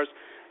 $5.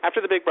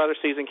 After the Big Brother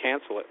season,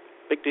 cancel it.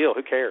 Big deal.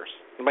 Who cares?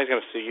 Nobody's going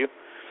to sue you.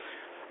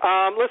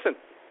 Listen.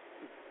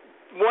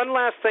 One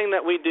last thing that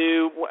we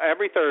do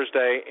every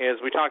Thursday is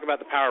we talk about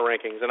the power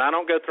rankings, and I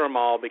don't go through them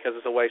all because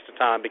it's a waste of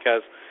time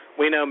because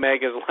we know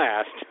Meg is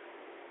last.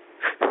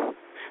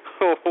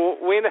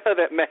 We know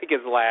that Meg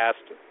is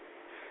last.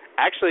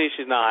 Actually,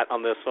 she's not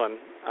on this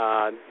one.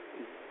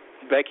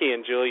 Becky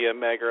and Julia and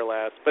Meg are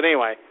last. But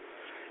anyway,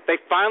 they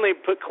finally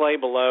put Clay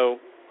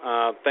below,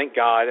 thank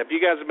God. If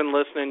you guys have been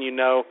listening, you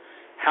know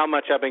how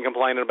much I've been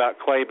complaining about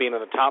Clay being in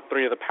the top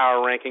 3 of the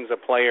power rankings of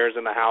players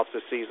in the house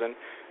this season.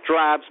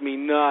 Drives me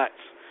nuts.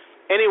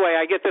 Anyway,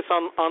 I get this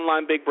on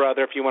Online Big Brother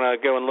if you want to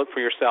go and look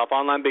for yourself.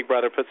 Online Big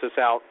Brother puts this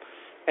out,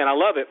 and I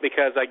love it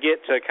because I get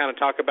to kind of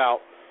talk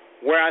about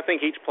where I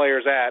think each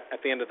player's at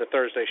the end of the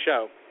Thursday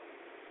show.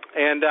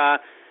 And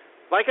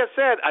like I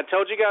said, I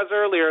told you guys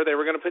earlier they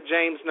were going to put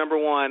James number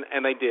 1, and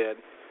they did.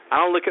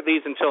 I don't look at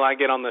these until I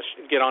get on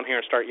here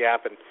and start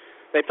yapping.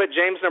 They put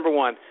James number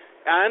 1.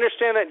 I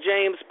understand that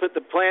James put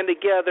the plan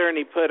together, and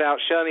he put out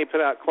Shelli, he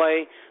put out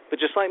Clay, but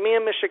just like me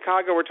and Miss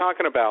Chicago were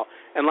talking about,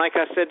 and like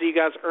I said to you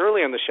guys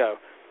earlier in the show,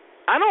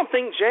 I don't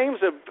think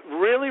James have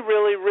really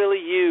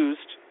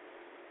used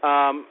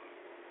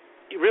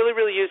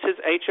his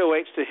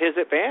HOH to his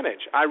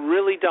advantage. I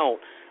really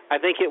don't.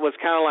 I think it was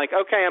kind of like,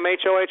 okay, I'm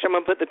HOH, I'm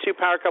going to put the 2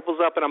 power couples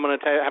up, and I'm going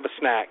to have a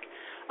snack.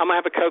 I'm going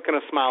to have a Coke and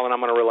a smile, and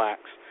I'm going to relax.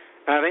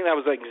 And I think that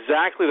was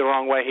exactly the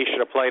wrong way he should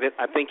have played it.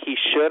 I think he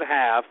should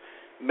have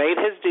made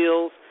his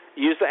deals,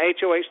 use the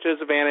HOH to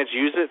his advantage,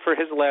 use it for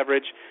his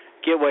leverage,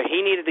 get what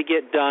he needed to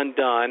get done,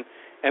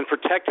 and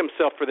protect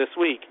himself for this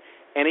week.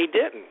 And he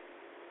didn't.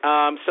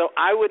 So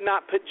I would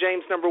not put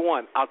James number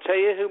 1. I'll tell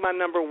you who my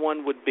number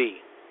 1 would be.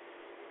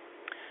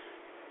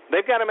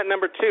 They've got him at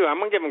number 2.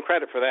 I'm going to give him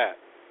credit for that.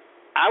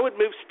 I would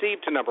move Steve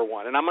to number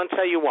 1, and I'm going to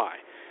tell you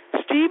why.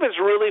 Steve has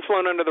really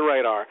flown under the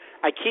radar.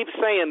 I keep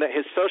saying that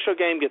his social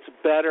game gets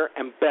better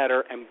and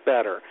better and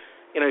better.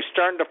 You know, he's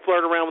starting to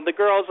flirt around with the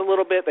girls a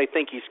little bit. They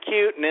think he's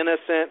cute and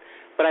innocent,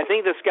 but I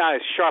think this guy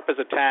is sharp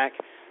as a tack.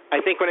 I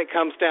think when it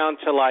comes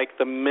down to, like,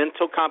 the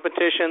mental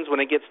competitions,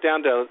 when it gets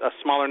down to a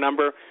smaller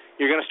number,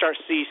 you're going to start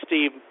to see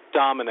Steve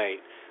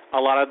dominate a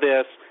lot of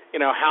this. You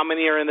know, how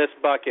many are in this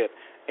bucket?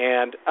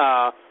 And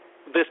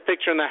this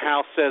picture in the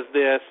house says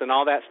this and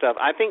all that stuff.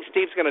 I think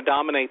Steve's going to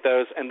dominate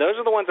those, and those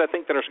are the ones I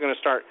think that are going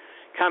to start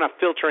kind of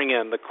filtering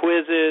in. The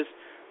quizzes,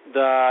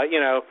 the, you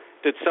know,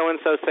 did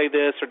so-and-so say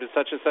this or did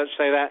such and such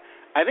say that?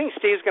 I think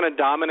Steve's going to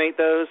dominate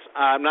those.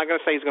 I'm not going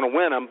to say he's going to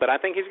win them, but I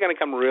think he's going to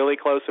come really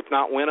close, if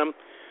not win them.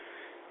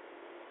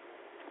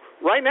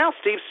 Right now,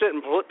 Steve's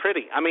sitting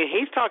pretty. I mean,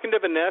 he's talking to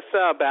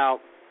Vanessa about,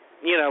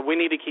 you know, we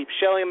need to keep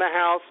Shelli in the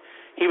house.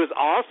 He was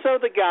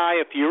also the guy,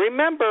 if you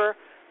remember,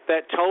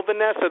 that told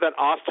Vanessa that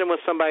Austin was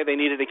somebody they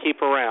needed to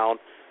keep around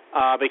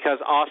because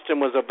Austin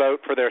was a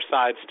vote for their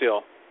side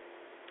still.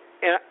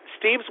 And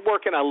Steve's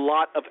working a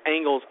lot of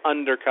angles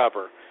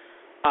undercover.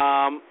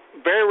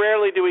 Very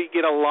rarely do we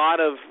get a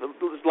lot of,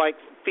 like,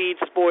 feed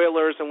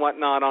spoilers and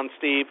whatnot on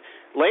Steve.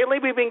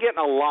 Lately, we've been getting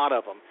a lot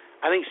of them.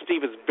 I think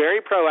Steve is very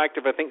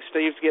proactive. I think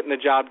Steve's getting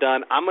the job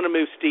done. I'm going to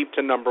move Steve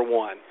to number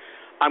 1.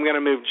 I'm going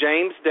to move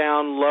James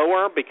down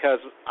lower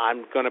because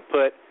I'm going to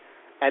put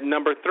at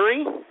number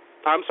 3.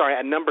 I'm sorry,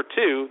 at number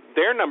 2,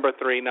 their number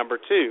 3, number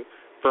 2,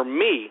 for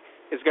me,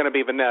 is going to be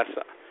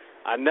Vanessa.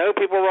 I know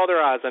people roll their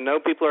eyes. I know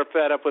people are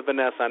fed up with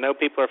Vanessa. I know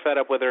people are fed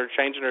up with her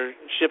changing her,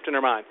 shifting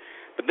her mind.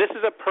 But this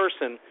is a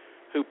person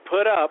who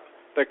put up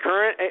the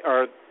current,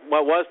 or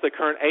what was the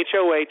current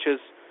HOH's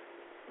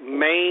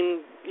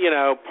main, you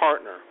know,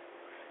 partner.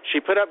 She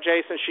put up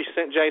Jason. She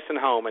sent Jason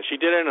home, and she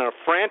did it in a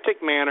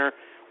frantic manner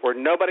where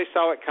nobody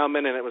saw it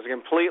coming, and it was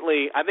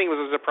completely, I think it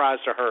was a surprise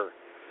to her.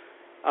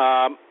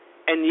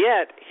 And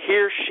yet,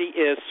 here she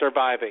is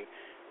surviving.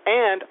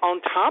 And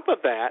on top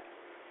of that,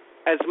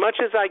 as much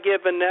as I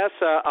give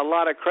Vanessa a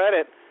lot of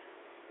credit,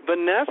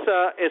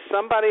 Vanessa is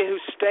somebody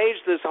who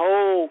staged this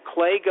whole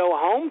Clay go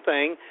home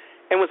thing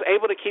and was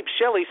able to keep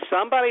Shelli,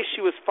 somebody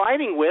she was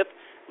fighting with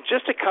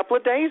just a couple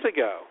of days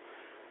ago.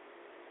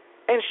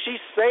 And she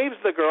saves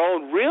the girl,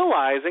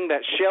 realizing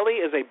that Shelli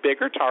is a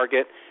bigger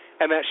target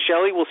and that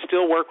Shelli will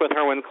still work with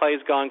her when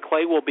Clay's gone.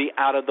 Clay will be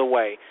out of the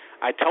way.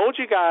 I told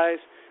you guys,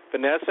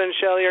 Vanessa and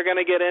Shelli are going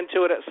to get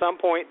into it at some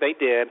point. They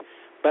did.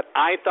 But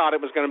I thought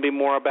it was going to be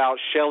more about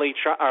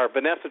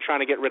Vanessa trying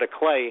to get rid of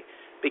Clay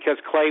because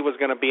Clay was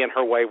going to be in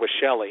her way with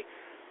Shelli.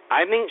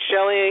 I think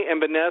Shelli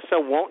and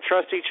Vanessa won't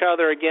trust each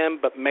other again,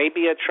 but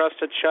maybe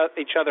trust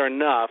each other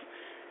enough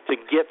to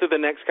get through the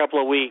next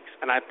couple of weeks.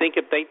 And I think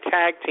if they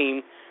tag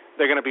team,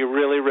 they're going to be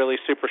really, really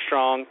super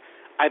strong.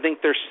 I think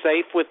they're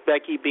safe with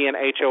Becky being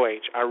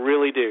HOH. I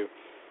really do.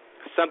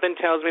 Something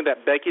tells me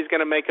that Becky's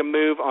going to make a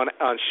move on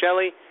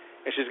Shelli,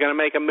 and she's going to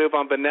make a move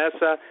on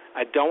Vanessa.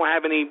 I don't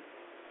have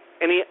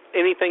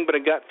anything but a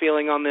gut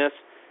feeling on this.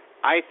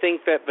 I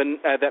think that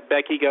that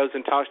Becky goes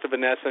and talks to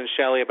Vanessa and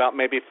Shelli about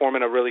maybe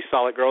forming a really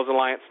solid girls'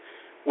 alliance,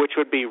 which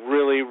would be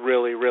really,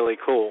 really, really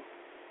cool.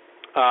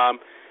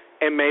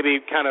 And maybe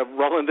kind of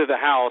rolling through the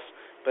house.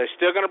 They're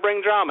still going to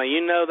bring drama. You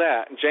know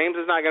that. James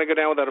is not going to go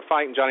down without a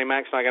fight, and Johnny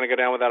Mac's not going to go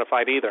down without a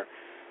fight either.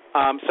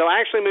 So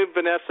I actually moved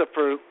Vanessa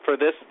for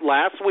this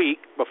last week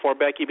before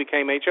Becky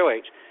became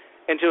HOH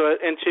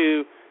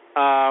into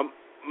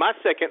my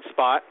second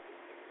spot.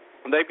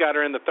 They've got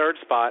her in the third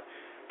spot.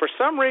 For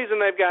some reason,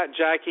 they've got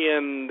Jackie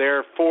in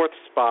their fourth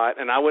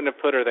spot, and I wouldn't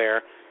have put her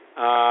there.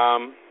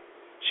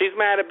 She's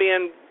mad at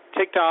being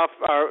ticked off,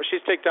 or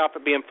she's ticked off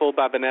at being fooled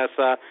by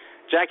Vanessa.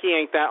 Jackie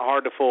ain't that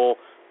hard to fool.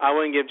 I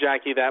wouldn't give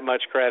Jackie that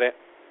much credit.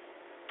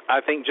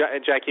 I think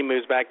Jackie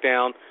moves back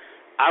down.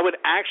 I would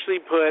actually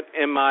put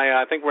in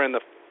my, I think we're in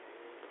the,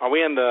 are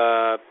we in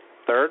the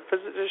third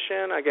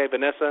position? I gave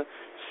Vanessa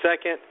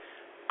second.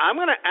 I'm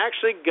going to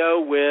actually go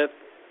with,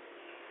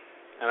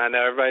 and I know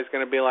everybody's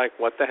going to be like,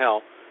 what the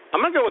hell? I'm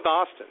going to go with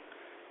Austin.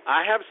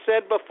 I have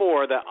said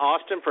before that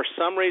Austin, for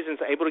some reason,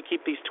 is able to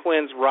keep these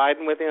twins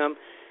riding with him,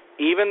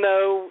 even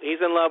though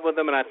he's in love with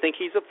them, and I think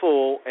he's a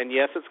fool, and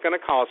yes, it's going to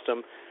cost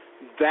him.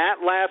 That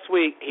last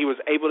week, he was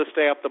able to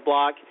stay off the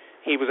block.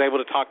 He was able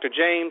to talk to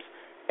James,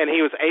 and he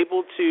was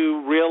able to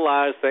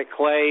realize that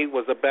Clay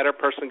was a better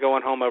person going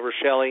home over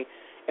Shelli,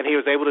 and he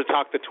was able to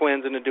talk the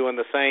twins into doing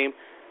the same.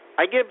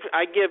 I give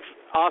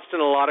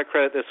Austin a lot of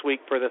credit this week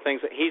for the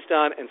things that he's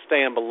done and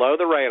staying below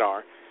the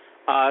radar.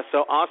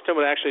 So Austin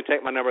would actually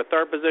take my number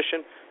 3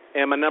 position.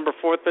 And my number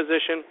 4th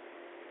position,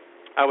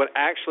 I would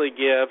actually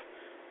give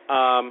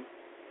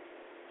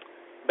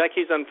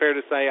Becky's unfair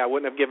to say. I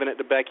wouldn't have given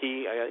it to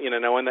Becky,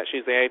 knowing that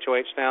she's the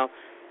HOH now.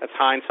 That's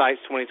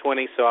hindsight's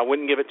 20/20, so I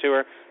wouldn't give it to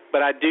her.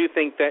 but I do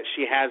think that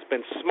she has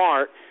been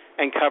smart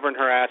and covering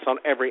her ass on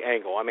every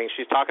angle. I mean,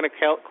 she's talking to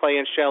Clay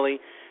and Shelly.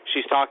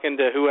 She's talking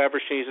to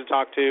whoever she needs to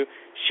talk to.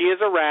 She is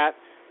a rat,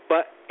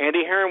 but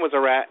Andy Herron was a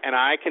rat, and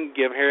I can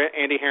give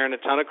Andy Herron a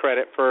ton of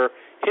credit for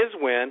his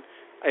win,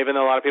 even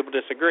though a lot of people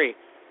disagree.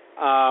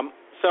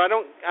 So I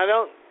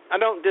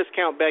don't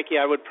discount Becky.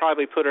 I would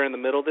probably put her in the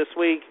middle this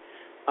week,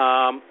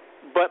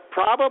 but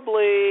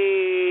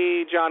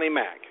probably Johnny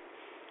Mac.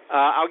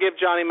 I'll give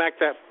Johnny Mac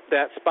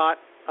that spot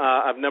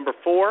of number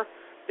 4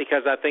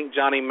 because I think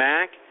Johnny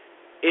Mac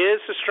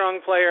is a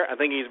strong player. I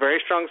think he's very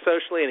strong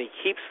socially, and he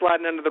keeps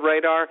sliding under the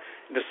radar.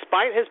 And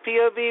despite his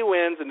POV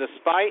wins and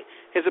despite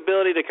his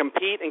ability to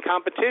compete in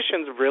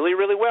competitions really,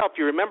 really well, if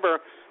you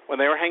remember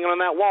when they were hanging on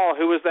that wall,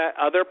 who was that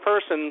other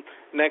person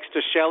next to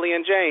Shelly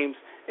and James?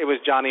 It was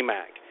Johnny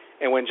Mac.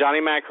 And when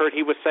Johnny Mac heard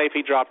he was safe,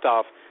 he dropped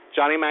off.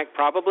 Johnny Mac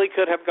probably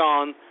could have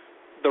gone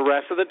the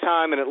rest of the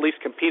time and at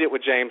least competed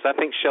with James. I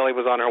think Shelly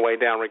was on her way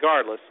down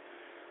regardless.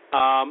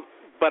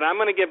 But I'm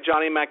going to give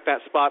Johnny Mac that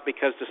spot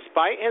because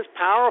despite his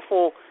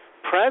powerful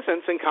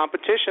presence in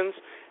competitions,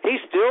 he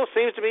still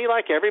seems to be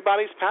like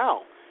everybody's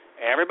pal.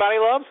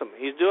 Everybody loves him.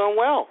 He's doing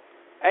well.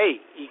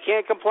 Hey, you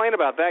can't complain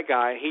about that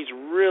guy. He's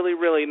really,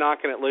 really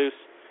knocking it loose.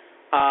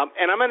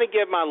 And I'm going to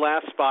give my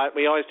last spot.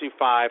 We always do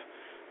 5.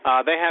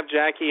 They have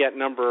Jackie at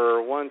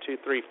number 1,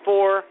 2, 3,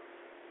 4.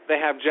 They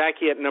have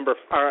Jackie at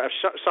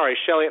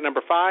Shelly at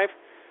number 5.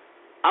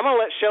 I'm going to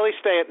let Shelly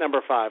stay at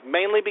number 5,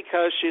 mainly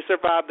because she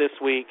survived this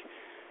week.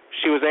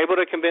 She was able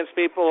to convince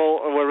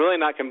people, or really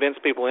not convince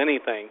people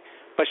anything,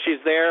 but she's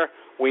there.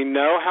 We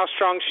know how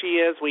strong she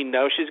is. We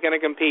know she's going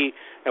to compete,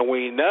 and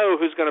we know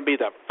who's going to be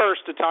the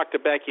first to talk to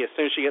Becky as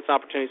soon as she gets an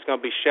opportunity. It's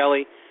going to be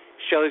Shelly.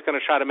 Shelly's going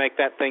to try to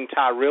make that thing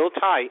tie real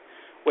tight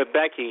with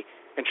Becky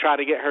and try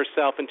to get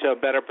herself into a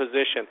better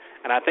position,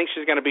 and I think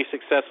she's going to be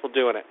successful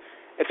doing it.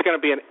 It's going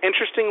to be an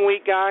interesting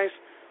week, guys.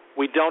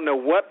 We don't know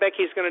what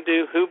Becky's going to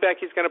do, who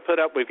Becky's going to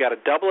put up. We've got a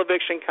double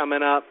eviction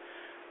coming up.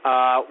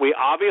 We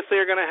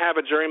obviously are going to have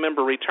a jury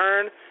member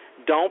return.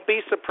 Don't be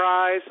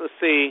surprised. Let's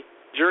see.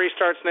 Jury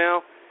starts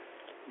now.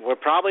 We'll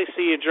probably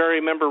see a jury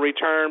member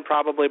return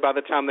probably by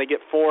the time they get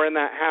 4 in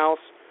that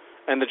house,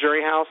 in the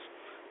jury house.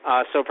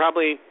 So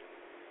probably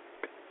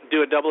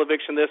do a double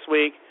eviction this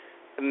week.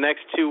 In the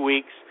next 2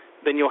 weeks,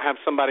 then you'll have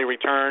somebody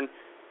return.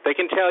 They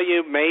can tell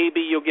you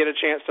maybe you'll get a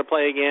chance to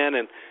play again,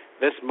 and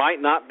this might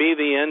not be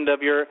the end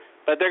of your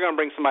 – but they're going to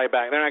bring somebody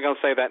back. They're not going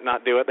to say that and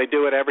not do it. They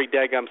do it every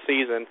daggum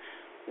season.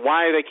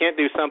 Why they can't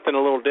do something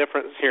a little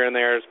different here and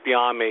there is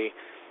beyond me,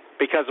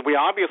 because we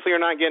obviously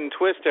are not getting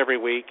Twist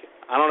every week.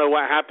 I don't know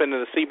what happened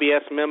to the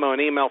CBS memo and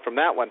email from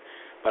that one,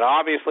 but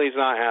obviously it's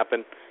not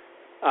happened.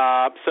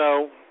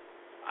 So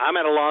I'm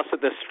at a loss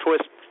at this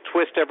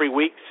Twist every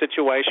week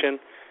situation.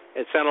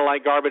 It sounded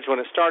like garbage when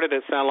it started.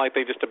 It sounded like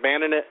they just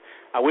abandoned it.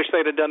 I wish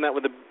they'd have done that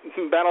with the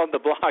Battle of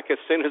the Block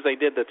as soon as they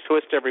did the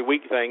Twist every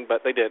week thing,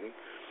 but they didn't.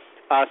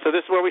 So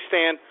this is where we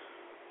stand.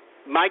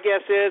 My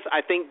guess is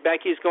I think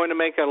Becky's going to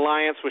make an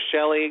alliance with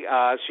Shelly.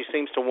 She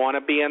seems to want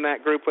to be in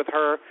that group with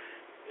her.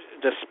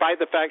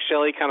 Despite the fact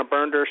Shelly kind of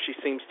burned her, she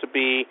seems to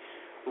be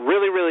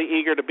really, really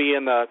eager to be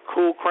in the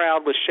cool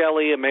crowd with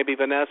Shelly and maybe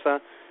Vanessa.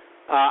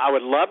 I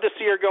would love to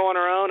see her go on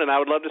her own, and I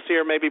would love to see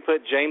her maybe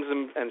put James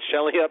and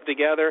Shelly up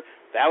together.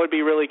 That would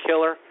be really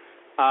killer.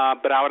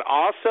 But I would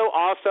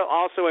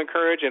also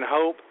encourage and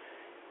hope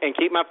and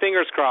keep my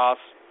fingers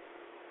crossed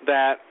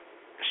that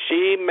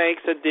she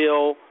makes a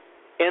deal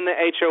in the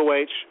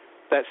HOH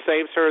that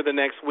saves her the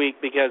next week,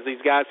 because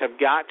these guys have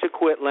got to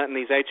quit letting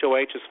these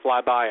HOHs fly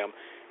by them.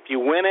 If you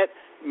win it,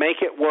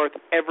 make it worth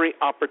every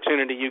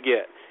opportunity you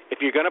get. If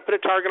you're going to put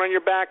a target on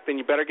your back, then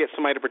you better get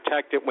somebody to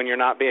protect it when you're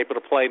not be able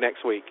to play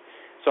next week.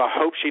 So I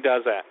hope she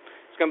does that.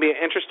 It's going to be an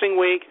interesting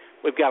week.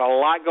 We've got a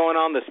lot going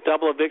on this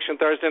double eviction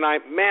Thursday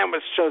night. Man,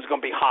 this show's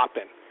going to be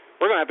hopping.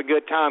 We're going to have a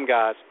good time,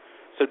 guys.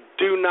 So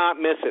do not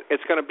miss it.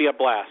 It's going to be a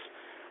blast.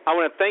 I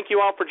want to thank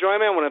you all for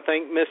joining me. I want to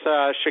thank Miss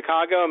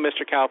Chicago and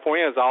Mr.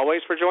 California, as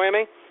always, for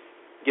joining me,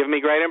 giving me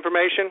great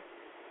information,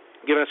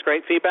 giving us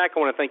great feedback.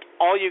 I want to thank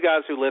all you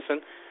guys who listen.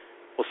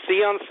 We'll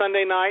see you on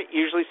Sunday night.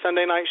 Usually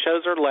Sunday night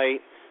shows are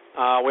late.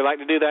 We like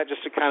to do that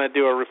just to kind of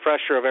do a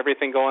refresher of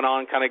everything going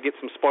on, kind of get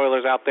some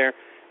spoilers out there.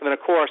 And then,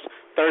 of course,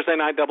 Thursday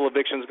night double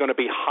eviction is going to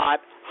be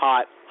hot,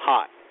 hot,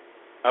 hot.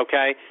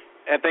 Okay?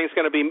 That thing's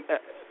going to be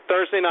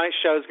Thursday night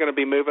show is going to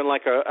be moving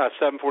like a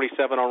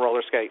 747 on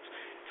roller skates.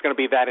 It's going to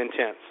be that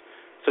intense.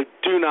 So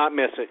do not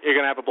miss it. You're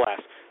going to have a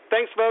blast.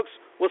 Thanks, folks.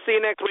 We'll see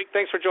you next week.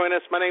 Thanks for joining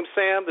us. My name's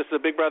Sam. This is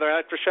the Big Brother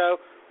After Show.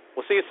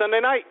 We'll see you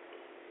Sunday night.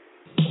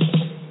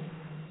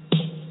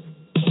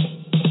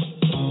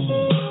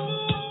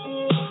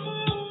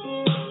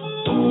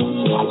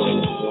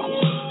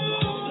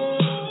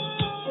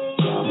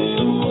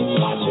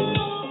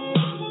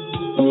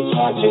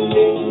 Watching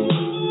me.